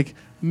 And he's like,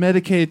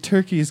 "Medicated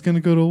turkey is gonna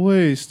go to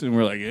waste." And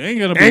we're like, "It ain't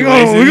gonna be Ain't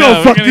wasted. gonna, we No, gonna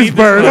we're fuck gonna this eat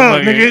bird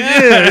up, motherfucker."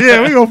 nigga.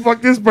 Yeah, we gonna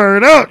fuck this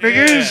bird up,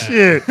 nigga. Yeah.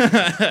 Shit.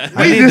 I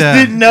We need just to-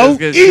 didn't know It's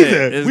good shit.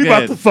 either. It's We about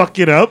good. to fuck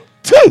it up,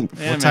 too.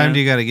 Yeah, What time man. do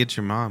you got to get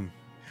your mom?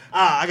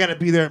 I gotta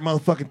be there at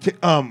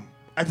motherfucking.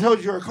 I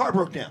told you her car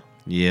broke down.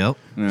 Yep.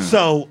 Yeah.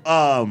 So,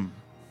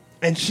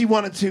 and she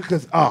wanted to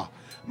because,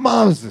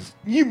 mom's is,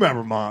 you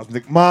remember moms.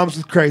 Nick. Mom's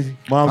is crazy.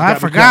 Mom's I got me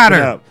forgot cracking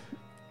her. Up.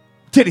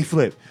 Titty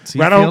flip. So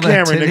you right on feel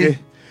that camera, titty?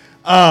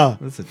 nigga.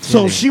 That's a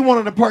So titty. she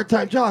wanted a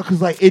part-time job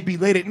because, like, it'd be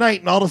late at night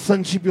and all of a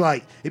sudden she'd be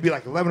like, it'd be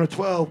like 11 or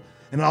 12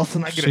 and all of a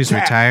sudden I get She's a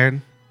tap.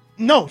 retired.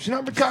 No, she's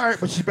not retired,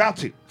 but she's about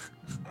to.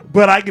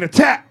 But I get a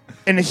tap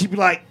and then she'd be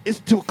like, it's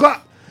 2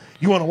 o'clock.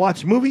 You want to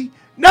watch a movie?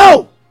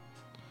 No!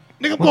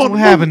 Nigga, I'm going What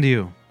to happened to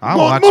you? I'll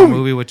Going watch to a movie.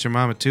 movie with your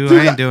mama too. Dude,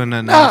 I ain't doing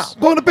nothing Nah, else.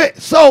 going to bed.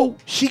 So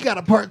she got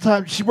a part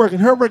time. She working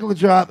her regular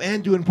job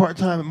and doing part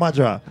time at my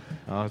job.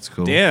 Oh, that's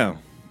cool. Damn.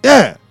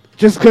 Yeah,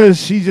 just because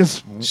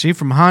she's She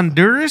from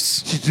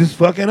Honduras? just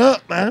fucking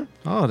up, man.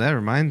 Oh, that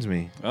reminds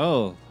me.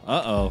 Oh.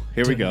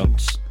 Here we go.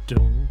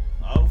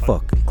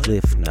 Fucking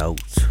Cliff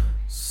Notes.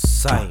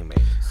 Simon.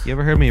 You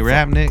ever heard me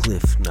rap, Nick?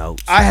 Cliff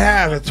Notes. I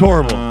have. It's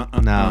horrible.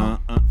 No.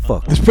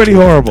 Fuck. It's pretty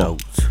horrible.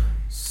 Notes.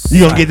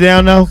 You gonna get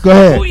down now? Go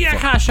ahead. Oh yeah, No,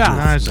 Kasha.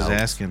 I was just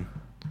asking.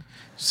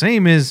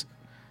 Same as,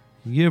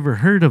 you ever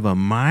heard of a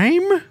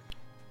mime?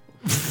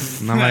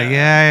 And I'm like,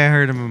 yeah, I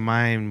heard of a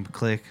mime.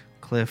 Cliff.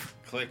 Click.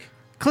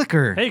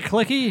 Clicker. Hey,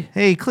 Clicky.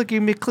 Hey, Clicky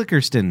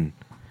McClickerston.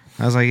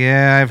 I was like,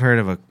 yeah, I've heard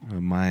of a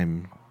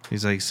mime.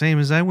 He's like, same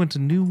as I went to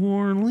New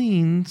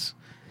Orleans.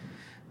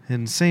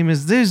 And same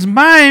as there's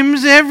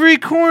mimes every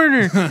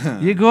corner.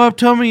 You go up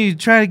to them and you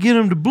try to get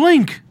them to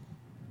blink.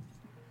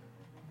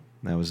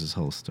 That was his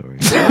whole story.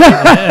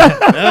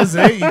 That was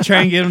it. You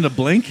try and get him to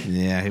blink.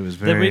 Yeah, he was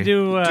very... Did we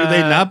do... Do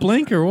they not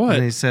blink or what?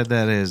 And he said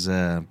that his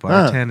Huh,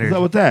 bartender... what's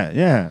up with that?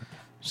 Yeah.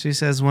 She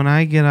says, when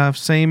I get off,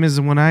 same as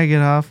when I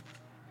get off,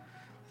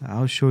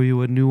 I'll show you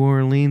what New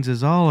Orleans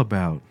is all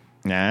about.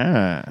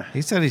 Nah.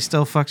 He said he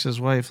still fucks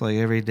his wife like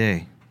every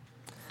day.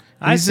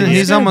 I see.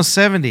 He's Good. almost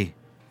 70.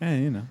 Yeah,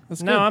 you know.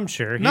 That's No, good. I'm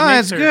sure. He No,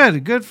 makes that's her-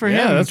 good. Good for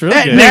Yeah, him. that's really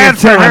That good.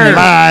 nigga telling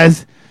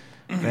lies.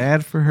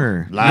 Bad for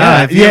her. Lies.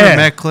 Yeah, if you Yeah. ever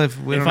met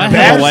Cliff, we If don't I have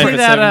had a Bad wife for at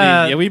that,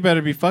 70, yeah, we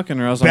better be fucking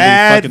or else I'm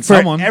Bad fucking for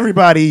someone.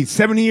 everybody.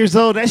 70 years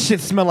old, that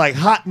shit smell like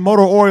hot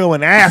motor oil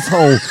and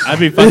asshole. I'd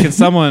be fucking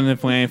someone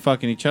if we ain't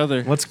fucking each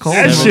other. What's cold?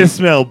 That Seven. shit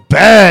smell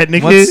bad,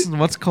 nigga.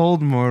 What's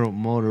cold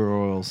motor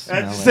oil smell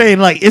I'm like? saying,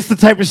 like, it's the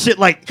type of shit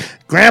like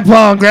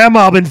grandpa and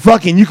grandma been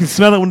fucking. You can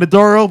smell it when the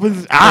door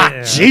opens. Ah,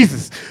 Yeah.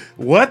 Jesus.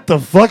 What the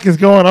fuck is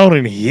going on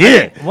in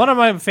here? One of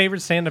my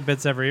favorite stand-up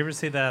bits ever. You ever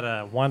see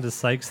that Wanda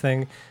Sykes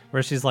thing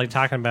where she's like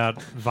talking about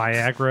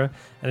Viagra,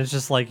 and it's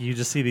just like you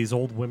just see these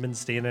old women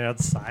standing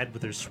outside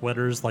with their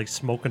sweaters, like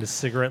smoking a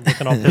cigarette,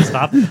 looking all pissed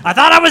off. I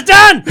thought I was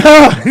done.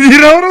 You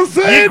know what I'm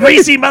saying? You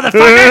greasy motherfucker.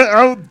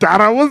 I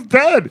thought I was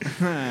done.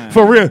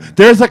 For real.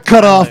 There's a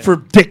cutoff for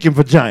dick and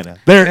vagina.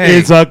 There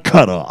is Hey. a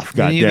cutoff.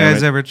 God Any of you damn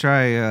guys it. ever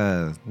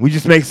try? We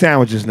just make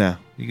sandwiches now.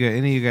 Any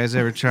of you guys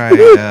ever try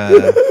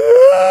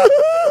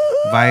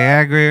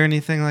Viagra or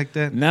anything like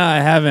that? No, I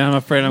haven't. I'm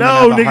afraid I'm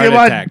No, gonna have a nigga, heart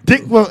my attack.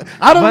 dick. Well,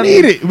 I don't But-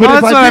 need it. But Well,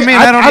 if that's what I did, mean.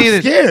 I don't I'm need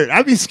it. scared.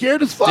 I'd be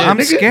scared as fuck. I'm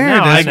nigga. scared.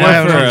 No, That's I why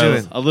I go don't for do a,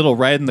 it. a little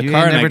ride in the You car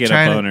ain't and I never get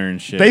tried a it? boner and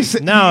shit. They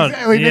said, No,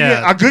 exactly,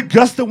 yeah. nigga, a good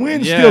gust of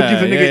wind Yeah, still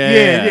gives a nigga.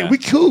 yeah. Yeah, we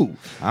cool.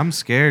 I'm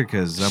scared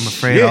because I'm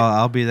afraid Shit.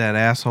 I'll be that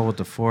asshole with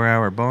the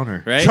 4-hour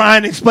boner. right? Try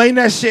and explain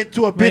that shit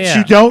to a bitch Yeah.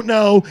 you don't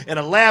know in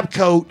a lab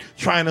coat,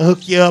 trying to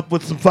hook you up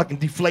with some fucking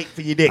deflate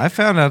for your dick. I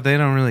found out they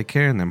don't really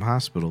care in them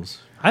hospitals.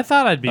 I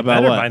thought I'd be About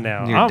better what? by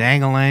now. Your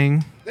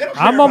dangalang. They don't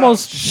care I'm about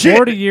almost shit.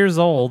 40 years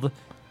old,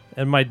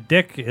 and my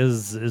dick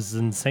is as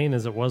insane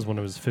as it was when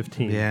it was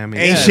 15. Yeah, I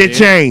mean, Ain't Yeah, shit dude.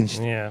 changed.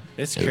 Yeah.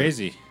 It's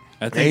crazy.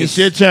 I think Ain't it's,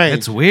 shit changed.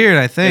 it's weird.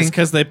 I it's think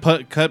because they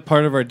cut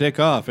part of our dick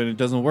off and it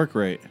doesn't work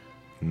right.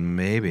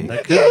 maybe.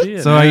 That could be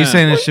it. So are you Yeah.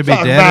 saying it should be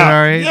Talking dead about- at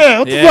our age? Yeah,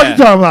 what the Yeah. fuck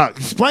you talking about?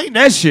 Explain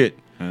that shit.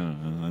 I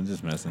don't know. I'm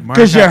just messing. Mark,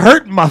 Because you're I,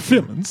 hurting my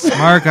feelings.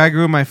 Mark, I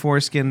grew my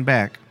foreskin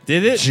back.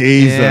 Did it?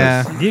 Jesus.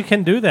 Yeah, You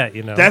can do that,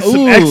 you know. That's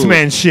some Ooh.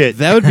 X-Men shit.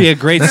 That would be a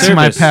great that's service.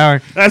 my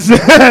power. That's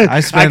I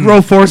spend-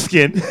 grow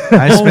foreskin.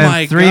 I Oh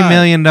my spent $3 God.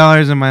 million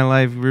in my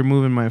life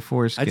removing my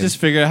foreskin. I just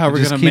figured out how it we're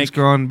just gonna keeps make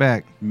growing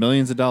back.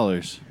 millions of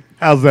dollars.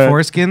 How's that?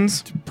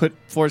 Foreskins Put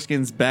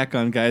foreskins back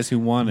on guys who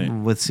want it.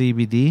 with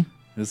CBD.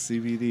 The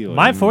CBD oil.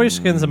 My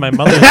foreskins in my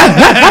mother's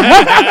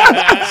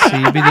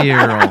CBD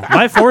Earl.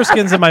 my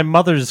foreskins in my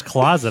mother's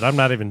closet. I'm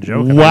not even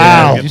joking.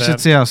 Wow. I You should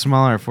see how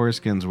small our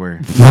foreskins were.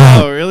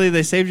 Oh, really?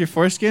 They saved your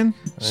foreskin?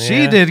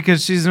 She Yeah. did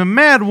because she's a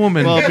mad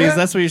woman. Well, because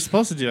that's what you're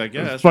supposed to do, I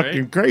guess. It's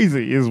fucking Right?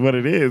 crazy is what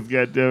it is.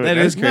 God damn it. That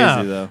is crazy,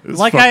 No. though. It's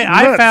Like fucking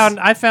I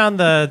nuts. found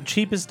the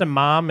cheapest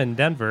mom in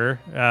Denver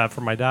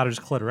for my daughter's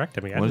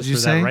clitorectomy. I What just did you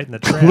threw say? that right in the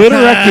trash.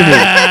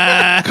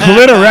 Clitorectomy.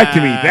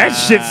 Clitorectomy. That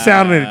shit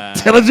sounded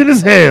intelligent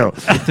as hell.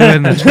 Threw it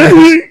in the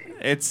trash.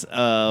 It's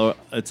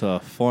a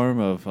form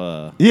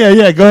of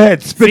Yeah, go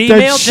ahead. Spit Female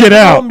that shit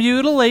genital out.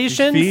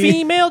 mutilation. Fe-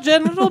 Female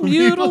genital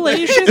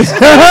mutilation.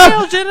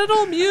 Female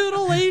genital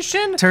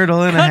mutilation.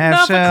 Turtle in a Cutting half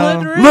off a shell.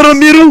 clitoris. Little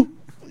noodle.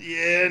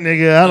 Yeah,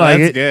 nigga, I like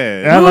that's it.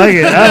 good. I like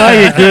it. I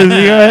like it, cuz. Go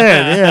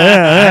ahead.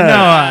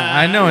 Yeah.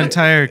 I know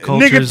entire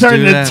cultures Nigga turned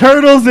do the that.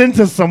 turtles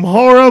into some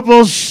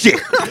horrible shit.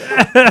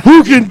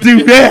 Who can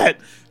do that?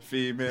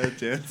 Female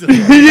genital.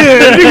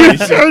 Yeah,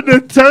 nigga turned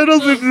the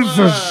turtles into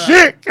some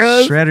shit,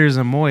 cuz. Shredders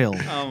a moil.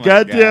 Oh my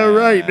Goddamn God.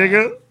 right,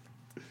 nigga.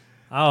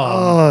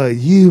 Oh, Oh,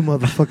 you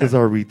motherfuckers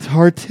are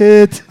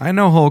retarded. I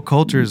know whole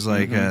cultures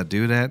like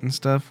do that and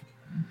stuff.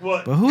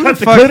 What? But who Cut the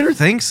the fuck clitoris?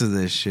 thinks of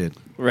this shit?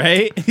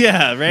 Right?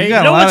 Yeah, right? You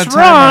got know a lot what's of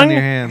time on wrong?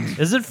 your hands.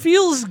 is it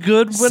feels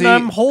good when See-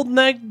 I'm holding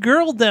that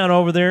girl down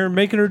over there and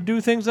making her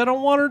do things I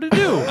don't want her to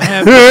do. I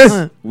have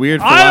this weird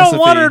philosophy. I don't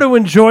want her to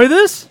enjoy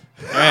this.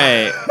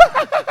 Right.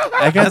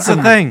 I got That's the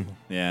some. thing.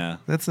 Yeah.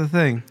 That's the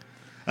thing.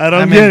 I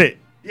don't I mean- get it.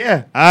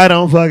 Yeah, I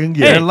don't fucking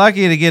get They're it.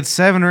 lucky to get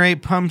 7 or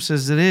 8 pumps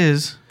as it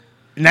is,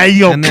 Now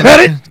you and gonna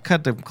then cut it?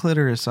 cut the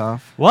clitoris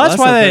off. Well, that's that's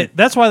why the they thing.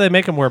 that's why they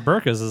make them wear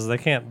burqas is they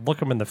can't look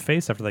them in the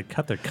face after they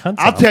cut their cunts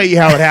I'll off. tell you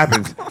how it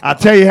happens. I'll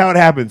tell you how it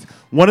happens.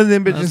 One of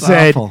them bitches That's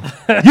said, awful.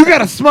 "You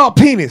got a small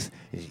penis."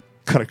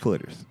 Cut a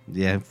clitoris.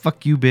 Yeah,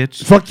 fuck you,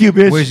 bitch. Fuck you,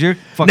 bitch. Where's your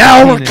fucking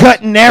now we're penis?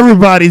 cutting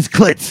everybody's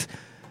clits.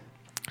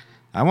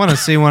 I want to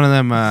see one of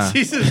them.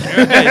 Jesus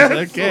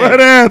Christ. Okay. What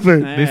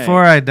happened? Hey.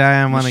 Before I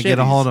die, I want to get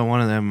a Machetes. hold of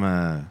one of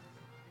them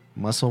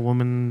muscle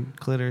woman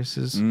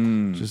clitorises.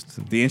 Mm.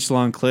 Just The inch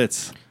long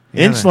clits.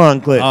 Inch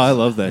long clips. Oh, I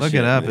love that Look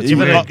shit. it up. It's Give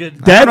it weird. a good- I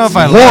don't That's know if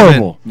I love it.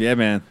 horrible. Yeah,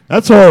 man.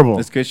 That's horrible.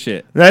 That's good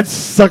shit. That's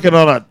sucking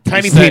on a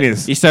tiny You start-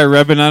 penis. You start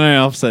rubbing on it, and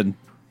all of a sudden,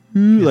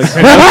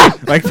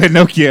 like like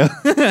Pinocchio.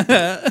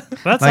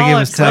 That's Like all it a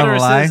was telling a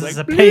clitoris lie? is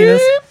a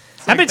penis.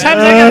 How many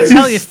times I gotta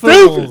tell you,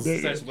 stupid. fools?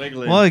 Starts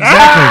wiggling. Well,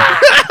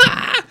 exactly.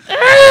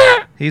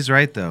 He's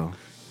right though.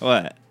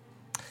 What?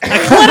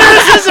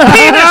 Clitoris is a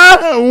penis.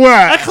 A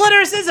What?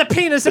 clitoris is a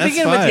penis to That's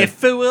begin with, fine. you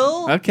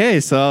fool. Okay,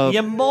 so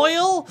You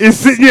moil.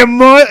 It's in your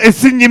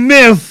it's in your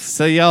mouth.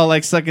 so y'all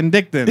like sucking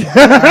dick then? Like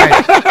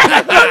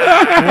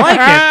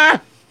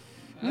it.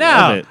 No,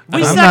 Love it. we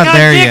I'm suck not on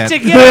there dick yet. to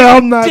Yeah, get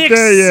I'm not dick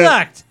there yet.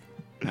 sucked.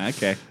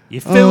 Okay.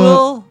 You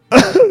fool.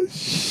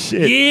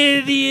 Shit. You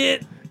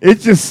idiot. It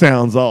just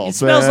sounds all It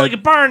smells bad. like a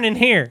barn in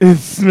here. It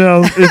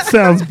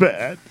sounds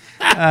bad.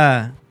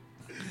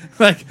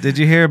 Like Did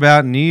you hear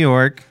about New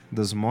York?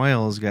 Those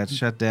moils got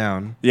shut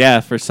down. yeah,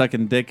 for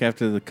sucking dick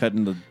after the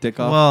cutting the dick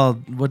off. Well,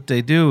 what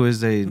they do is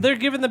they're They're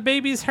giving the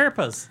babies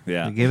herpes.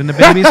 yeah. giving the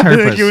babies They're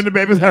herpes. giving the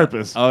babies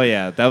herpes. Oh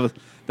yeah, that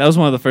was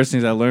one of the first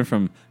things I learned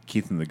from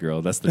Keith and the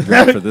girl. That's the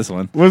drop for this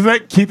one. Was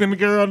that keeping the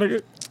girl,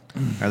 nigga?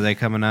 Are they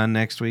coming on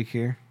next week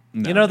here?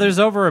 No. You know, there's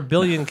over 1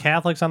 billion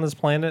Catholics on this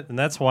planet, and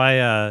that's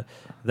why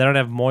they don't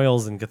have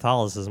moils in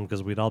Catholicism,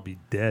 because we'd all be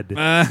dead.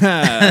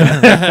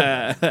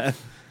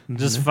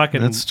 Just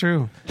fucking. That's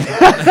true. We'd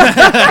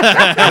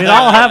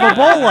all have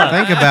Ebola.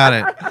 Think about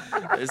it.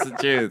 It's the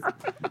truth.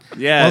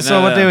 Yeah. Also,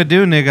 no, what no. they would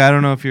do, Nick, I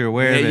don't know if you're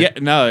aware of it. Yeah,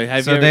 no.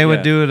 Have So you ever, they would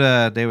yeah. do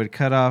it. They would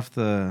cut off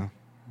the.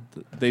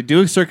 They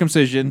do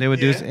circumcision. They would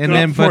do, Yeah, and cut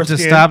then off but to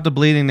foreskin. stop the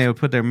bleeding, they would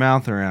put their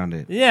mouth around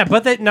it. Yeah,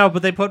 but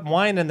they put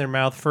wine in their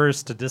mouth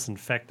first to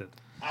disinfect it.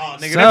 Oh,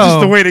 nigga, So- that's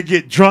just a way to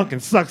get drunk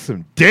and suck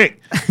some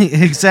dick.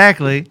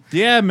 Exactly.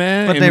 yeah,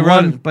 man. But and they one-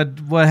 run. But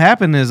what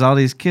happened is all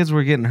these kids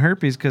were getting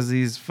herpes because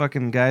these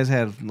fucking guys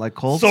had like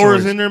cold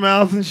Sores sores. in their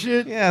mouth and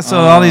shit. Yeah, so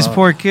all these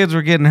poor kids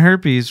were getting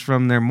herpes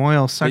from their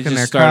moil They sucking just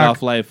their start cock.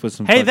 off life with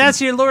some. Hey, fucking-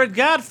 that's your Lord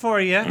God for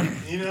you.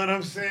 You know what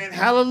I'm saying?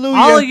 Hallelujah.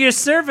 All of your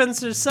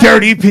servants are sucking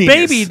Dirty penis.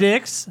 baby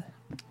dicks.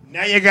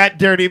 Now you got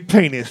dirty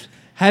penis.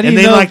 How do And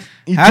you they know? like.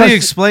 How do you touch-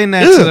 explain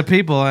that to the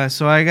people?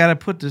 So I got to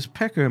put this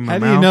pecker in my how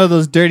mouth. do you know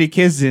those dirty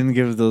kids didn't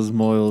give those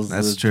moils?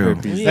 That's the true.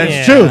 herpes? Yeah.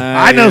 That's true.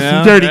 I know you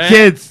some dirty right?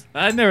 kids.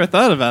 I never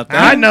thought about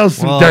that. I know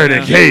some Well, dirty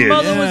yeah. kids.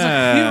 Mother was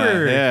a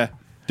pure. Yeah.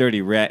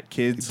 Dirty rat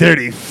kids.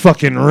 Dirty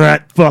fucking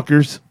rat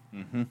fuckers.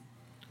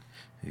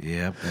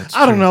 Yep, that's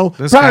I don't true. know.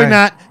 This Probably guy-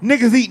 not.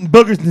 Niggas eating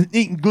boogers and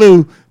eating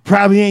glue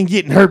probably ain't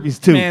getting herpes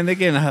too. Man, they're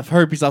getting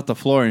herpes off the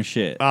floor and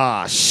shit.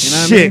 Ah, what I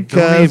shit, mean?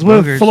 Don't cuz eat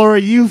what boogers. floor are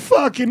you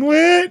fucking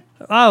with?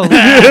 Oh.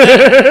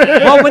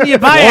 Well, when you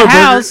buy a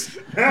house,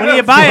 when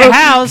you buy a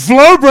house,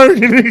 Floor burger,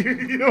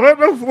 nigga. You don't have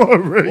no floor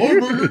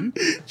burger.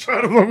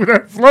 Try to fuck with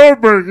that floor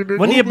burger, nigga.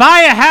 when you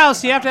buy a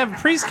house, you have to have a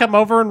priest come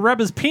over and rub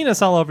his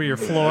penis all over your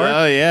floor.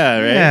 Oh yeah,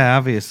 right. Yeah,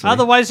 obviously.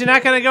 Otherwise, you're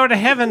not going to go to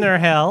heaven or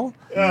hell.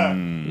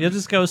 You'll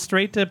just go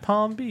straight to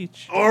Palm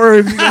Beach. Or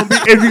if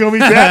you're gonna be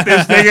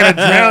Baptist, they gotta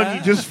drown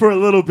you just for a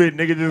little bit,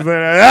 nigga. Just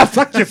like,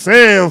 fuck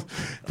yourself.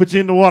 Put you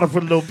in the water for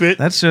a little bit.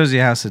 That shows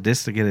you how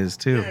sadistic it is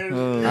too.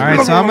 All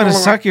right, so I'm gonna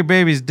suck your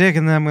baby's dick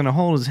and then I'm gonna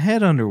hold his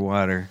head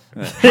underwater.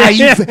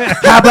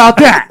 How about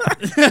that?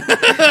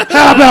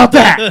 How about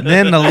that?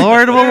 Then the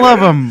Lord will love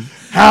him.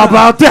 How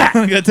about that?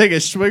 I'm gonna take a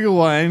swig of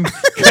wine,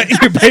 cut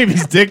your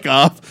baby's dick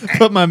off,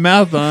 put my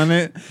mouth on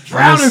it,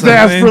 Drown his Listen,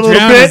 ass for a little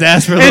drown bit. his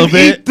ass for a little and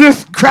bit. eat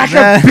this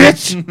cracker,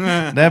 bitch.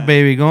 That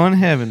baby going to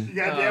heaven.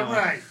 Goddamn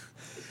right.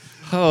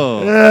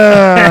 Oh,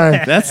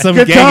 Uh, that's some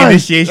good gang times.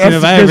 initiation That's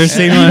if a I good ever shit.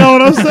 seen You one. know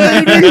what I'm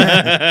saying,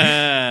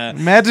 nigga?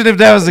 Imagine if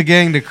that was a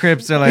gang, the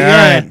Crips. They're like, Yeah.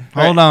 all right,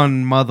 hold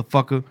on,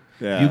 motherfucker.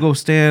 Yeah. You go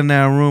stand in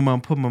that room. I'll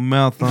put my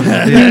mouth on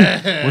your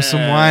dick with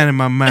some wine in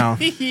my mouth.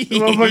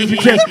 Motherfuckers be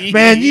crazy.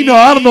 Man, you know,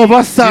 I don't know if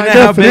I signed You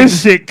know how up for big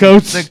this shit,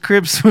 coach. The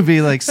Crips would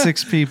be like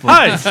 6 people.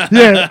 Hey,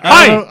 Yeah,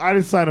 Hey! I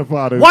didn't sign up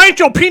for this. why ain't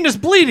your penis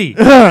bleeding?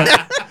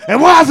 And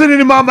why is it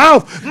in my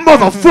mouth,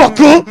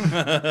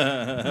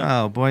 motherfucker?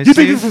 Oh boy, You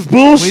think this is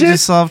bullshit? We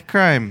just solved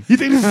crime. You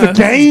think this is a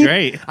game?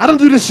 great. I don't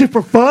do this shit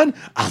for fun.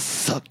 I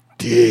suck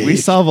dick. We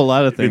solve a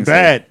lot of It'd been things.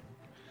 bad.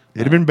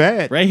 It'd have been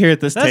bad. Right here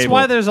at this That's table.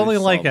 why there's we only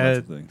solve like lots a-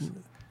 of things.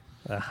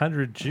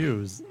 100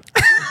 Jews.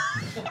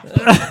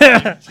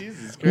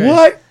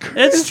 What?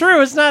 It's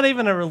true. It's not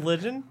even a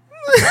religion.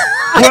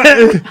 What?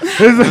 Is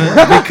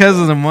it Because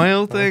of the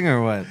Moyle thing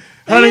or what?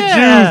 100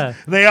 Yeah.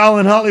 Jews? They all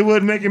in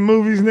Hollywood making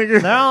movies,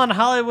 nigga. They're all in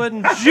Hollywood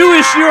and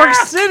Jewish York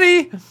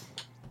City.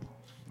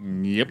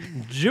 Yep.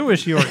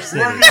 Jewish York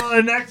City. Working on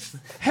the next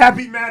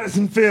Happy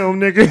Madison film,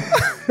 nigga.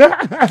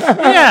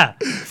 Yeah.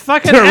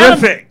 Fucking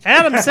Terrific.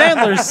 Adam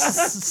Sandler's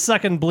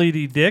sucking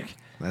bleedy dick.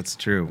 That's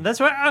true. That's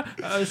why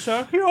I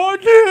suck your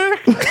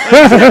dick.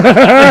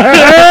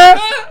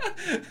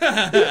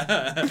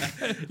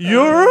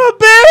 You're a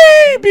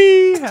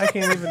baby. I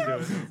can't even do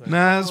it. No,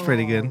 that's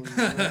pretty good.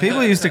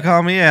 People used to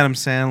call me Adam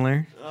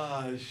Sandler.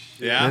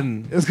 Yeah.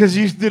 And, It's because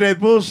you used to do that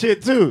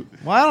bullshit, too.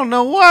 well, I don't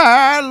know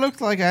why. I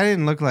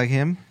didn't look like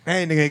him.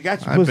 Hey, nigga,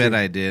 got your I pussy. bet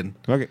I did.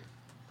 Okay.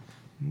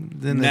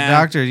 Then the Nah.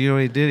 doctor, you know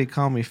what he did? He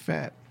called me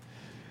fat.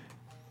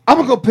 I'm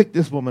gonna go pick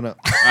this woman up.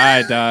 All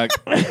right, dog.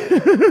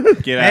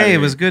 Get out. Hey, it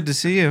was good to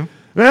see you.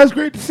 Man, it's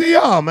great to see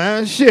y'all,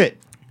 man. Shit.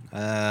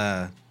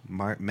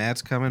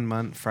 Matt's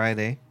coming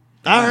Friday,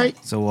 All right.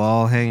 so we'll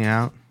all hang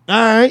out. All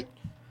right.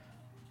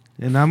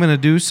 And I'm gonna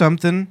do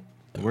something.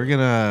 We're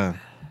gonna,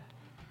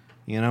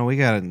 you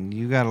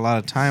got a lot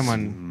of time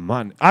on.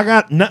 Money. I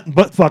got nothing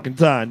but fucking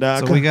time,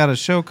 dog. So we got a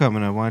show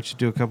coming up. Why don't you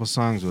do a couple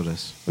songs with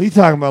us? What are you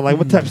talking about? Like,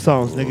 what type of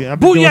songs, nigga? I've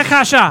been doing-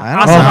 Booyakasha!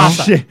 I don't Oh,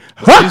 know. shit.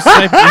 Let's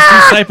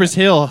do Cypress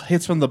Hill.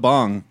 Hits from the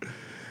bong.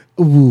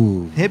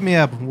 Ooh. Hit me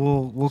up.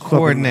 We'll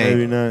coordinate.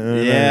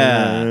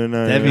 Yeah.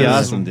 That'd be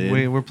awesome,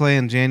 dude. We're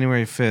playing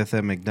January 5th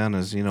at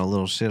McDonough's. You know, a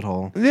little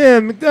shithole. Yeah,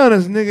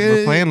 McDonald's, nigga.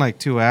 We're playing like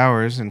 2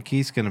 hours, and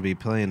Keith's gonna be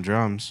playing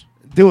drums.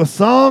 Do a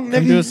song,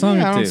 Come nigga. do a song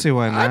Yeah, I or don't two. see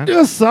why I not. do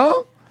a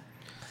song.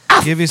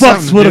 Give you Fucks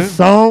something with to a do.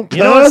 song. You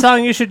know what cuz?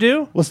 song you should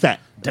do? What's that?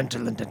 Against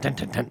the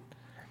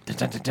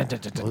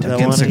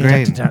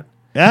grain.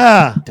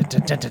 Yeah.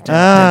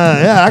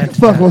 Yeah, I can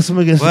fuck with some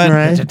against What? the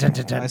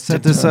grain. I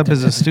set this up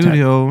as a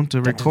studio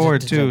to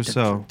record too.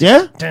 So,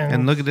 Yeah?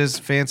 and look at this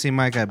fancy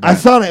mic I I bought.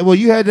 saw that. Well,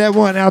 you had that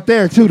one out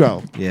there too,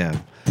 though. Yeah.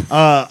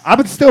 I've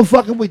been still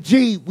fucking with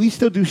G. We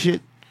still do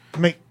shit,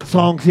 make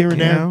songs here and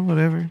You there. know,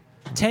 whatever.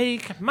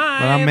 Take my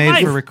But I'm made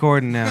life. for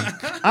recording now.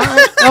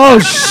 Oh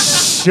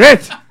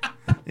shit!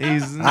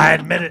 He's I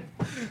admit it.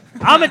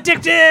 I'm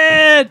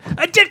addicted.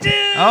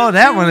 Addicted. oh,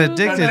 that one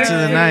addicted to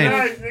the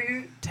knife.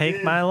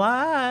 Take my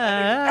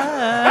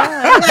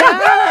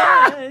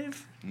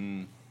life.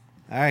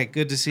 All right,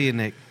 good to see you,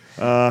 Nick.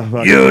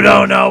 You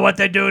don't know what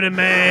they do to me.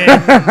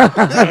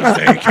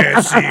 They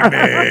can't see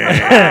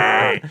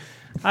me.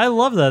 I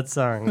love that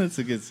song. That's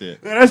a good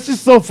shit. Man, that's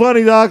just so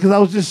funny, dog. Because I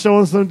was just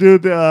showing some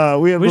dude. We had a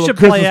We little should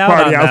play Christmas out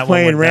party. on I that was when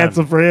playing we're done.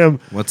 ransom for him.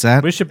 What's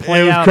that? We should It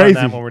play was out crazy.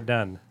 on that when we're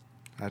done.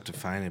 I have to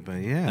find it, but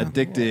yeah.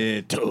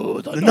 Addicted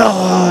to the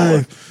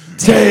Knife,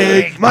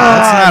 take my.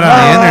 That's not on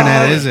the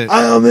internet, life. is it?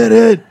 I am in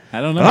it. I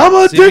don't know.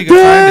 I'm See if you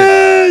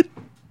can addicted.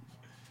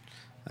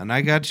 And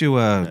I got you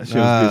a That shit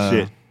was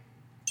good shit.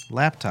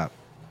 laptop.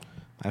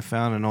 I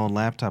found an old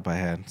laptop I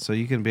had, so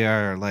you can be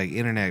our like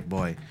internet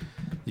boy.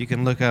 You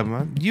can look up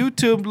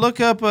YouTube, look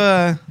up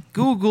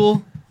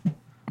Google.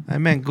 I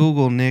meant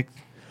Google, Nick.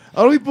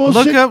 Oh, we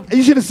bullshit. Look up-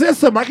 You should have said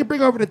something. I can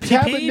bring over the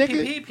tablet,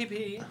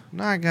 nigga.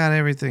 No, I got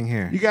everything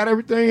here. You got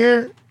everything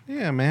here?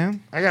 Yeah,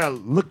 man. I gotta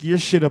look your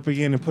shit up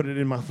again and put it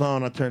in my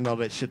phone. I turned all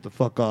that shit the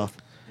fuck off.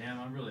 Damn,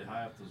 I'm really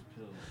high off those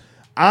pills.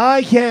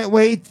 I can't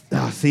wait.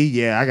 Oh, see,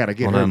 yeah, I gotta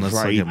get Hold her on, before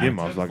let's I look eat at them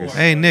mine. motherfuckers.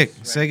 Hey, Nick,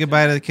 say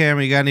goodbye to the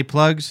camera. You got any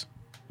plugs?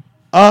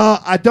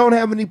 I don't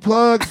have any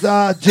plugs.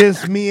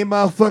 Just me and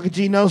motherfucker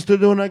Gino still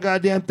doing that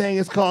goddamn thing.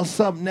 It's called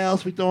something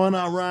else. We throwing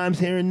out rhymes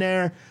here and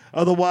there.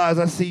 Otherwise,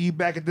 I see you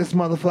back at this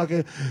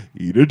motherfucker.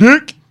 Eat a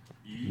dick.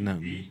 No.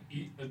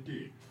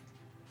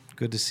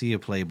 Good to see you,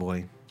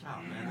 Playboy.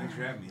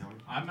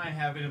 I might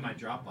have it in my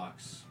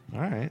Dropbox.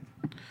 All right.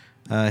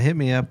 Hit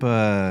me up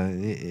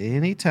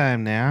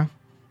anytime now.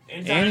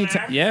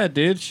 Anytime. Yeah,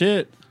 dude.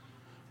 Shit,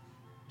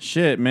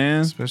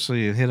 man.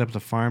 Especially you hit up the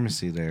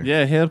pharmacy there.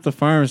 Yeah, hit up the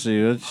pharmacy.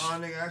 It's- Oh,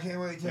 nigga, I can't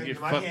wait to take Get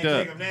them. I fucked can't up.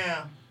 take them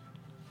now.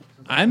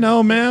 I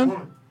know,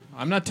 man.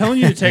 I'm not telling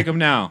you to take them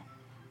now.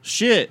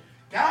 Shit.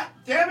 God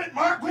damn it,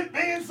 Mark, quit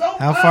being so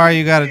How loud. far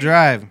you got to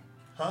drive?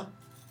 Huh?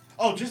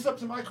 Oh, just up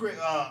to my crib,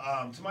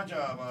 to my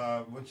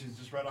job, which is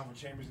just right off of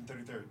Chambers and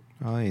 33rd.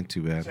 Oh, ain't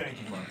too bad. So it ain't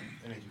too far.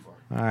 It ain't too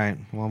far. All right.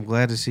 Well, I'm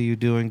glad to see you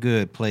doing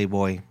good,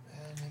 Playboy. Man,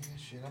 nigga,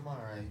 shit, I'm all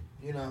right.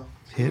 You know.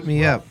 it Hit was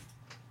me rough, up.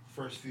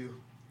 First few.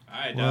 All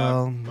right,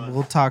 Well,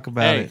 we'll talk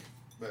about Hey. it.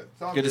 But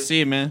it's all Good to see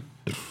you, man.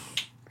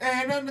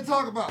 Ain't nothing to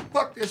talk about.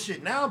 Fuck this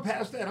shit. Now I'm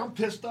past that. I'm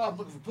pissed off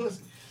looking for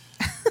pussy.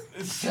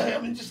 I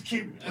mean, just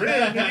keep it real,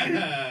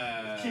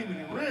 nigga. Keeping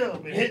it real.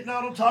 Been hitting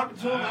on them, talking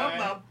to them. I'm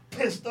not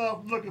pissed off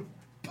looking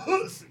for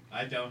pussy.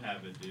 I don't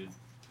have it, dude.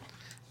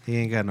 He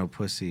ain't got no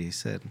pussy, he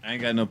said. I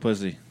ain't got no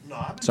pussy. No,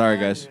 I've been Sorry,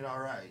 finding guys. it all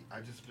right.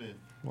 I just been.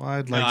 Well,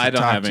 I'd No, like I to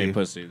don't talk have to any you.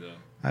 pussy, though.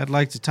 I'd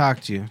like to talk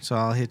to you, so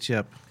I'll hit you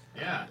up.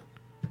 Yeah.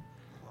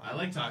 I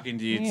like talking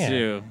to you, Yeah.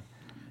 too.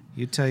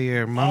 You tell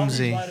your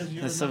mumsy.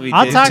 That's what we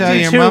I'll did. talk Tell to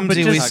you your too, but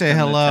mumsy we just say on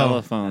the hello.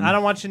 telephone. I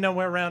don't want you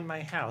nowhere around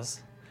my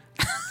house.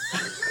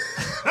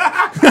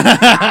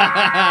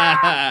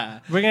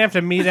 We're gonna have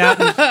to meet out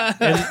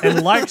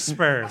in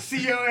Larkspur.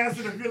 See your ass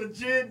in the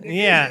Village Inn. nigga.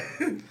 Yeah,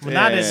 Well,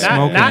 not in,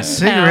 Smoking not in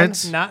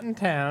cigarettes. Town, not in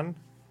town.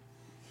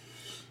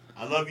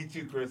 I love you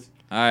too, Chris.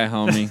 All right,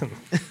 homie.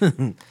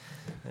 All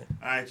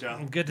right,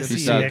 y'all. Good to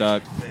Peace see you. out, Nick.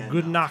 dog. Man,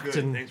 Good I'm Nacht.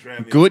 Thanks for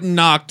having me. Guten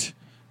Nacht.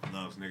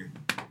 Loves, nigga.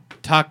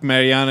 Tag,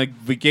 Mariana.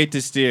 Wie geht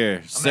es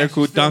dir? Sehr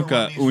actually gut, still danke.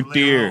 on these Und from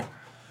dir? later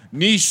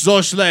Nicht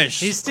so schlecht.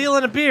 He's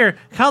stealing a beer.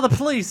 Call the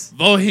police.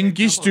 Wohin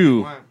gehst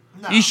du?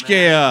 Ich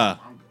gehe.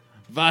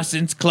 Was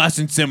ins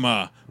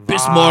Klassenzimmer.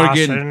 Bis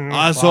morgen.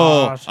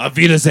 Also, auf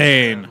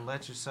Wiedersehen.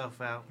 Let yourself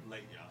out.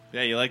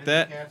 Yeah, you like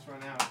that? Cats run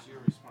out. It's your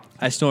response.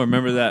 I still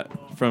remember that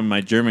from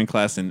my German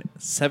class in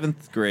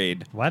 7th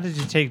grade. Why did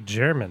you take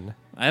German?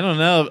 I don't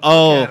know.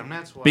 Oh, Adam,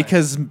 that's why.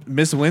 because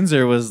Miss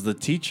Windsor was the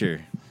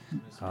teacher.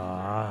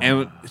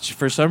 And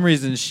for some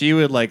reason, she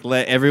would like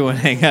let everyone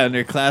hang out in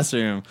her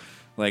classroom.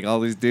 Like all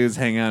these dudes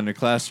hang out in her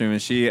classroom,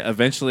 and she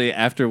eventually,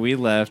 after we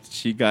left,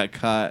 she got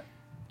caught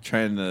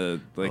trying to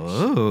like.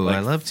 Oh, like, I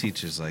love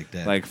teachers like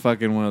that. like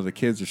fucking one of the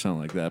kids or something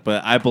like that.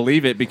 But I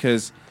believe it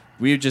because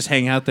we would just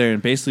hang out there,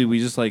 and basically we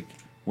just like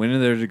went in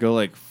there to go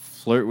like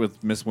flirt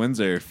with Miss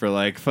Windsor for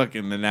like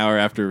fucking an hour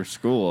after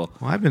school.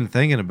 Well, I've been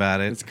thinking about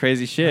it. It's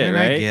crazy shit, I mean,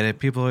 right? I get it.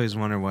 People always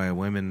wonder why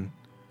women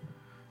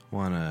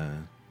want to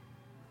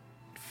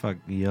fuck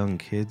young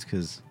kids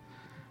because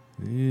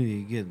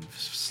you get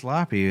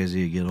sloppy as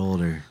you get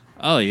older.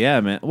 Oh yeah,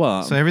 man.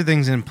 Well, So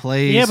everything's in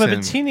place. Yeah, but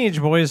and- teenage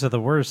boys are the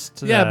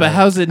worst. yeah, but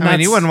how's it not? I mean,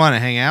 you wouldn't want to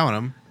hang out with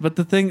them. But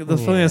the thing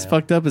that's Yeah.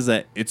 fucked up is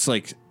that it's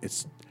like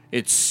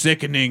it's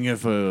sickening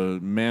if a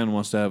man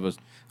wants to have a.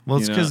 Well,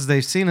 it's you know, because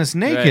they've seen us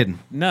naked. Right.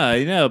 No,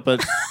 you know,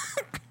 but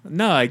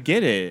no, I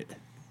get it.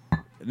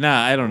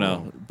 Nah, I don't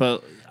know,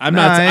 but I'm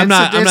not. I'm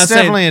not It's saying.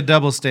 definitely a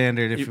double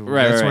standard if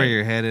Right, that's where right.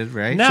 you're headed,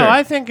 right? No, Sure.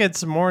 I think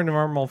it's more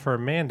normal for a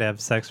man to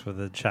have sex with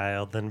a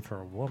child than for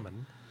a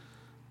woman.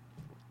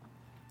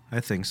 I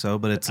think so,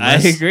 but it's I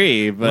less,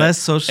 agree, but less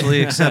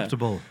socially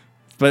acceptable.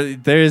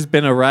 but there has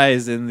been a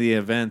rise in the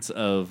events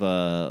of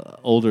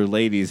older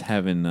ladies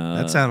having.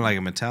 That sounded like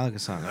a Metallica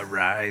song. A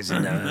rise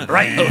in the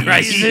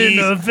Rise in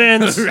the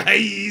fence.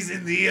 rise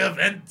in the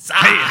events.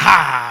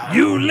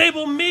 You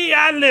label me,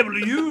 I label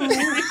you.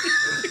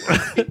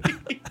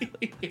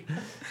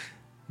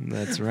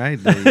 That's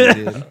right, Dave, you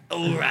did.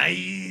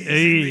 Rise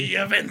in the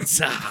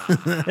events.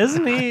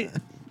 Isn't he?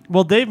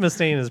 Well, Dave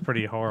Mustaine is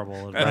pretty horrible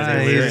at writing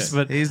Right, lyrics,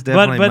 he's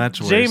definitely but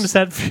much worse. James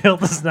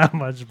Hetfield is not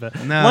much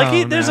better. No,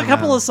 like there's a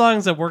couple no. of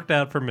songs that worked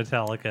out for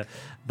Metallica,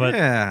 but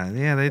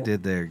yeah, they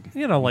did their.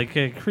 you know, like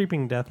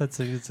Creeping Death.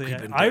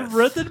 I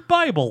read the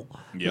Bible.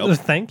 Yep.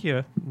 Thank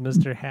you,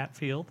 Mr.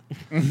 Hatfield.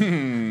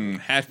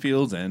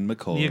 Hatfields and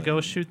McCoy. You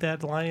go shoot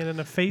that lion in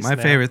the face. My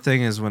now. favorite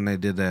thing is when they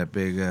did that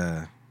big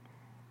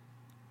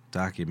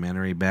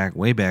documentary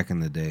way back in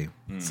the day.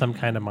 Some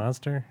Kind of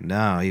Monster.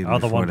 No, even Oh,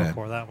 the before one that.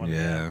 before that one.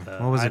 Yeah.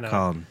 Yeah, What was I it know.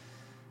 called?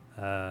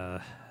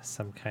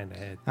 Some kind of.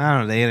 I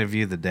don't know. They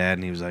interviewed the dad,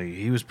 and he was like,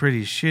 he was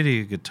pretty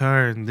shitty at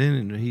guitar, and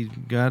then he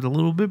got a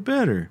little bit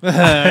better. And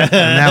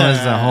that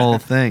was the whole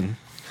thing.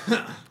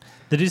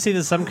 Did you see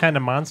the Some Kind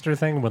of Monster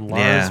thing when Lars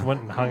Yeah.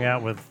 went and hung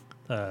out with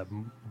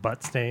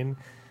Buttstain?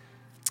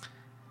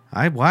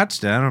 I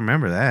watched it. I don't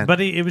remember that.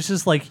 But it was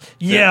just like,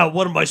 yeah,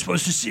 what am I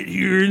supposed to sit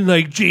here and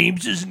like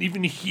James isn't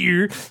even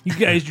here? You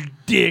guys are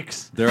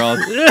dicks. They're all.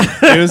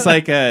 It was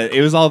like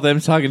it was all them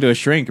talking to a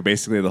shrink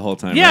basically the whole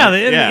time. Yeah,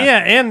 right?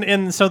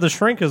 and so the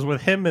shrink is with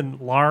him and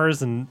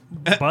Lars and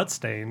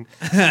Buttstain.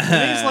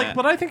 And he's like,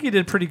 but I think you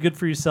did pretty good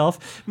for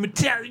yourself.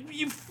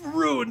 You've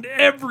ruined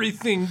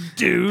everything,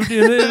 dude.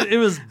 And it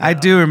was. I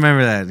do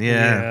remember that. Yeah.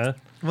 Yeah.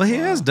 Well, he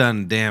has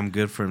done damn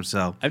good for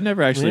himself. I've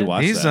never actually Yeah.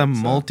 watched. He's that, a so.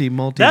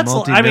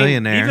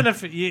 multi-millionaire. even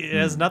if it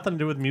has nothing to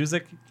do with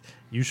music,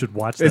 you should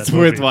watch that. It's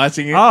movie. worth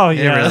watching it. Oh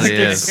yeah, really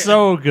it's is.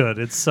 so good.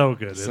 It's so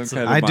good. Some It's,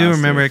 kind of I do monster.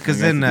 remember it because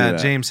We have then to do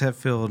that. James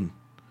Hetfield,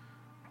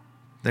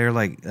 they're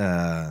like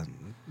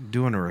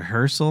doing a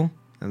rehearsal,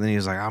 and then he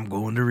was like, "I'm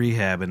going to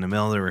rehab" in the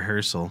middle of the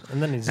rehearsal,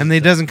 and then he's and he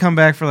doesn't come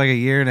back for like a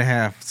year and a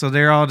half. So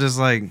they're all just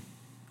like,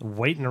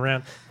 waiting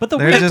around. But the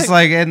they're weird just thing,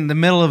 like in the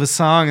middle of a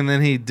song, and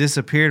then he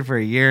disappeared for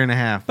a year and a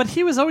half. but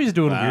he was always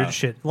doing Wow. weird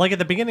shit. Like at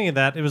the beginning of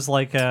that, it was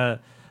like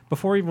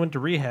before he went to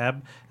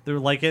rehab, they were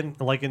like in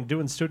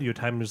doing studio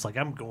time. And it was like,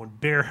 I'm going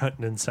bear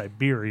hunting in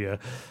Siberia.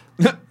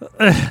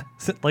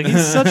 Like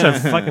he's such a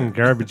fucking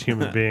garbage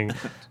human being.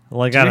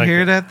 Like Did I you don't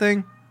hear that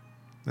thing?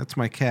 That's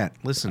my cat.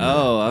 Listen. to it.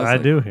 Oh, I, was I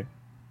like, do hear.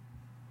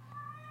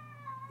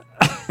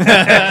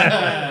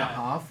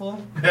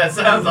 Awful. That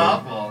sounds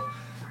awful.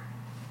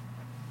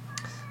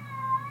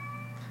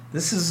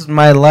 This is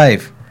my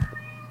life.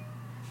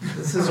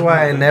 This is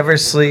why I never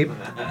sleep.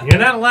 You're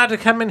not allowed to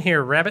come in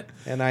here, rabbit.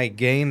 And I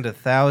gained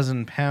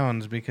 1,000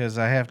 pounds because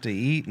I have to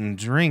eat and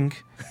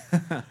drink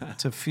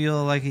to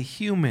feel like a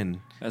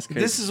human. That's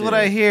crazy. This is what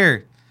I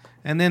hear.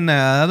 And then the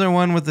other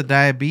one with the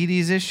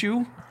diabetes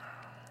issue,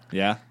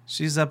 Yeah.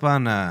 she's up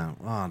on,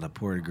 the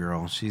poor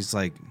girl. She's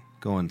like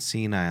going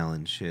senile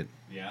and shit.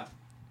 Yeah.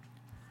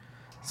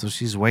 So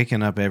she's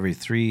waking up every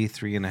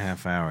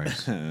 3.5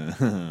 hours.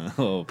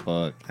 Oh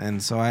fuck.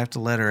 And so I have to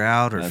let her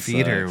out or That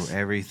feed sucks. her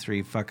every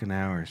 3 fucking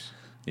hours.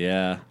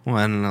 Yeah.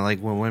 When like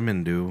what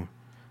women do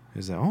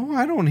is that, oh,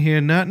 I don't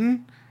hear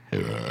nothing.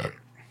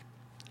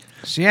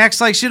 She acts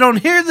like she don't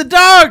hear the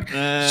dog.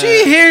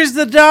 She hears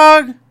the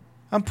dog.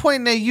 I'm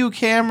pointing at you,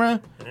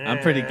 camera. I'm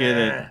pretty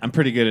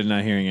good at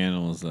not hearing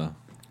animals though.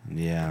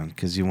 Yeah,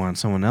 because you want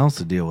someone else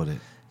to deal with it.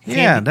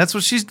 Yeah, that's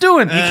what she's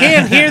doing. You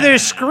can't hear their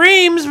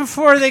screams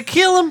before they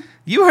kill him.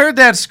 You heard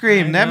that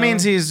scream. That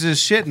means he's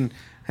just shitting.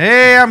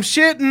 Hey, I'm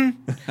shitting.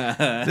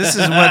 This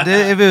is what,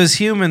 if it was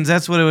humans,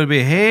 that's what it would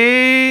be.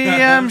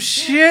 Hey, I'm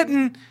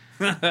shitting.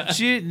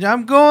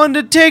 I'm going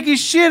to take a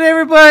shit,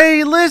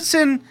 everybody.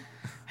 Listen.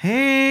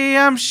 Hey,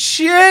 I'm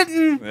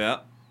shitting.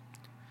 Yeah.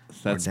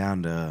 We're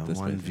down to that's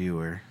one basic.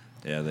 viewer.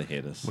 Yeah, they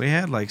hate us. We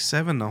had like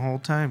 7 the whole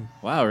time.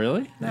 Wow,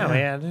 really? No,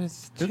 man.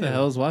 It's Who the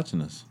hell is watching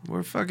us?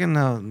 We're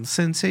fucking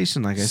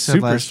sensation, like I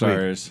said last week.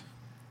 Superstars.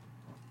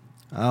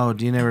 Oh,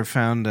 you never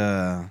found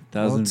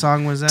Thousand- what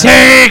song was that?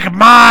 Take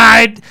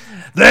mine.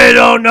 They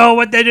don't know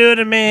what they do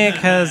to me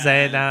because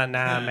they don't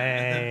know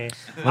me.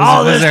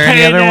 Was there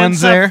any other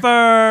ones there?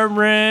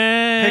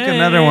 Suffering. Pick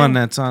another one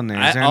that's on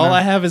there. Is there all no-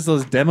 I have is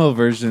those demo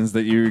versions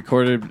that you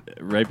recorded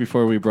right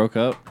before we broke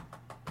up.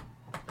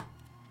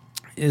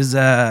 Is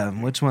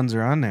which ones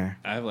are on there?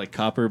 I have like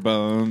Copper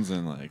Bones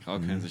and like all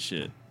kinds of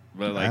shit.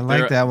 But like I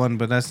like that one,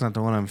 but that's not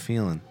the one I'm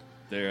feeling.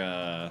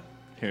 They're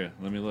here.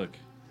 Let me look.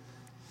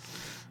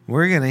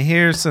 We're gonna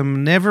hear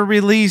some never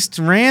released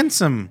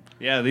Ransom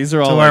Yeah, these are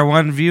to all. our Like,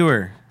 one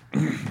viewer.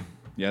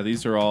 yeah,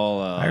 these are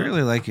all. I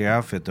really like your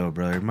outfit though,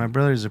 brother. My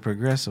brother's a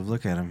progressive.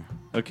 Look at him.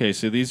 Okay,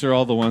 so these are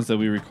all the ones that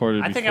we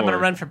recorded. I think before. I'm going to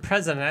run for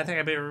president. I think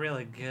I'd be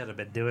really good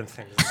at doing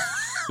things.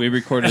 We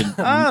recorded.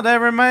 Oh,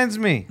 that reminds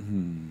me.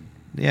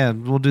 Yeah,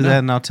 we'll do that,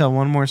 and I'll tell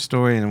one more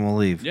story, and we'll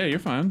leave. Yeah, you're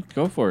fine.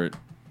 Go for it.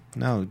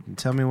 No,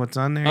 tell me what's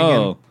on there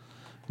Oh,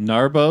 again.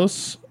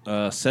 Narbos,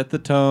 Set the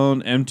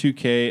Tone,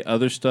 M2K,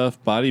 Other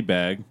Stuff, Body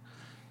Bag,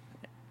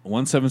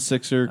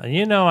 176er.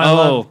 You know, I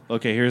love.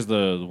 Okay. Here's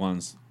the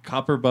ones: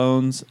 Copper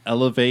Bones,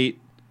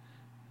 Elevate,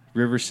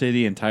 River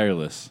City, and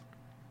Tireless.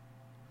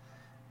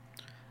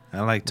 I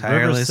like River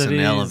Tireless City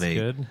and is Elevate.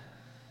 good.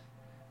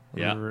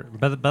 Yeah.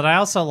 But I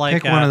also like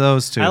Pick one of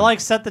those two. I like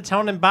Set the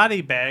Tone and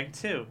Body Bag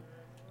too.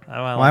 I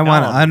Well, I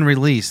want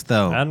unreleased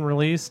though.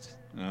 unreleased.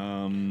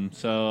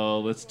 So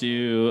let's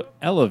do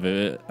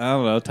Elevate. I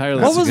don't know.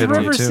 Tireless. What That's a was good one,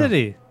 River too.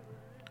 City?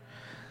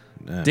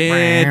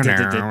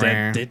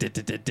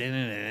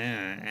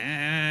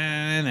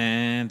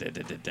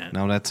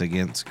 No, that's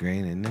Against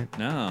Grain, isn't it?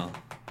 No.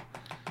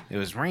 It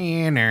was. That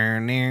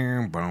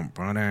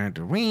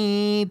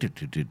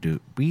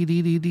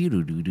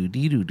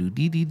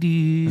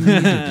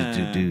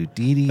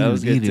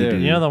was good, too.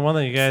 You know the one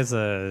that you guys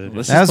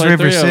Let's That just was play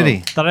River 3 of them.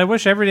 City. that I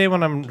wish every day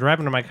when I'm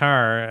driving to my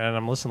car and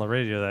I'm listening to the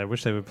radio that I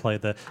wish they would play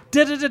the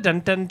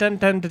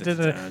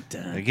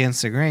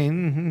Against the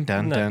Grain.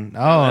 Dun No. dun.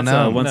 Oh That's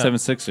no.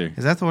 176er.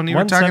 Is that the one you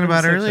were talking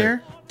about 176er.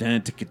 earlier?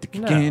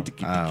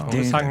 I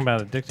was talking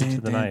about Addicted to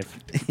the Knife.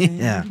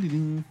 Yeah.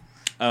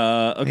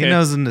 Okay. He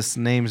knows the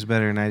names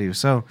better than I do.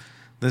 So,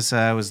 this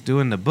I was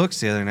doing the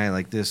books the other night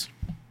like this,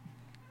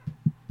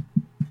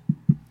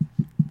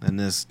 and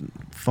this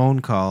phone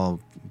call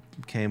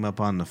came up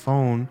on the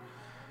phone,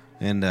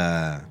 and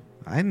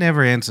I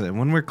never answer it.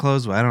 When we're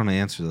closed, I don't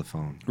answer the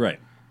phone Right.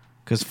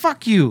 because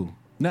fuck you.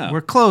 No.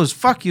 We're closed.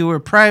 Fuck you. We're a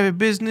private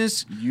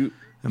business. You.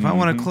 If I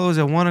want to close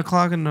at 1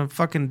 o'clock in the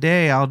fucking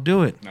day, I'll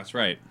do it. That's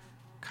right.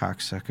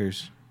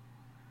 Cocksuckers.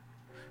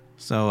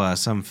 So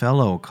some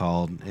fellow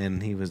called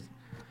and he was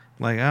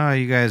like, "Oh,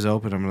 you guys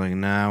open?" I'm like,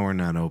 "Nah, we're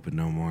not open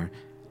no more." And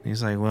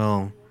he's like,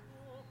 "Well,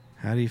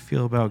 how do you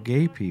feel about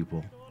gay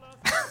people?"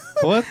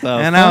 What the?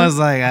 And I was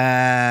like,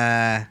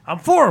 I'm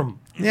for him.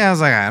 yeah, I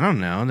was like, I don't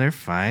know, they're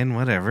fine,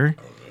 whatever.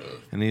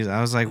 And I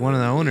was like, one of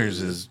the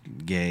owners is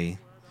gay.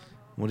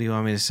 What do you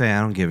want me to say? I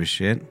don't give a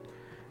shit.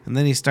 And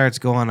then he starts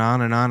going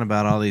on and on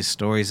about all these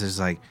stories. It's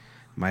like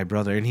my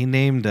brother, and he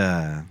named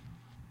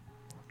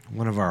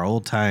one of our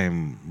old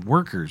time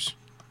workers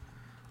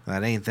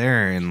that ain't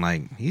there, and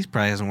like he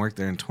probably hasn't worked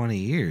there in 20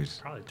 years.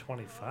 Probably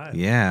 25.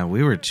 Yeah,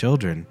 we were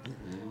children,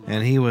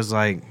 and he was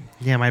like,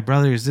 "Yeah, my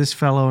brother is this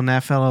fellow and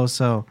that fellow."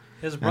 So,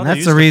 His and brother that's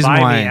used the reason to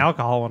buy why. me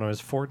alcohol when I was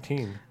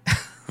 14.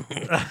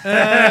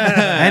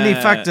 And he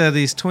fucked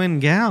these twin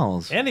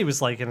gals. And he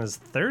was like in his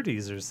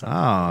 30s or something.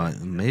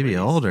 Oh, maybe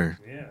older.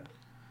 Yeah.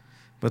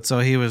 But so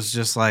he was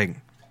just like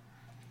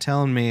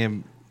telling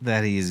me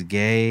that he's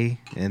gay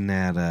and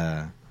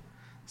that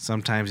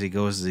sometimes he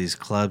goes to these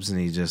clubs and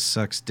he just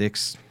sucks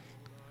dicks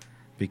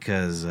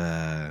because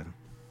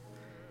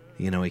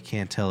he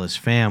can't tell his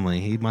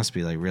family. He must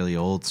be like really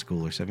old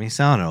school or something. He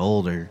sounded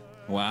older.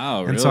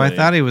 Wow. And so I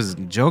thought he was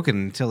joking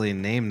until he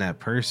named that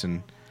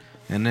person.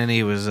 And then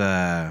he was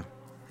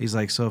he's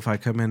like, "So if I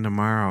come in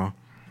tomorrow,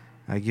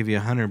 I give you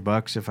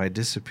 $100 if I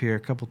disappear a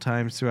couple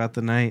times throughout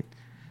the night.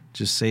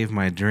 Just save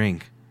my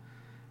drink."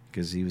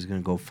 Because he was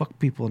going to go fuck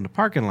people in the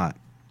parking lot.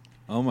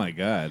 Oh my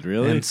God!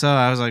 Really? And so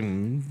I was like,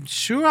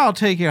 "Sure, I'll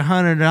take your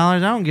 $100. I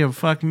don't give a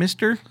fuck,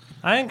 mister."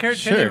 I encourage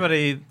Sure.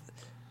 anybody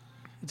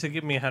to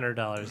give me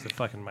 $100 to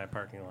fuck in my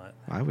parking lot.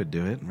 I would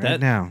do it right That-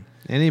 now.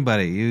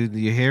 Anybody, you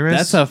hear us?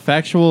 That's a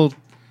factual.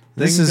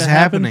 This thing is that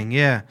happened? happening,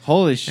 yeah.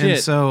 Holy shit! And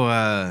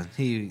so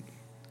he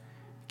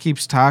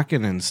keeps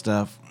talking and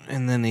stuff,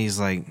 and then he's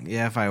like,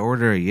 "Yeah, if I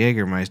order a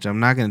Jägermeister, I'm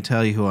not going to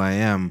tell you who I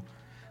am,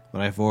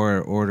 but if I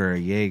order a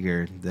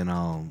Jaeger, then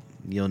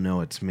you'll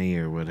know it's me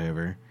or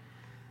whatever."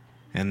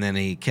 And then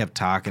he kept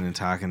talking and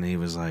talking, and he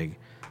was like,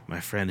 "My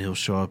friend, he'll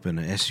show up in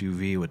an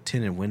SUV with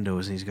tinted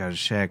windows, and he's got a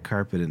shag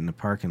carpet in the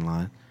parking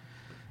lot."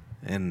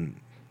 And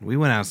we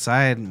went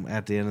outside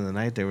at the end of the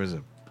night. There was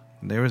a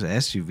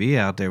SUV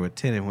out there with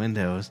tinted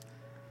windows.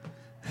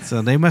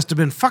 So they must have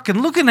been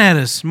fucking looking at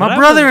us, my But I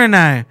brother was- and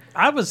I.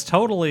 I was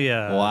totally.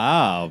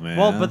 wow, man.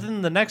 Well, but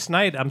then the next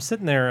night, I'm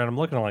sitting there and I'm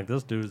looking like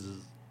this dude's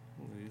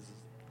he's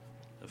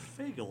a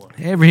faggot. Dracula.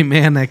 Every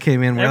man that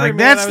came in, we're Every like,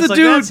 man, that's I was the like,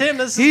 dude. that's him.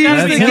 This has He's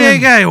gotta the be gay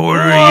him. guy.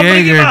 Order Oh, I'm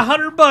gonna give him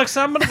Jaeger. $100.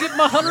 I'm gonna give him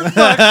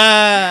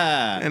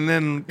 $100. And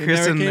then It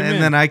Kristen, never came and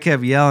in. then I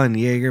kept yelling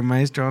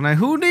Jägermeister all night.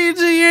 Who needs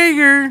a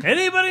Jaeger?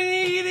 Anybody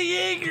need a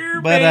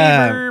Jaeger, But,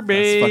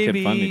 baby? That's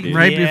fucking funny, dude.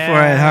 Right before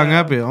I hung Yeah.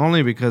 up,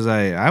 only because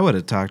I would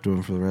have talked to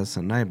him for the rest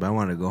of the night, but I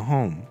wanted to go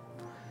home.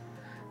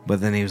 But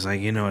then he was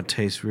like, you know what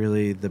tastes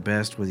really the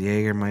best with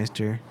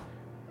Jägermeister?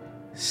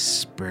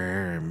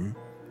 Sperm.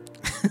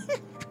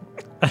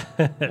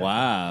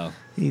 Wow.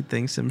 He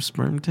thinks some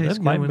sperm tastes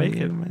That might good with make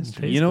it Jägermeister.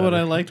 taste You know what I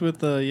better. liked with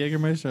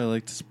Jägermeister? I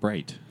liked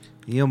Sprite.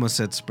 He almost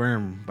said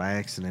sperm by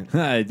accident.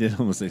 I did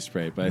almost say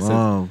Sprite, but I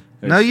Whoa.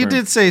 said No, you Sperm.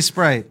 did say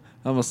Sprite.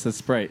 I almost said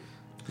Sprite.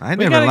 I We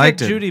never gotta liked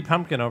get it. Judy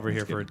Pumpkin over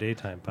here for a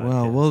daytime podcast.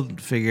 Well, we'll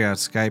figure out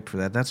Skype for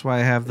that. That's why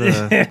I have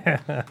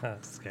the.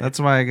 That's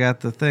why I got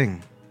the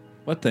thing.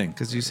 What thing?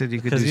 Because you said you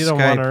could do because you don't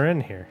Skype. want her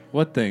in here.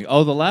 What thing? Oh,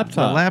 the The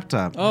laptop.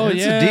 laptop. Oh, it's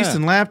yeah. a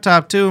decent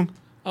laptop too.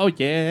 Oh,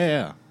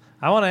 yeah.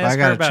 I want to I ask her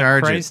gotta about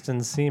charge it. Christ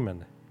and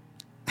semen.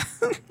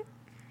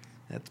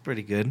 That's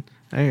pretty good.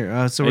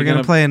 Here, so Are we're you gonna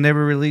gonna- play a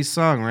never released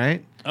song,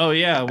 right? Oh,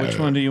 yeah. Which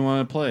one do you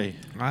want to play?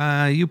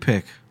 You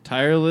pick.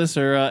 Tireless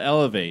or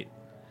Elevate?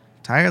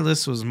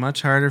 Tireless was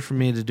much harder for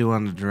me to do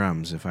on the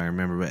drums, if I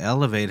remember. But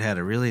Elevate had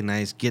a really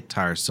nice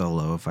guitar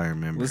solo, if I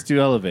remember. Let's do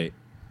Elevate.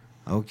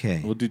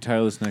 Okay. We'll do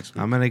Tireless next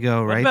week. I'm gonna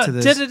go right What to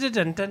about this.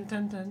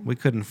 dun-dun-dun-dun-dun? We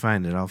couldn't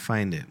find it. I'll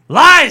find it.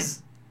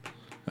 Lies!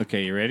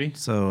 Okay, you ready?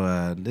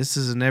 So this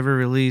is a never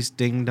released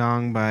Ding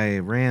Dong by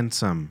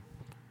Ransom.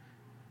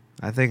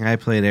 I think I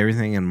played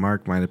everything, and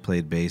Mark might have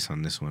played bass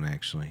on this one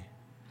actually.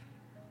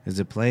 Is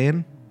it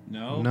playing?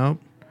 No.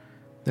 Nope.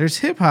 There's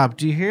hip hop.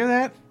 Do you hear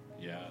that?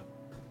 Yeah.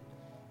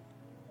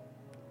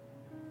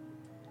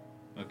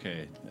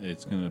 Okay,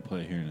 it's going to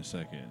play here in a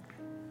second.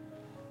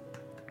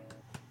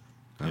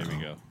 There we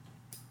go.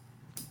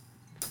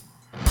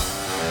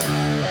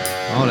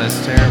 Oh,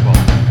 that's terrible.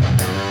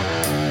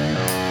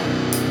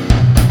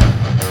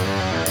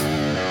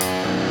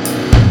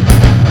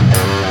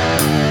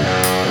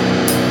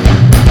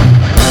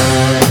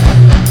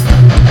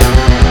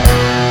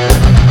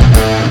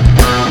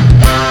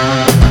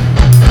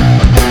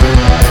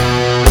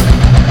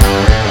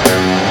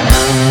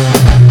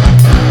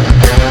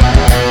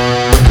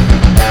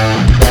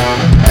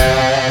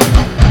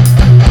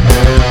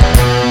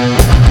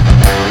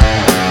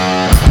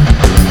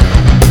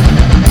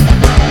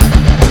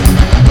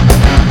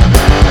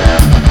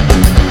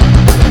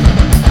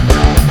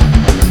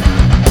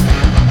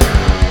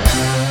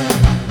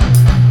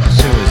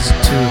 Shit was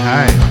too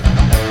high.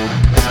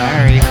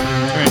 Sorry.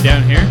 Turn it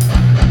down here.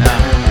 No.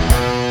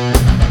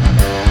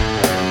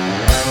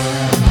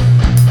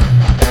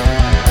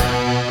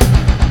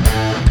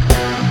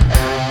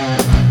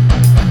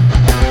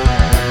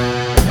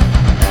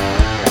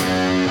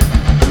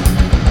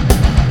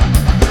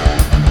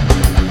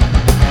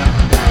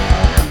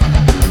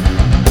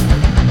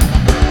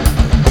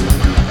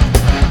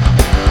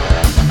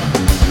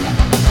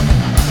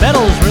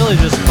 Metal is really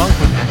just funk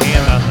with your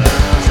hand on the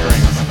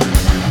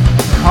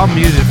strings. All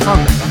music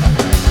funk.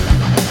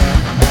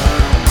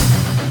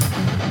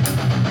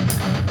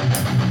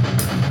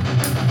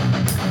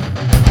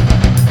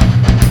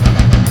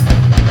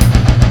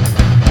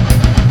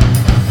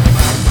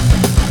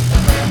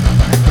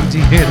 Did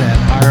you hear that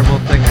horrible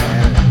thing I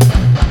had?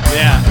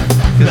 Yeah.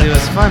 Because it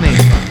was funny.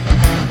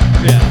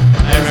 Yeah.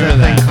 I What's remember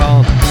that thing that.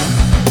 called?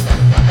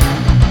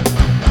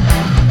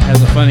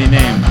 Has a funny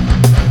name.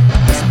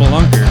 The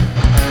Spelunker.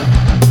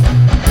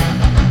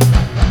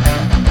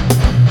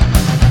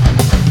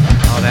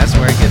 Oh, that's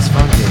where it gets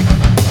funky.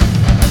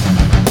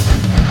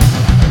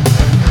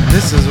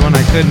 This is when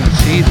I couldn't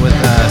cheat with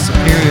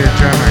Superior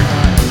Drummer.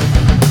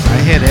 I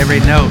hit every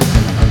note.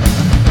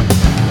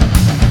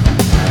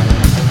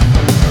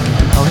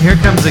 Oh, here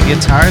comes a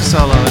guitar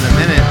solo in a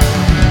minute.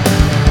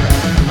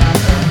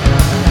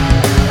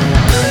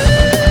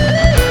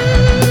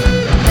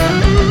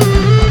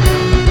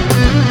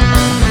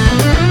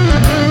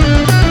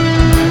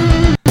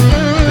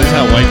 This is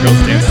how white girls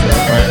dance to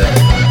this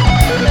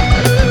part.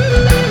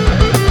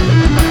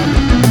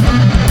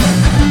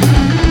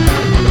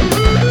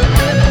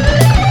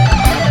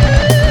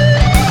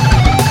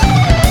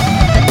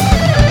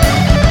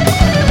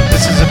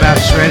 This is about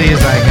shreddy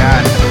as I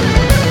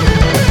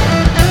got.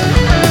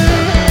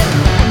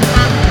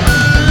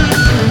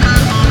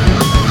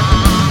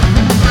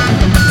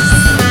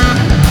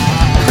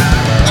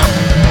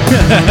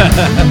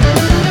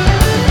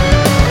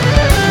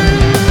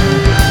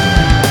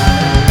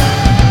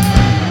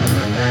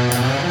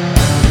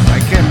 I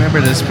can't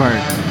remember this part.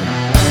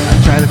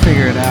 I'm trying to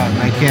figure it out, and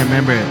I can't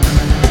remember it.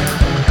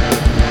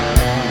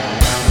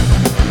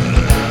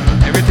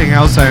 Everything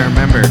else I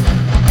remember.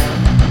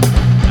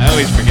 I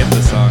always forget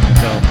this song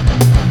until.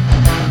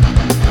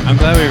 I'm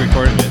glad we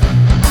recorded it.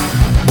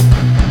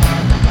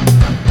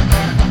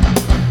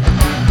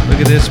 Look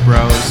at this,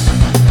 bros.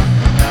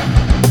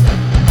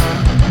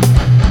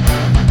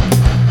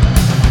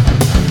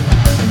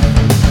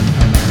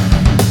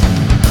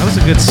 That was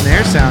a good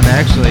snare sound,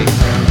 actually.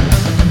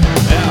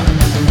 Yeah.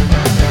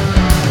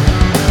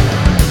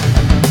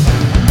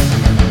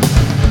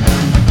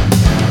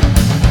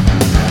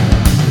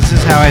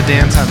 how I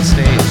dance on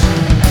stage.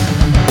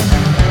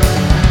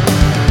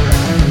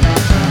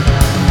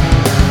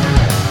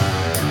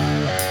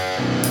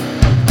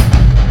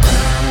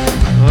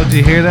 Oh, did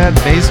you hear that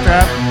bass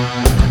drop?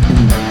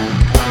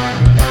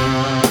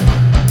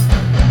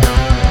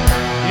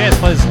 You guys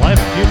play this live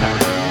a few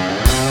times.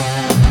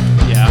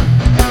 Yeah.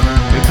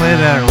 We played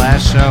it at our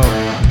last show.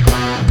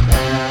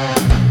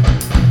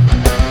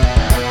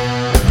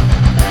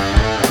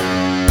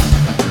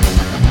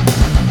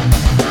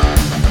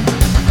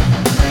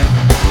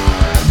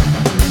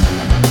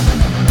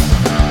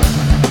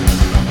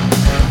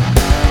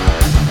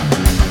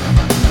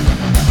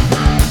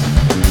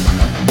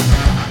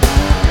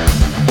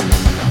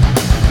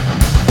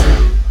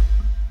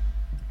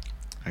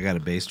 I got a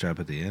bass drop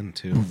at the end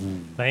too.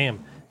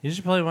 Bam. You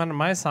should play one of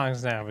my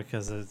songs now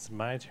because it's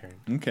my turn.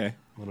 Okay.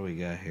 What do we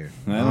got here?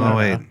 I don't know.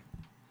 Wait.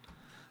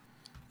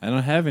 I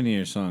don't have any of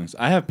your songs.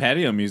 I have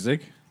patio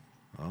music.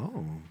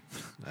 Oh.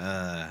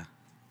 I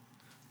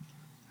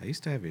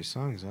used to have your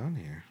songs on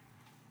here.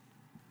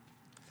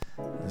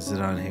 Is it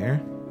on here?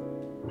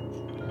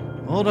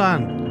 Hold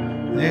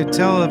on. Hey,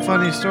 tell a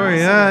funny story.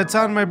 It's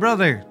on my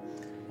brother.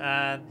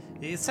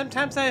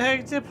 Sometimes I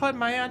like to put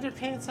my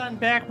underpants on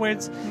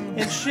backwards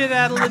and shit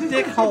out of the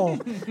dick hole.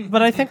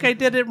 But I think I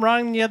did it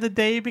wrong the other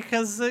day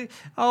because,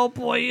 oh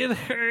boy, it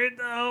hurt.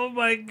 Oh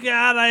my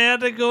God, I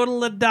had to go to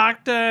the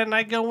doctor and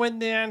I go in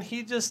there and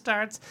he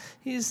starts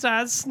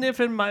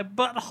sniffing my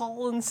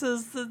butthole and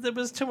says that there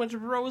was too much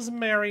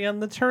rosemary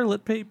on the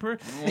toilet paper.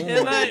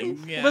 And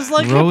I was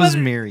like,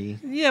 Rosemary.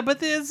 yeah, but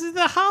it's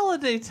the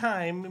holiday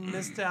time,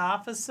 Mr.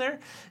 Officer.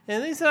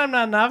 And he said, I'm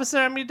not an officer,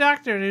 I'm your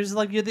doctor. And he was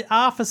like, you're the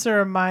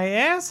officer of my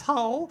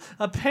asshole,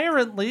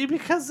 apparently,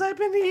 because I've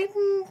been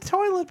eating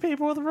toilet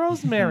paper with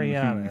rosemary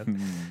on it.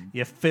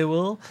 You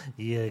fool.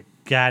 You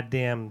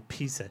goddamn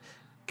piece of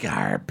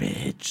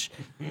garbage.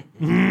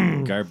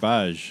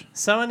 Garbage.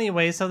 So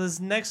anyway, this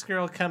next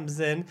girl comes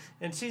in,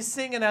 and she's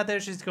singing out there.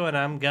 She's going,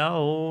 I'm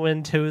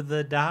going to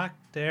the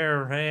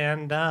doctor,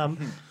 and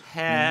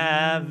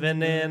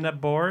having an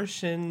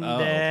abortion,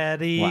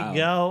 Daddy. Wow.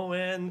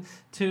 Going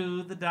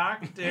to the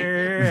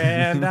doctor,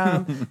 and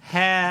I'm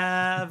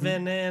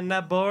having an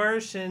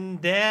abortion,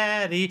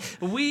 Daddy.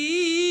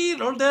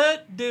 Weedle da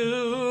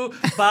do,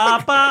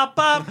 ba ba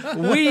ba.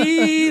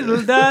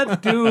 Weedle da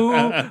do,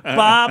 ba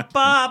ba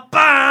ba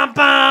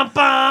ba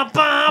ba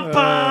ba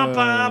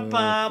ba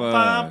ba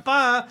ba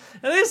ba.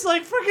 And it's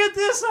like, forget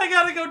this. I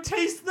gotta go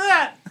taste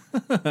that.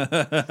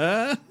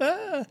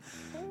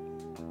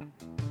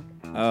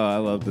 Oh, I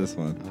love this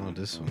one. Oh,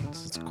 this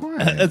one's it's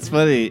quiet. That's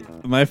funny.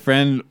 My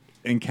friend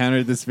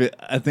encountered this.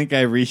 I think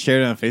I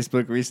reshared it on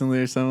Facebook recently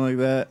or something like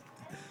that.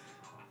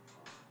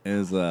 It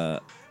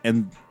was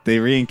and they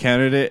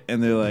re-encountered it,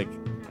 and they're like,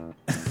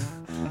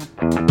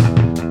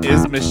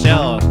 "Is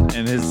Michelle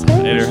and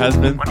her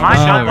husband?"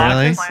 Oh,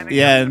 really?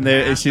 Yeah,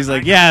 and she's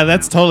like, "Yeah,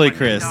 that's totally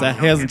Chris. That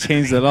hasn't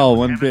changed at all,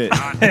 one bit."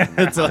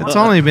 It's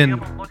only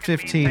been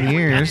 15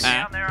 years.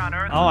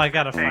 Oh, I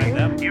gotta find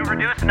them. You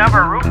reduce the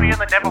number of rupee in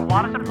the debit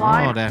water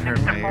supply Oh, that hurt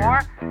 6 my to ear.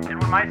 4. And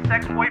when my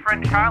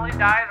sex-boyfriend Charlie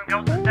dies and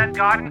goes to Dead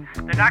Garden,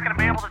 they're not going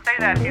to be able to say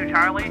that to you,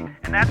 Charlie.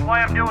 And that's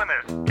why I'm doing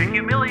this, to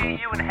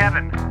humiliate you in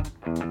heaven.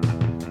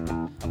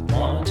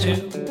 1,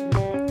 2,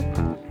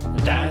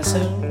 die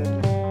soon,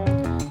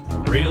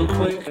 real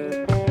quick,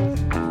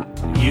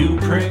 you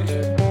prick.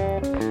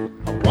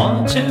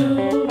 1,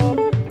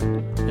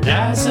 2,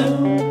 die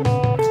soon,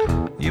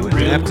 You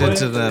adapted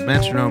to the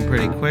metronome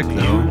pretty quick, you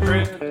though.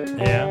 prick.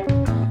 Yeah.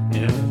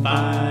 If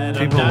I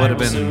don't People die would have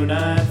been soon,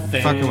 I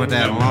think fucking with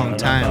that a I'm long gonna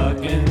time.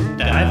 fucking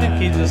die. I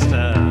think he just,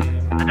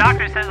 The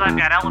doctor says I've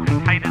got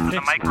elephantitis and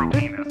a micro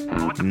penis.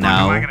 So what the fuck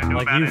am I going to do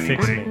Like about you it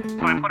fixed anyway? me.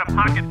 So I put a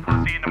pocket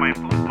pussy into my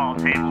foosball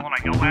table and I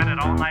go at it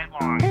all night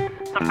long.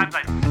 Sometimes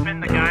I spin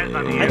the guys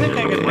on the I think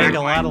I could make a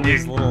lot of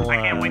these little, I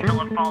can't wait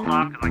till it falls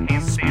off because I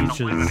can't stand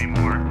to live speeches.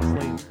 anymore.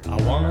 I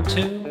want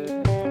to,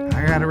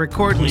 I got a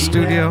recording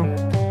studio.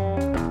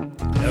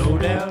 no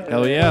doubt.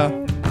 Hell yeah!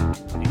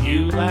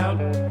 You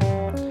loud.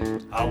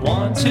 I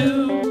want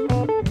to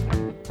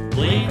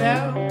bleed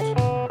out.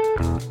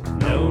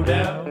 No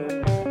doubt.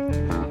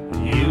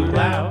 You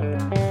loud.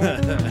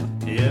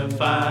 If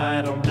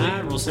I don't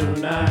bleed real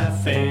soon, I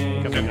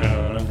think I'm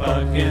gonna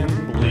fucking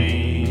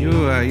bleed.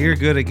 You're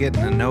good at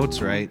getting the notes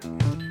right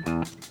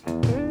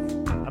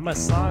I'm a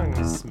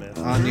songsmith.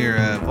 on your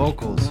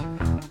vocals.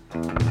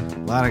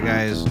 A lot of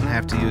guys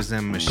have to use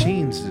them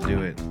machines to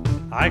do it.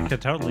 I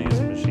could totally use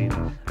a machine.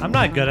 I'm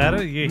not good at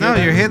it. You No,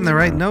 hear you're that? hitting the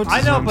right notes. I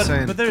is know, what I'm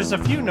saying. but there's a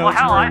few Well, notes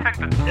hell, where I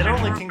think the it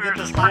only can get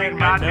this high in my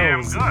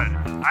goddamn nose. good.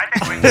 I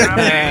think we can have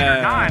it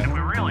either kind if we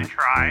really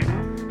try.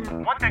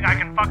 One thing I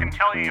can fucking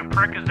tell you, you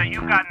prick, is that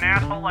you've got an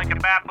asshole like a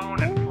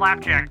baboon and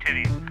flapjack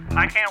titties.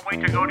 I can't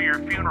wait to go to your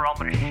funeral. I'm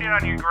gonna shit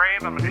on your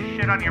grave, I'm gonna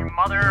shit on your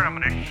mother, and I'm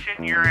gonna shit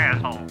in your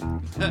asshole.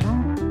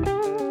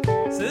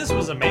 So this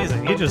was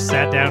amazing. He just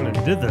sat down and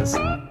did this.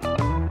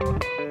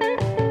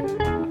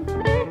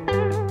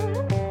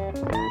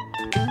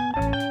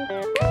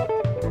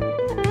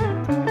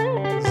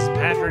 This is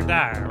Patrick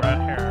Dyer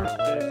right here.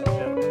 ladies and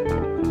gentlemen.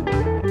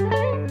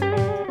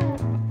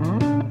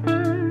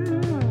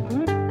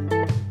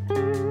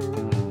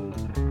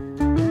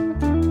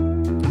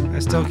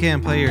 still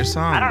can't play your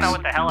songs. I don't know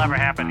what the hell ever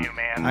happened to you,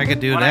 man. I could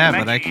do When that,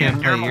 met but I you, can't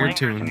you play had your dermal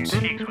anchors in tunes.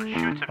 cheeks with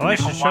shoots of Oh, I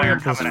should nickel show you wire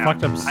this coming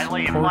fucked out. up I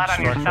lay you chord flat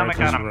on your structure I stomach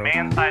just on a wrote.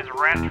 man-sized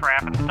rat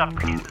trap and stuff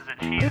pieces of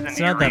cheese into It's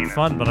your not that anus.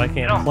 fun, but I You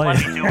can't don't play let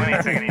me it. do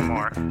anything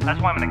anymore.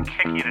 That's why I'm gonna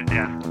kick you to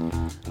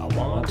death. I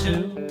want to.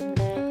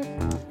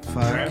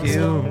 Fuck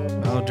you.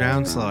 Oh,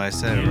 drown slow. I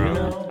said it You wrong.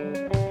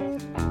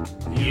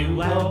 know,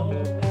 you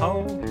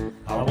ho,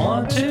 I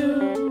want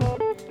to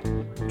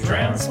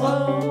drown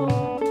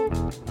slow.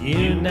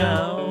 You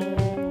know,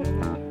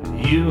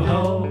 you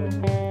ho.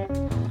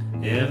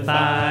 If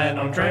I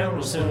don't drown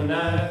real soon,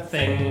 I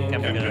think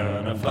I'm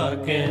gonna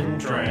fucking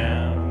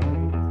drown.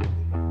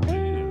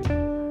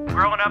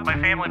 Growing up, my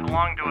family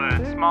belonged to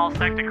a small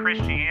sect of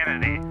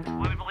Christianity.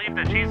 We believed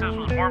that Jesus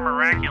was born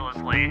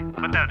miraculously,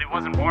 but that he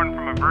wasn't born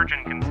from a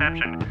virgin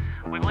conception.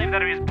 We believed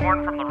that he was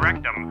born from the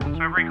rectum.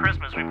 So every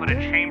Christmas, we put a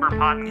chamber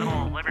pot in the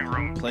middle of the living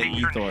room, Play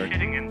take turns Ethor.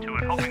 shitting into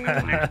it, hoping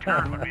that the next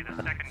turn would be the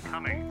second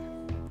coming.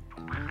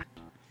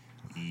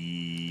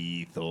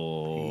 Ethor.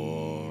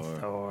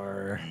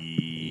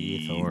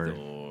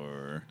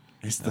 Ethor.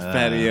 It's the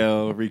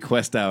patio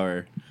request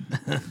hour.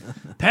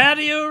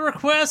 Patio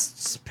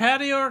requests.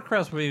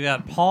 We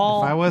got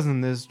Paul. If I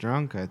wasn't this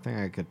drunk, I think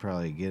I could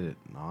probably get it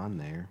on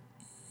there.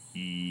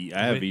 I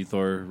have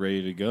Ethor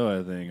ready to go,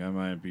 I think. I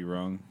might be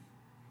wrong.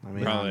 I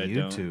mean, Probably on I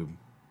don't. YouTube.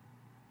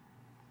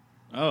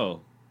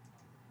 Oh.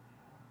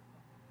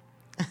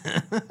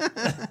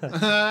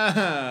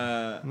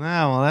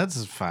 No, well,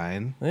 that's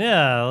fine.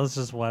 Yeah, let's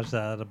just watch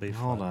that. It'll be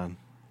Hold fun. on.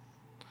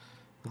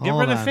 Get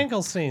Hold rid of on.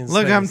 Finkelstein's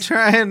Look, I'm face.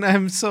 trying.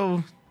 I'm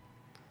so.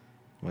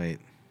 Wait.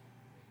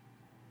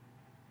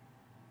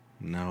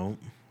 No.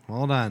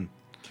 Hold on.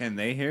 Can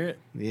they hear it?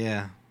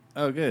 Yeah.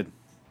 Oh, good.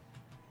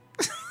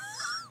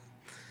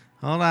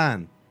 Hold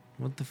on.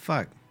 What the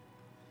fuck?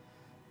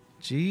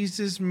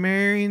 Jesus,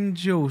 Mary, and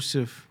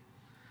Joseph.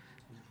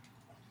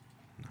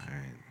 All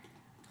right.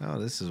 Oh,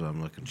 this is what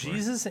I'm looking for.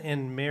 Jesus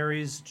and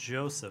Mary's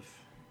Joseph.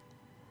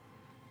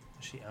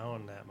 She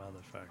owned that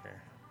motherfucker.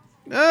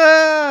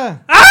 Ah!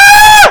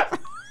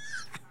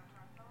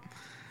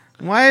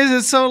 Why is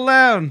it so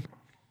loud?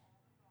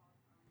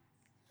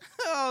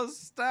 Oh,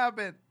 stop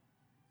it.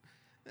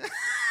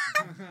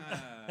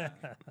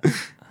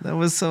 That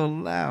was so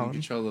loud.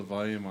 Control the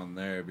volume on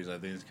there because I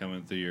think it's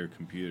coming through your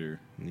computer.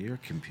 Your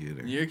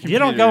computer. You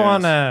don't go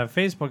on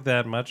Facebook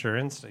that much or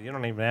Insta. You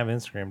don't even have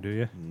Instagram, do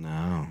you?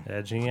 No.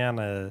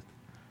 Gianna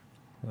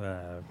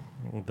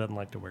doesn't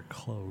like to wear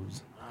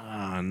clothes.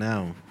 Oh,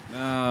 no.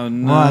 Oh,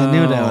 no. Well, I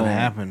knew that would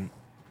happen.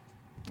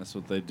 That's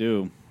what they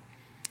do.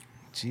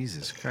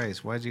 Jesus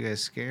Christ. Why'd you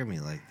guys scare me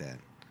like that?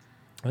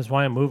 That's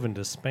why I'm moving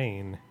to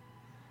Spain.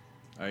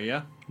 Oh,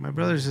 yeah? My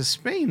brother's a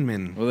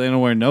Spainman. Well, they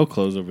don't wear no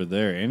clothes over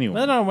there anyway.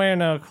 They don't wear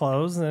no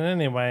clothes, and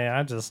anyway,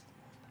 I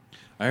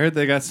heard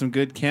they got some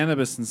good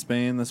cannabis in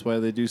Spain. That's why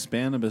they do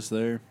Spanibus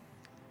there.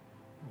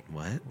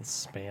 What?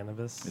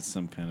 Spanibus. It's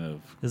some kind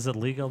of... Is it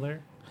legal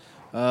there?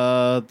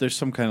 There's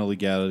some kind of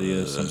legality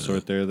of some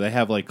sort there. They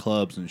have, like,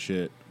 clubs and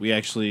shit. We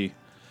actually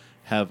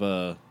have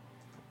a...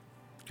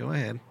 Go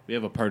ahead. We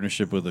have a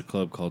partnership with a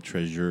club called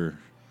Treasure.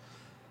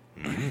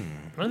 I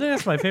think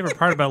that's my favorite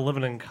part about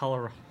living in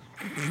Colorado.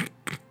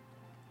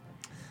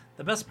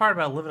 The best part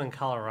about living in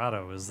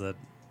Colorado is that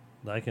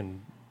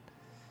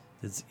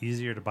it's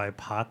easier to buy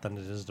pot than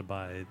it is to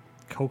buy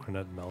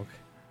coconut milk.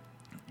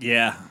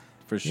 Yeah,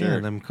 for sure. Yeah,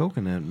 them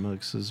coconut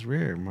milks is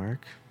rare,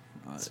 Mark.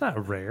 It's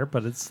not rare,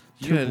 but it's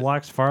You two had-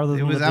 blocks farther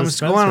than the I was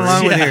dispensary. going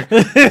along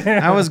with your.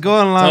 I was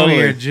going along Totally.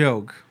 with your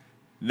joke.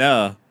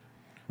 No.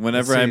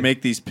 Whenever Let's I see.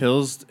 make these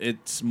pills,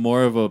 it's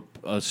more of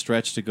a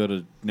stretch to go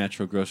to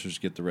natural grocers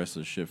to get the rest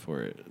of the shit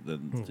for it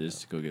than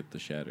just to go get the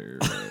shatter,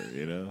 or whatever,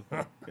 you know?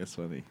 It's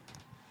funny.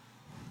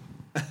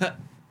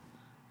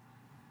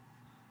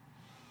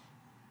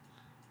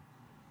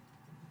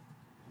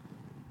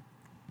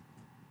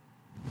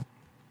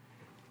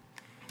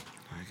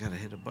 I gotta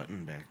hit a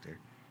button back there.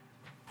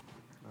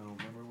 I don't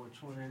remember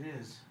which one it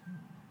is.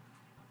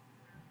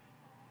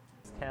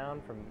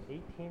 Town from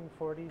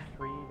 1843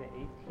 to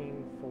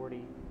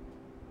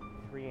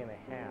 1843 and a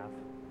half,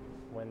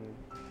 when,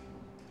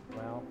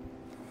 well,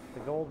 the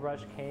gold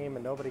rush came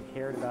and nobody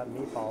cared about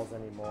meatballs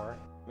anymore.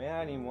 Man, I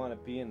didn't even want to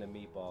be in the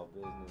meatball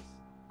business.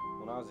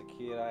 When I was a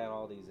kid, I had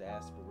all these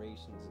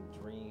aspirations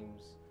and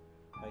dreams.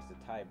 I used to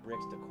tie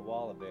bricks to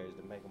koala bears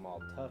to make them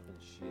all tough and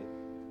shit.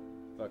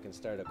 Fucking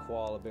start a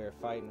koala bear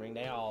fighting ring.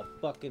 They all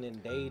fucking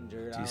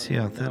endangered. Do you see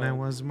how thin I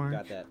was, Mark?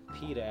 Got that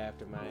PETA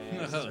after my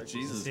ass. Oh,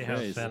 Searching Jesus for See how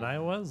Christ. thin I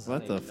was?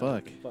 What the Ain't nothing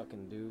fuck? to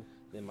fucking do.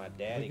 Then my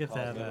daddy Look at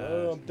calls that, me.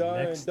 Oh, I'm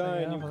dying, next thing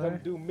dying. You over come there.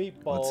 do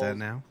meatballs. What's that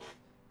now?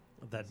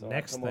 That So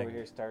next I come thing. over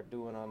here, start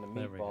doing on the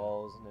There we go.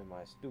 meatballs, and then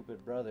my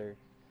stupid brother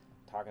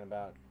talking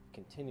about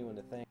continuing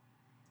to think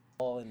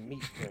all in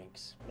meat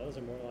drinks. Those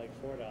are more like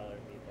 $4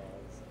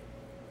 meatballs.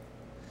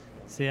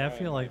 See, I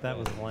feel like that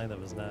was a line that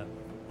was not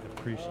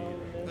appreciated.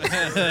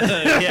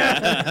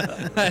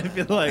 Yeah. I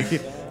feel like,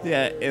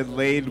 yeah, it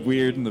laid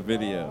weird in the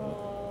video.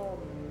 Oh,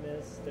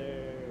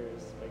 Mr.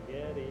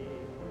 Spaghetti.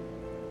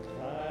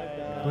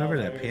 Whoever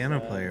that piano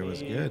player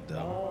was good,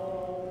 though.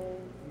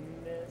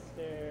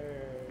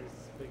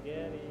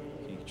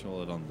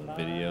 control it on the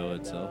video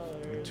itself?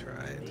 I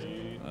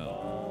tried.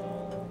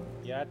 Oh.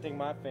 Yeah, I think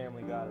my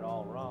family got it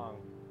all wrong.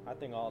 I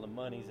think all the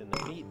money's in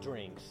the meat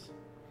drinks.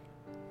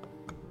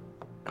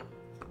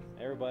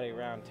 Everybody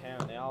around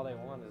town, all they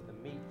want is the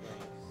meat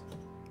drinks.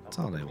 That's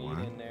all they meat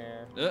want. in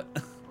there, Uh,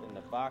 in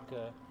the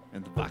vodka,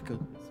 and the vodka.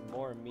 some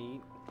more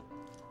meat.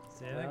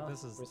 See, I Well, think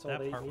this is we sold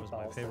that 8 part was my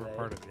meatballs favorite today.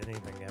 part of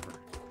anything ever.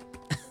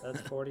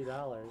 That's $40.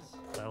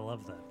 I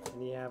love that.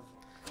 And you have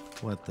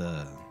What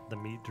the? The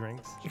meat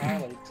drinks.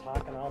 Charlie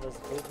talking all this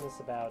business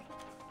about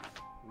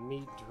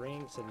meat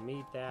drinks and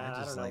meat that. I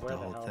I just don't know like where the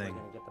the whole hell thing. we're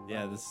gonna get the money.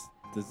 Yeah, this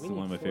is we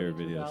one of my need favorite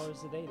videos.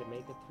 $42 a day to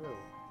make it through,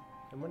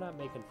 and we're not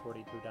making $42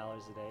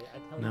 a day.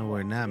 I tell you No, what,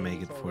 we're not today we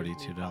making sold 8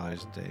 $42 a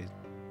meatballs. day.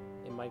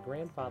 In my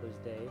grandfather's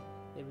day,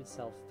 they would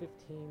sell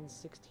 15,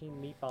 16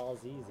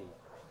 meatballs easy.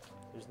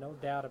 There's no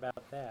doubt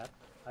about that.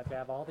 I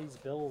have all these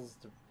bills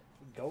to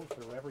go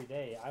through every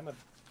day. I'm a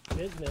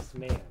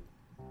businessman.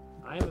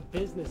 I'm a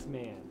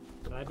businessman,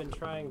 and I've been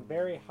trying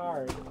very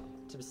hard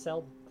to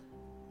sell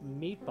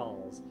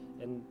meatballs,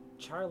 and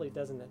Charlie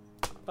doesn't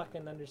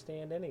fucking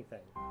understand anything.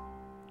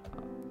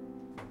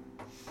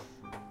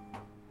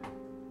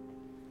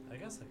 I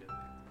guess I could.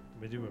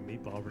 We do a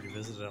meatball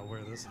revisit. I'll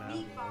wear this hat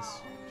and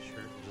this shirt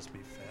and just be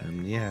fat.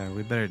 Yeah,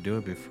 we better do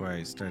it before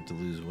I start to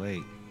lose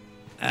weight.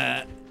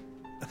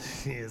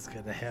 It's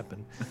gonna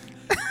happen.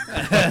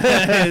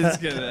 It's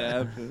gonna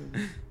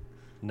happen.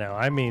 No,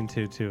 I mean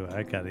to too.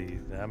 I gotta eat.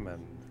 I'm The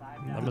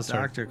gonna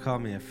start. doctor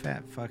called me a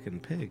fat fucking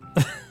pig.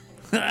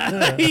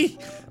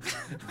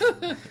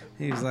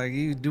 He was like,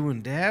 "You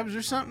doing dabs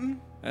or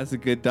something?" That's a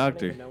good I don't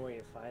doctor. even know where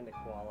you find a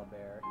koala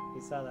bear.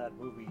 He saw that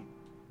movie.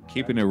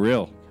 Keeping it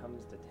real. He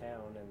comes to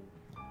town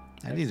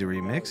and. I need to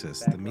remix this.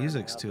 The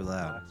music's too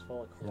loud.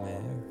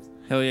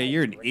 Hell yeah,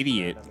 you're an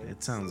idiot.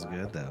 It sounds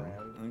good, though.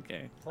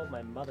 Okay. Told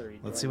my mother he'd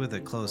Let's join see what the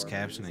Peace closed Corps,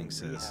 but he was captioning in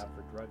says. rehab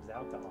for drugs,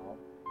 alcohol.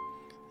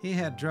 He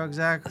had drugs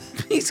out.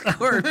 Peace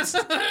Corps.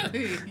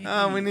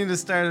 Oh, we need to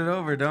start it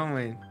over, don't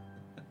we?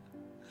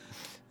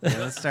 Yeah,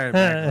 let's start it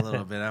back a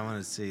little bit. I want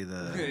to see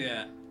the.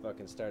 Yeah.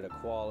 Fucking start a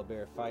koala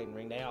bear fighting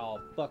ring. They all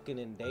fucking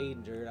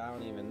endangered. I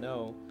don't even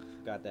know.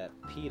 Got that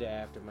PETA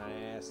after my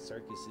ass,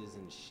 circuses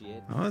and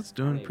shit. Oh, it's I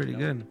doing don't pretty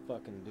even know good.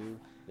 what to fucking do.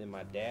 Then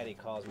my daddy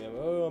calls me up.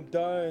 Oh,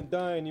 I'm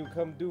dying. You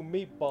come do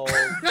meatballs.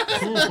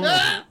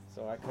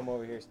 So I come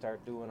over here,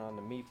 start doing on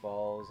the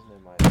meatballs, and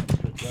then my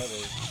brother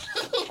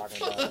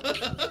talking about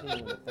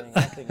continuing the thing.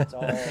 I think it's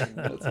all.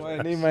 That's why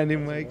I need my new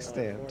mic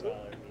stand. $4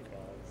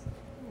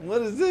 meatballs.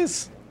 What is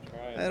this?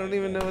 I don't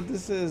even know what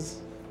this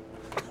is.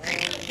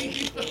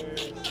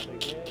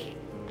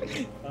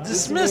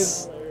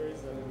 Dismiss.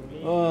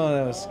 Oh,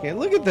 that was scary.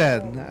 Look at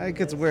that. I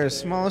get to wear a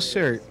small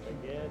shirt.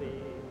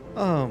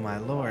 Oh, my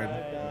lord.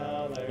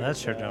 That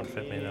shirt don't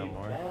fit me no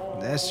more.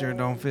 That shirt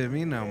don't fit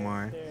me no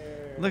more.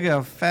 Look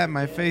how fat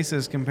my face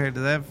is compared to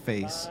that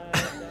face.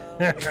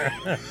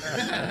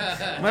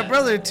 My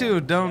brother too.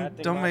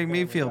 Don't make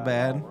me feel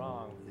bad.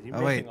 Oh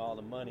wait, All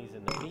the money's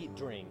in the meat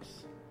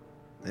drinks.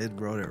 it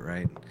wrote it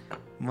right.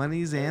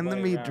 Money's and the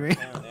meat drink.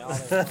 They all want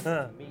is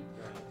the meat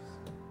drinks.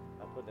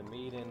 I put the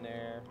meat in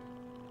there,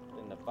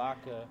 then the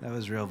vodka. That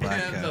was real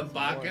vodka.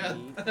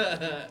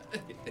 Baka.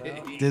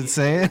 Did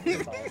say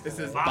it? This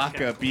is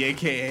Baka,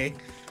 B-A-K-A.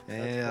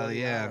 Hell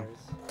yeah.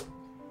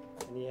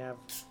 And you have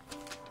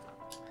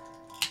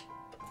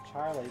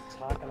Charlie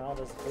talking all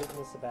this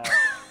business about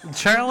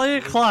Charlie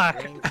o'clock.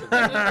 drinks and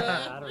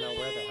I don't know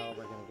where the hell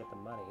we're gonna get the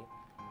money.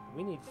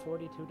 We need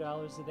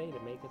 $42 a day to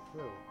make it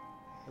through.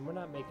 And we're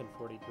not making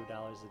 $42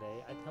 a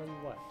day. I tell you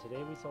what,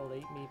 today we sold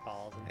 8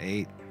 meatballs. And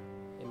 8.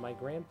 in my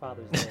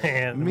grandfather's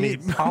day, And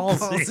meat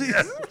palsy.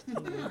 16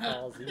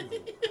 meatballs easy.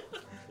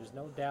 There's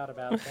no doubt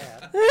about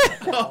that.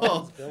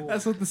 Oh,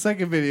 that's what the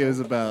second video is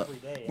about.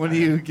 When do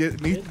you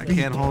get meat? I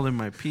can't hold in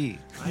my pee.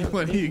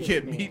 When do you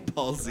get meat I've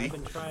palsy?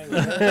 been trying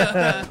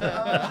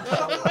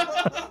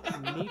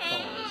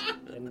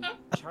meatballs, and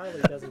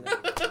Charlie doesn't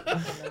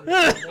understand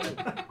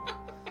anything.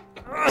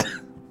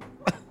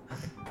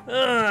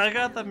 I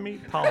got the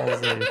meat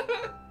palsy.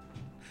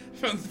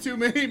 From too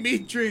many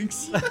meat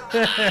drinks.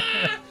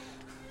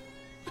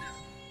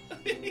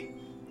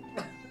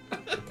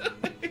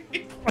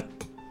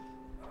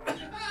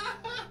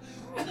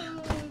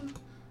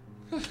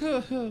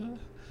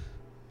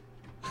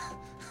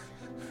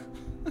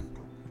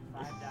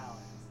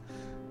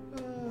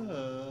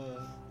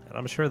 And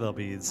I'm sure they'll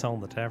be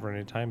selling the tavern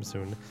anytime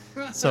soon.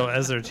 So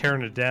as they're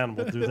tearing it down,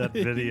 we'll do that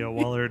video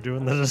while they're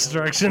doing the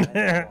destruction.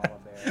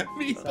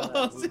 Meat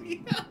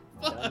palsy.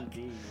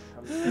 Dundee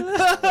comes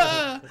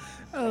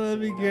Oh,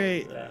 that'd be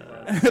great.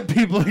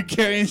 People are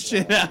carrying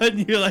shit out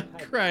and you're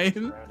like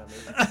crying.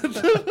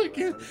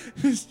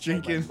 Just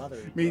drinking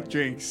meat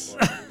drinks.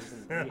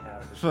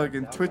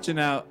 Fucking twitching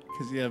out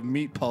because you have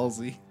meat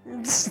palsy.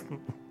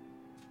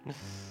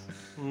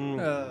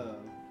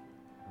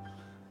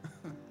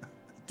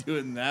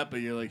 Doing that,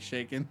 but you're like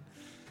shaking.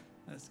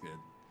 That's good.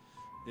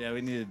 Yeah,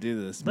 we need to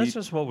do this. That's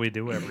just what we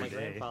do My every day.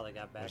 grandfather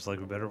got back. It's like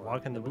we better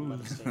walk in the They wouldn't let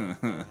booths. him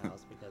stay in the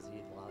house because he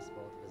had lost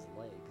both of his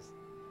legs.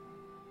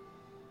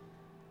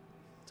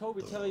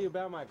 Toby tell you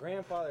about my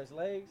grandfather's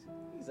legs?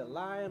 He's a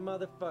lying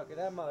motherfucker.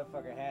 That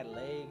motherfucker had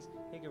legs.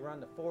 He could run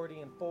to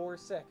 40 in 4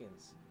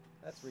 seconds.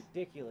 That's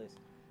ridiculous.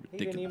 He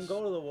didn't even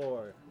go to the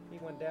war. He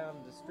went down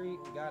the street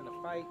and got in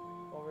a fight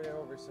over there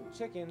over some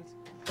chickens.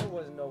 There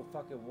wasn't no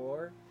fucking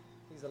war.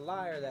 He's a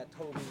liar, that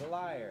Toby's a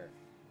liar.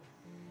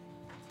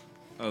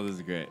 Oh, this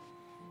is great.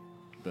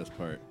 Best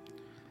part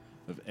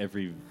of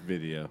every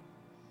video.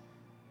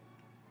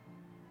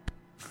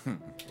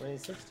 When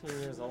he's 16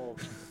 years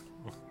old,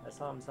 I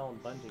saw him selling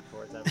bungee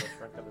cords out of the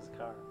trunk of his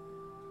car.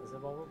 I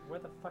said, well, where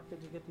the fuck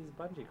did you get these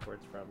bungee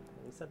cords from?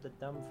 And he said, the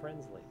Dumb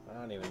Friendly. I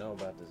don't even know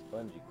about this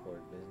bungee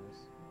cord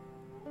business.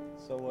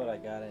 So what, I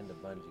got into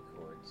bungee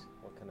cords.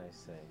 What can I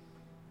say?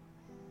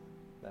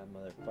 That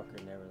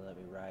motherfucker never let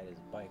me ride his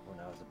bike when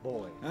I was a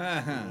boy.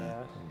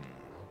 Yeah.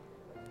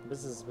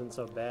 Business has been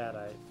so bad,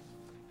 I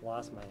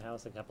lost my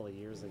house a couple of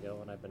years ago,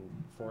 and I've been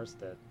forced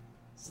to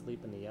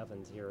sleep in the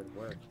ovens here at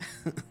work.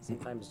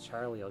 Sometimes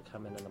Charlie will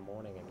come in the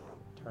morning and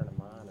turn them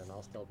on, and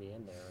I'll still be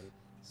in there. And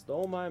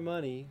Stole my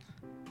money,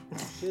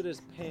 shit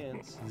his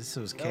pants. This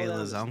was fell down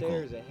Kayla's the uncle.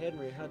 stairs at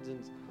Henry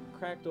Hudson's,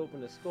 cracked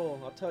open his skull.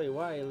 I'll tell you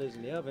why he lives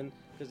in the oven,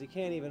 because he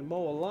can't even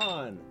mow a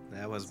lawn.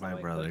 That was so my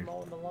I brother. quit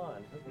mowing the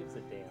lawn. Who gives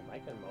a damn? I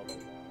can mow the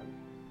lawn.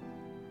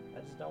 I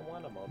just don't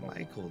want to mow the lawn.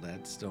 Michael,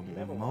 that's the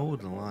Never mowed wanted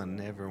the to mow lawn,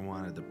 the never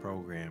wanted the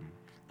program.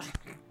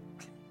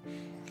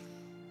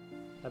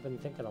 I've been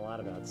thinking a lot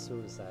about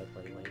suicide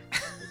lately.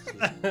 It's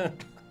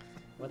just,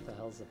 what the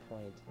hell's the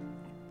point?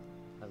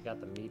 I've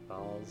got the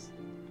meatballs.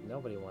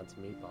 Nobody wants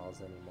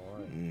meatballs anymore.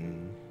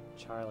 And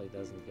Charlie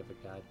doesn't give a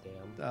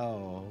goddamn.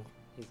 Oh,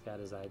 He's got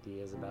his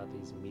ideas about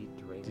these meat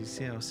drinks. do you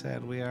see how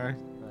sad we are?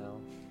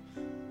 Well,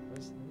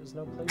 there's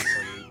no place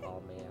for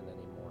Meatball Man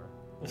anymore.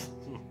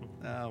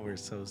 Oh, we're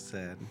so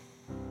sad.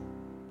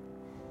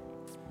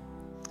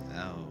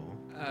 Oh.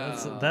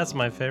 That's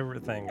my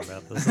favorite thing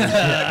about this.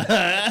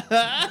 Because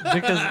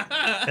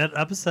it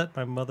upset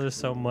my mother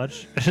so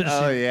much. She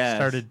yes.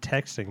 started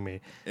texting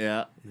me.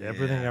 Yeah.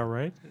 Everything all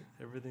right?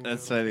 Everything.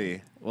 That's all right?"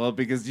 funny. Well,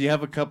 because you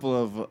have a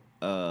couple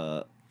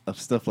of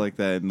stuff like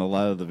that in a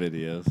lot of the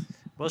videos.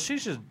 Well, she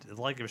should,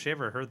 like, if she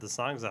ever heard the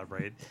songs I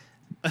write,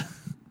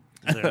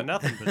 they're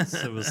nothing but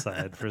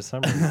suicide for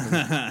some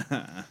reason.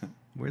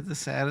 We're the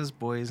saddest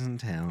boys in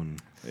town.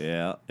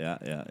 Yeah.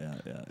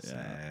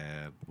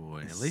 Sad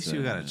boy. At least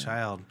you got a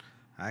child.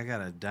 I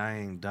got a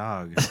dying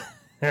dog.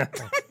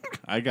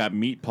 I got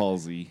meat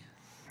palsy.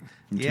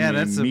 Yeah,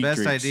 that's the Meat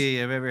best drinks.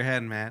 idea I've ever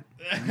had, Matt.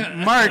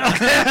 Mark!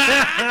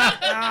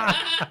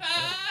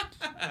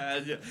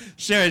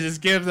 Sure,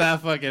 just give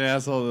that fucking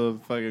asshole the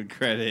fucking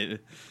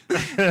credit.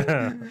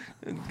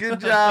 Good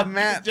job,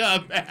 Matt. Good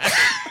job, Matt.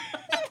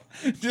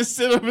 Just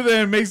sit over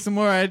there and make some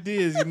more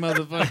ideas, you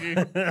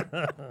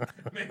motherfucker.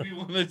 Maybe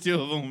one or two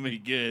of them will be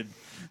good.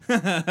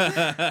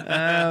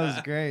 That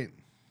was great.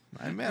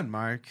 I met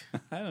Mark.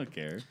 I don't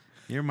care.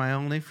 You're my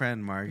only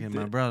friend, Mark, and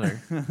my brother.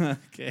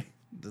 Okay.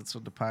 That's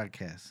what the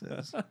podcast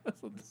says.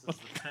 This is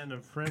the kind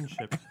of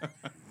friendship.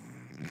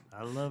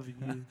 I love you.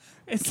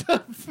 It's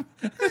a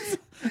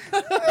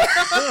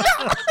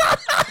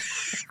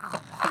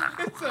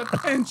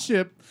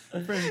friendship.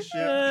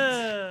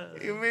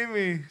 You made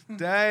me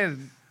die.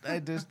 I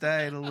just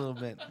died a little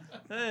bit.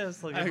 Yeah,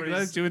 it's like I'm glad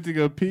everybody's- you went to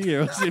go pee,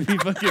 or else you'd be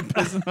fucking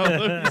pissing all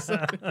over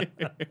yourself.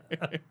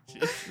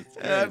 Jesus I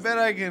Christ. bet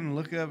I can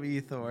look up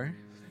Ethor.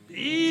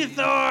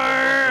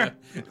 Ether!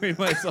 We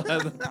might as well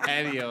have the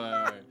patio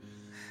hour.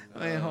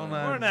 Wait, hold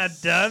on. We're not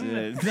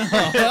done. Shit.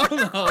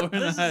 No, we're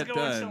This not is going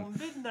done. till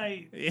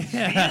midnight.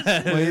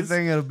 Yeah. What do you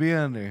think it'll be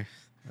under?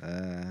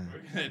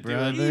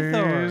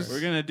 Brothers.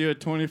 We're gonna do a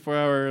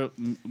 24-hour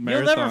marathon.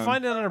 You'll never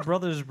find it on our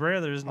Brother's Brer.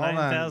 There's Hold on.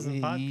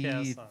 9,000 podcasts.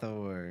 on it.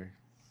 Ethor.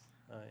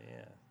 Oh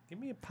yeah. Give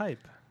me a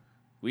pipe.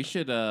 We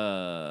should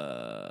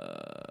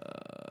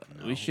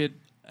we should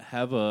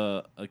have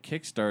a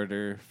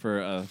Kickstarter for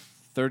a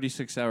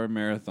 36-hour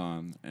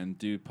marathon and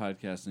do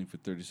podcasting for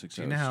 36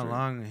 Do hours. you know how straight.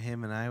 long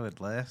him and I would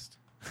last?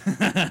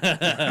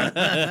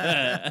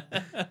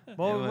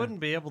 Well, we would. wouldn't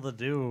be able to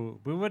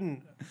do. We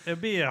wouldn't. It'd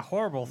be a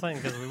horrible thing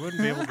because we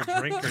wouldn't be able to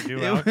drink or do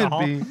It would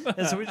alcohol, be.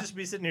 and so we'd just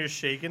be sitting here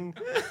shaking.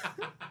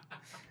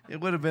 It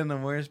would have been the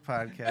worst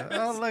podcast.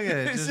 Oh, look at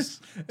it. It's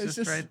Just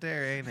just- right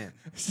there, ain't it?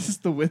 It's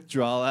just the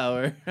withdrawal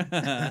hour.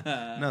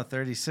 No,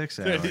 36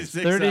 hours.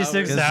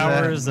 36 hours.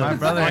 hours My of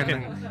brother-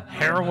 fucking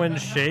heroin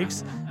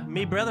shakes.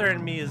 Me brother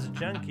and me is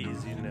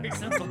junkies, you know.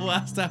 Except the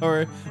last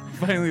hour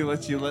finally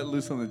lets you let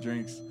loose on the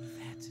drinks.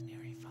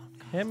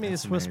 Hand me a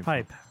That's Swiss an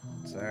pipe.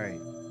 Sorry.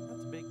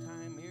 That's a big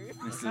time here.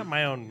 I got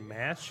my own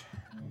match.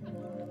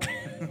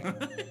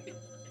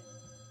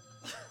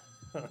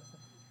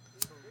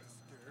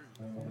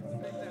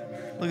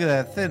 Look at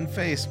that thin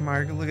face,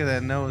 Mark. Look at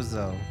that nose,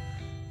 though.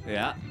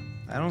 Yeah.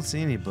 I don't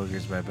see any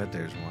boogers, but I bet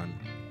there's one.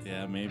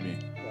 Yeah, maybe.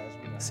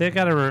 See, I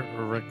gotta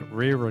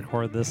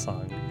re-record this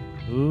song.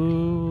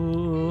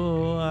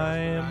 Ooh, I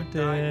am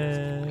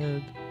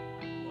dead.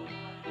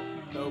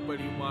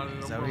 Nobody wanted him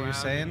Is that what you're around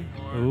saying?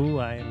 anymore, Ooh,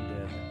 I am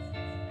dead.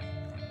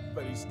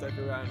 but he stuck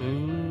around.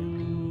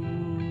 Ooh,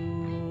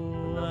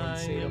 No one I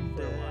seen him am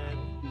for a dead. while.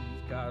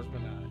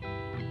 cosmonaut.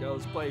 He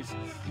goes places.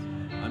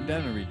 I'm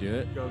down to redo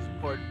it. He goes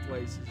important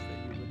places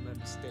that you wouldn't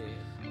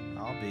understand.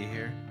 I'll be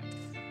here.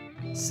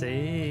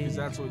 See? Because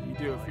that's what you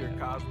do if you're a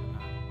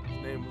cosmonaut.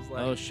 His name was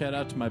like... Oh, shout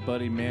out to my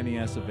buddy Manny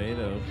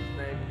Acevedo. His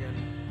name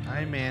again.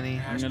 Hi, Manny.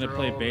 I'm gonna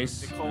play Astro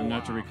bass. I'm gonna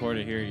have to Nicola. record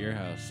it here at your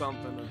house.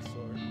 Something of the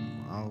sort.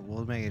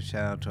 We'll make a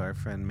shout out to our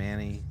friend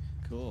Manny.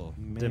 Cool.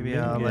 Maybe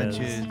I'll let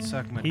Dominguez. you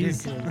suck my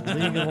He's dick. a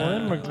legal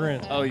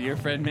immigrant. Oh, your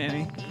friend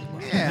Manny?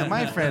 Yeah,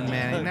 my friend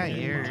Manny, not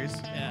yours.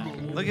 Yeah.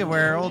 Look at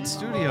where our old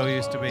studio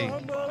used to be.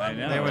 I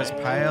know. There was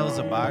piles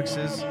of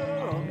boxes,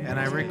 and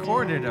I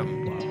recorded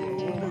them.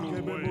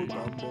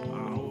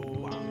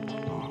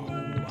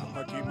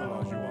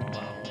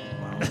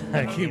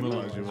 Hakeem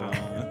Olajuwon.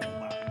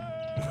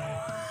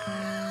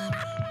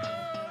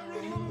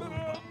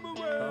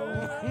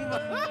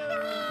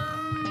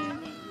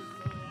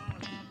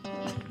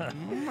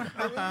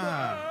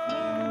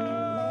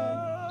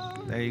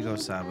 There you go,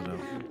 Sabado.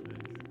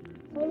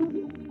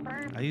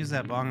 I used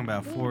that bong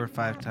about 4 or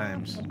 5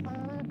 times,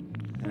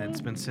 and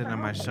it's been sitting on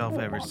my shelf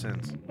ever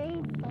since. But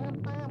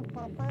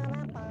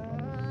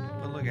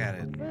look at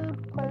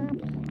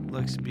it.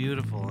 Looks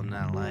beautiful in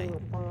that light.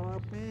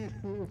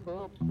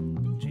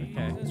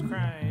 Jesus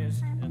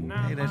Christ. And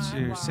Hey, that's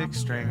your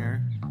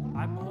 6-stringer.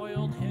 I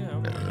boiled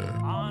him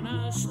on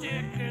a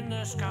stick in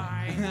the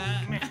sky.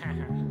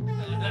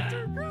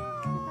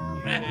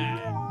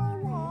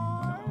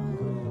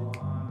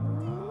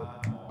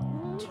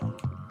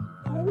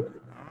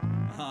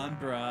 On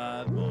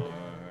Broadmoor.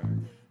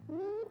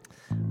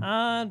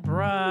 On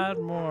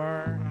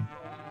Broadmoor.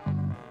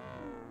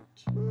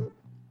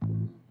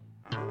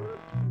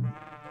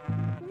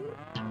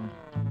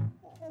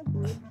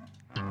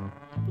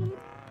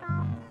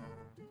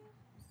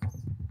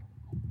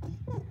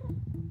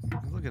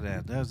 Look at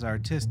that. That was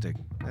artistic.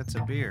 That's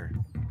a beer.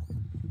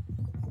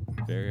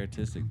 Very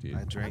artistic, dude.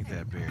 I drank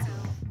that beer.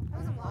 I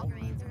was in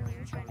Walgreens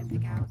earlier trying to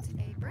pick out a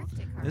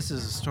birthday card. This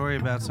is a story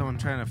about someone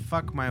trying to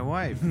fuck my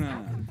wife. You get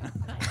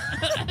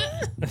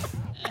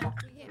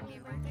me a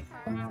birthday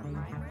card for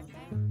my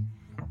birthday, and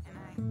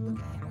I look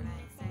at him and I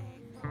say,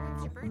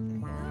 "When's your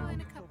birthday?" "Oh,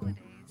 in a couple of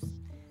days." So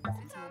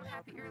we tell him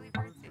happy early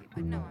birthday,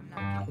 but no, I'm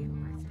not getting you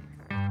a birthday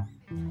card.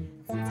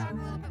 So we talk a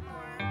little bit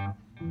more,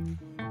 and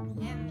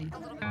a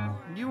little bit more.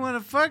 You want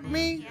to fuck He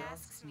me?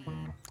 asks me,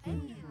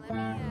 "Hey,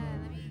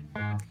 let me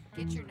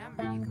get your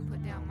number. You can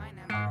put down my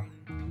number,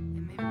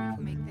 and maybe we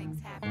can make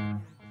things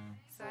happen."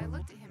 So I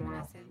looked at him and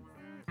I said,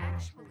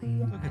 "Actually,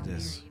 Look at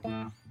this.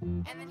 and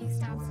then he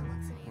stops and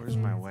looks at me. Where's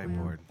and my says,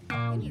 whiteboard?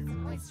 "You need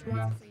some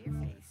moisturizer for your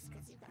face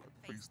because you've got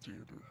face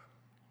theater."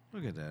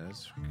 Look at that.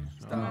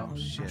 Oh,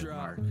 shit, Drop.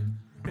 Mark.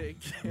 Big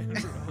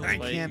I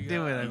can't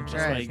do it. I'm That's why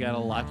you trying. gotta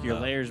lock your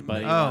layers,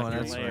 buddy. Oh, Lock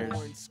your that's right. layers.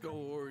 point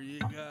score, you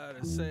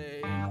gotta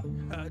say.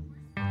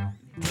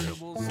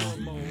 Dribble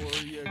some more,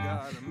 you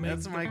gotta make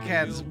That's my the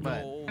cat's field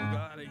butt. goal,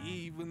 gotta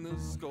even the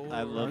score.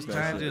 I I love was that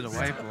trying to do shit. the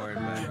whiteboard,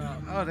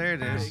 but oh, there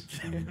it is.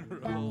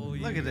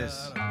 Look at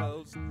this.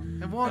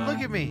 It won't look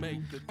at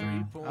me.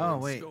 Oh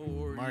wait,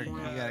 Mark, you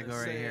gotta go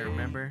right here.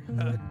 Remember?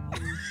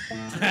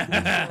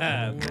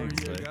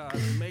 Thanks, bud.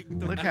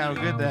 Look how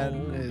good that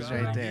is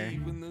right there.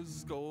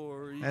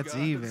 That's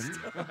even.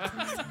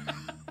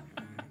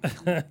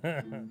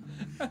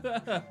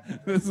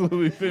 This is what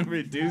we've been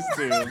reduced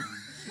to.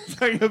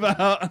 Talking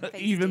about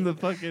even the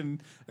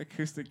fucking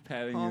acoustic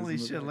padding. Holy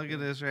is in the shit! Look at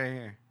background. this right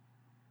here.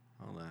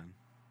 Hold on.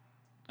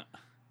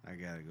 I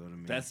gotta go to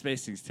me. That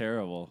spacing's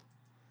terrible.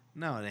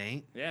 No, it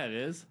ain't. Yeah, it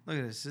is. Look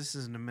at this. This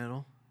is in the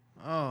middle.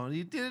 Oh,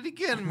 you did it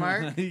again,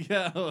 Mark. you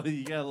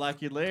gotta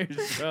lock your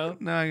layers, bro.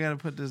 No, I gotta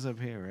put this up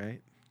here,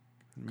 right?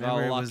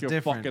 Gotta lock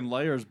your fucking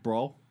layers,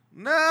 bro.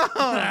 No,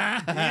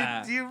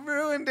 you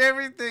ruined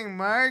everything,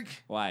 Mark.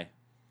 Why?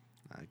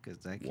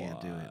 Because I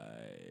can't do it.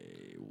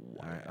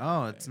 Why? All right.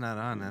 Oh, it's not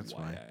on. That's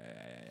why.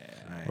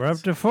 All right. We're up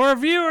to 4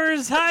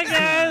 viewers. Hi,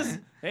 guys.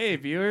 Hey,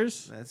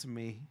 viewers. That's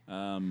me.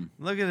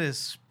 Look at this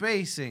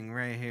spacing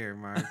right here,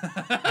 Mark.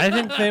 I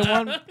think they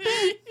want.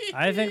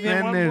 I think they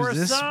Then want there's more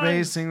this songs.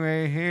 spacing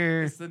right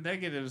here. It's the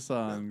negative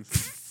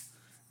songs.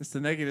 It's the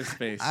negative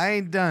space. I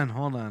ain't done.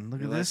 Hold on. Look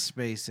You at like- this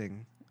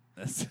spacing.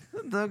 That's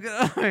Look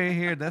at right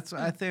here. That's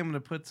I think I'm gonna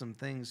put some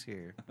things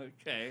here.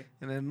 okay.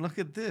 And then look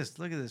at this.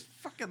 Look at this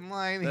fucking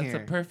line That's here. a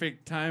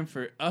perfect time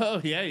for. Oh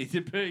yeah, you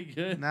did pretty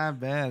good. Not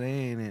bad,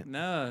 ain't it?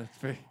 No, it's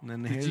pretty. And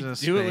then Did here's you a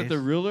do it with space. the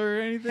ruler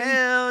or anything?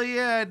 Hell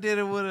yeah, I did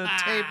it with a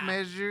tape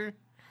measure.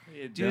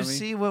 You Do you dummy.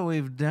 see what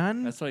we've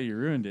done? That's why you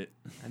ruined it.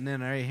 And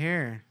then right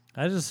here,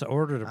 I just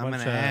ordered a I'm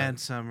bunch gonna of add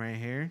some right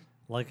here.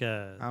 like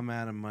a I'm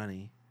out of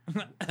money.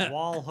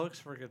 wall hooks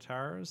for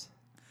guitars.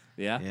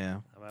 Yeah. Yeah.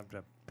 I'm gonna have to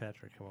have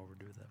Patrick come over and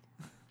do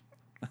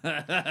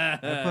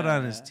that. I put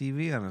on his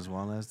TV on his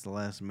wall. That's the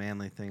last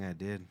manly thing I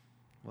did.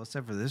 Well,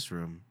 except for this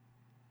room.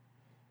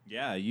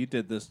 Yeah, you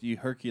did this. You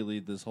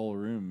Hercules this whole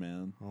room,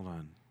 man. Hold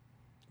on.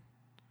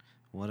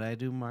 What'd I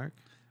do, Mark?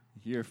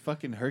 You're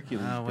fucking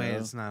Hercules, Oh, wait, bro.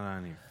 it's not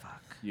on here.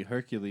 Fuck. You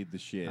Hercules the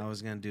shit. I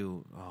was gonna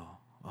do.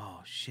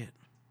 Oh, shit.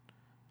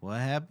 What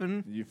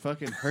happened? You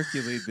fucking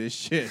Hercules this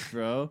shit,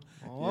 bro.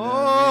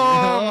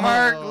 Oh,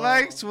 Mark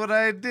likes what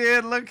I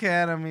did. Look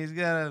at him.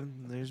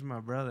 There's my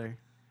brother.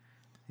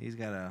 He's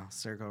got a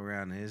circle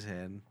around his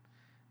head.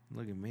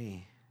 Look at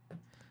me.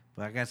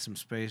 But I got some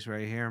space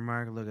right here,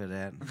 Mark. Look at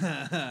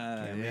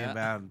that. Give me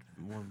about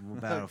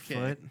a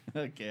foot.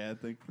 Okay, I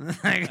think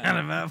I got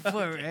about a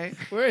foot, right?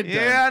 we're done.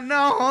 Yeah,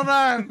 no, hold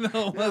on.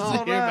 No one wants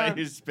to hear about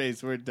your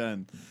space. We're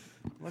done.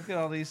 Look at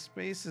all these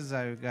spaces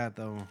I've got,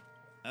 though.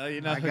 Oh,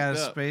 you're not I got a hooked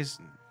up. space.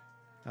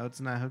 Oh,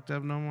 it's not hooked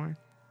up no more?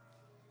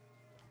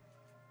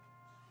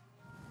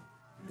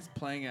 It's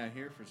playing out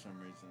here for some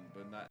reason,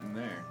 but not in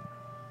there.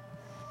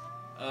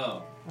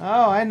 Oh.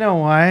 Oh, I know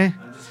why.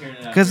 I'm just hearing it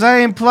out Because here. I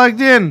ain't plugged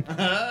in.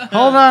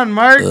 Hold on,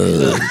 Mark.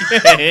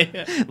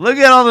 Look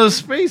at all those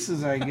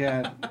spaces I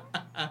got.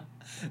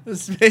 The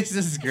space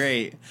is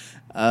great.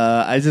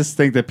 I just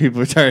think that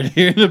people are tired of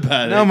hearing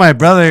about it. No, my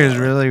brother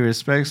really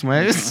respects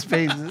my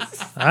spaces.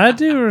 I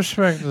do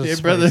respect this. Your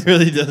brother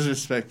really does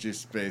respect your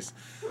space.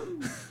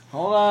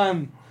 Hold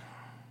on.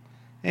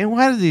 And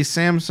why do these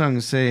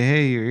Samsungs say,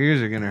 hey, your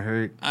ears are going to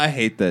hurt? I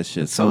hate that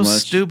shit So much.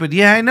 stupid.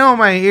 Yeah, I know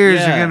my ears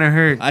are going to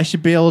hurt. I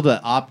should be able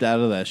to opt out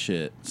of that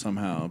shit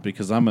somehow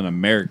because I'm an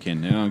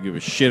American and I don't give a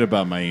shit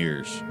about my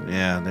ears.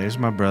 Yeah, there's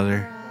my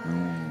brother.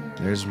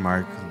 There's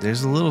Mark.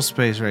 There's a little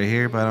space right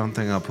here, but I don't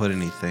think I'll put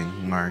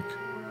anything, Mark.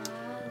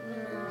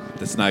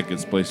 That's not a good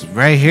place.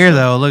 Right here,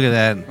 though. Look at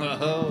that.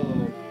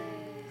 Oh.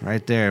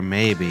 Right there,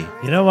 maybe.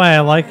 You know why I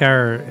like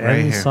our Right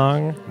end here.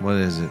 song? What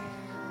is it?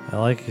 I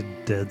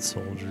like Dead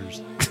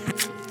Soldiers.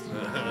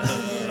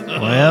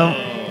 Well,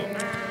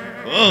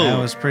 that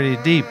was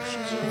pretty deep.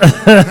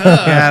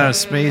 Got a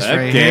space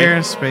right Okay.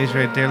 here, space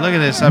right there. Look at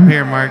this up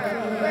here, Mark.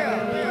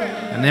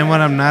 And then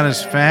when I'm not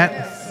as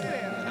fat,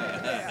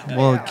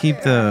 we'll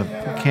keep the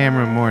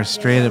camera more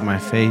straight at my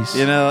face.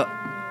 You know,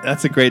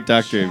 that's a great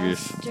doctor of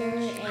yours.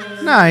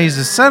 Nah, he's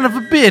a son of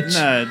a bitch.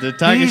 Nah, they're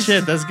talking He's-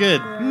 shit. That's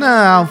good.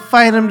 Nah, I'll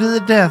fight him to the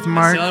death, That's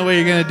Mark. the only way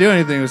you're going to do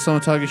anything with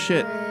someone talking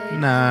shit.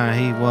 Nah,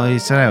 he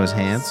said I was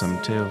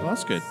handsome, too. Well,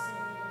 that's good.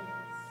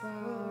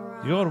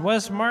 You go to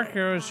West Market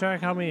or try to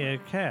call me a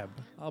cab.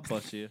 I'll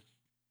bust you.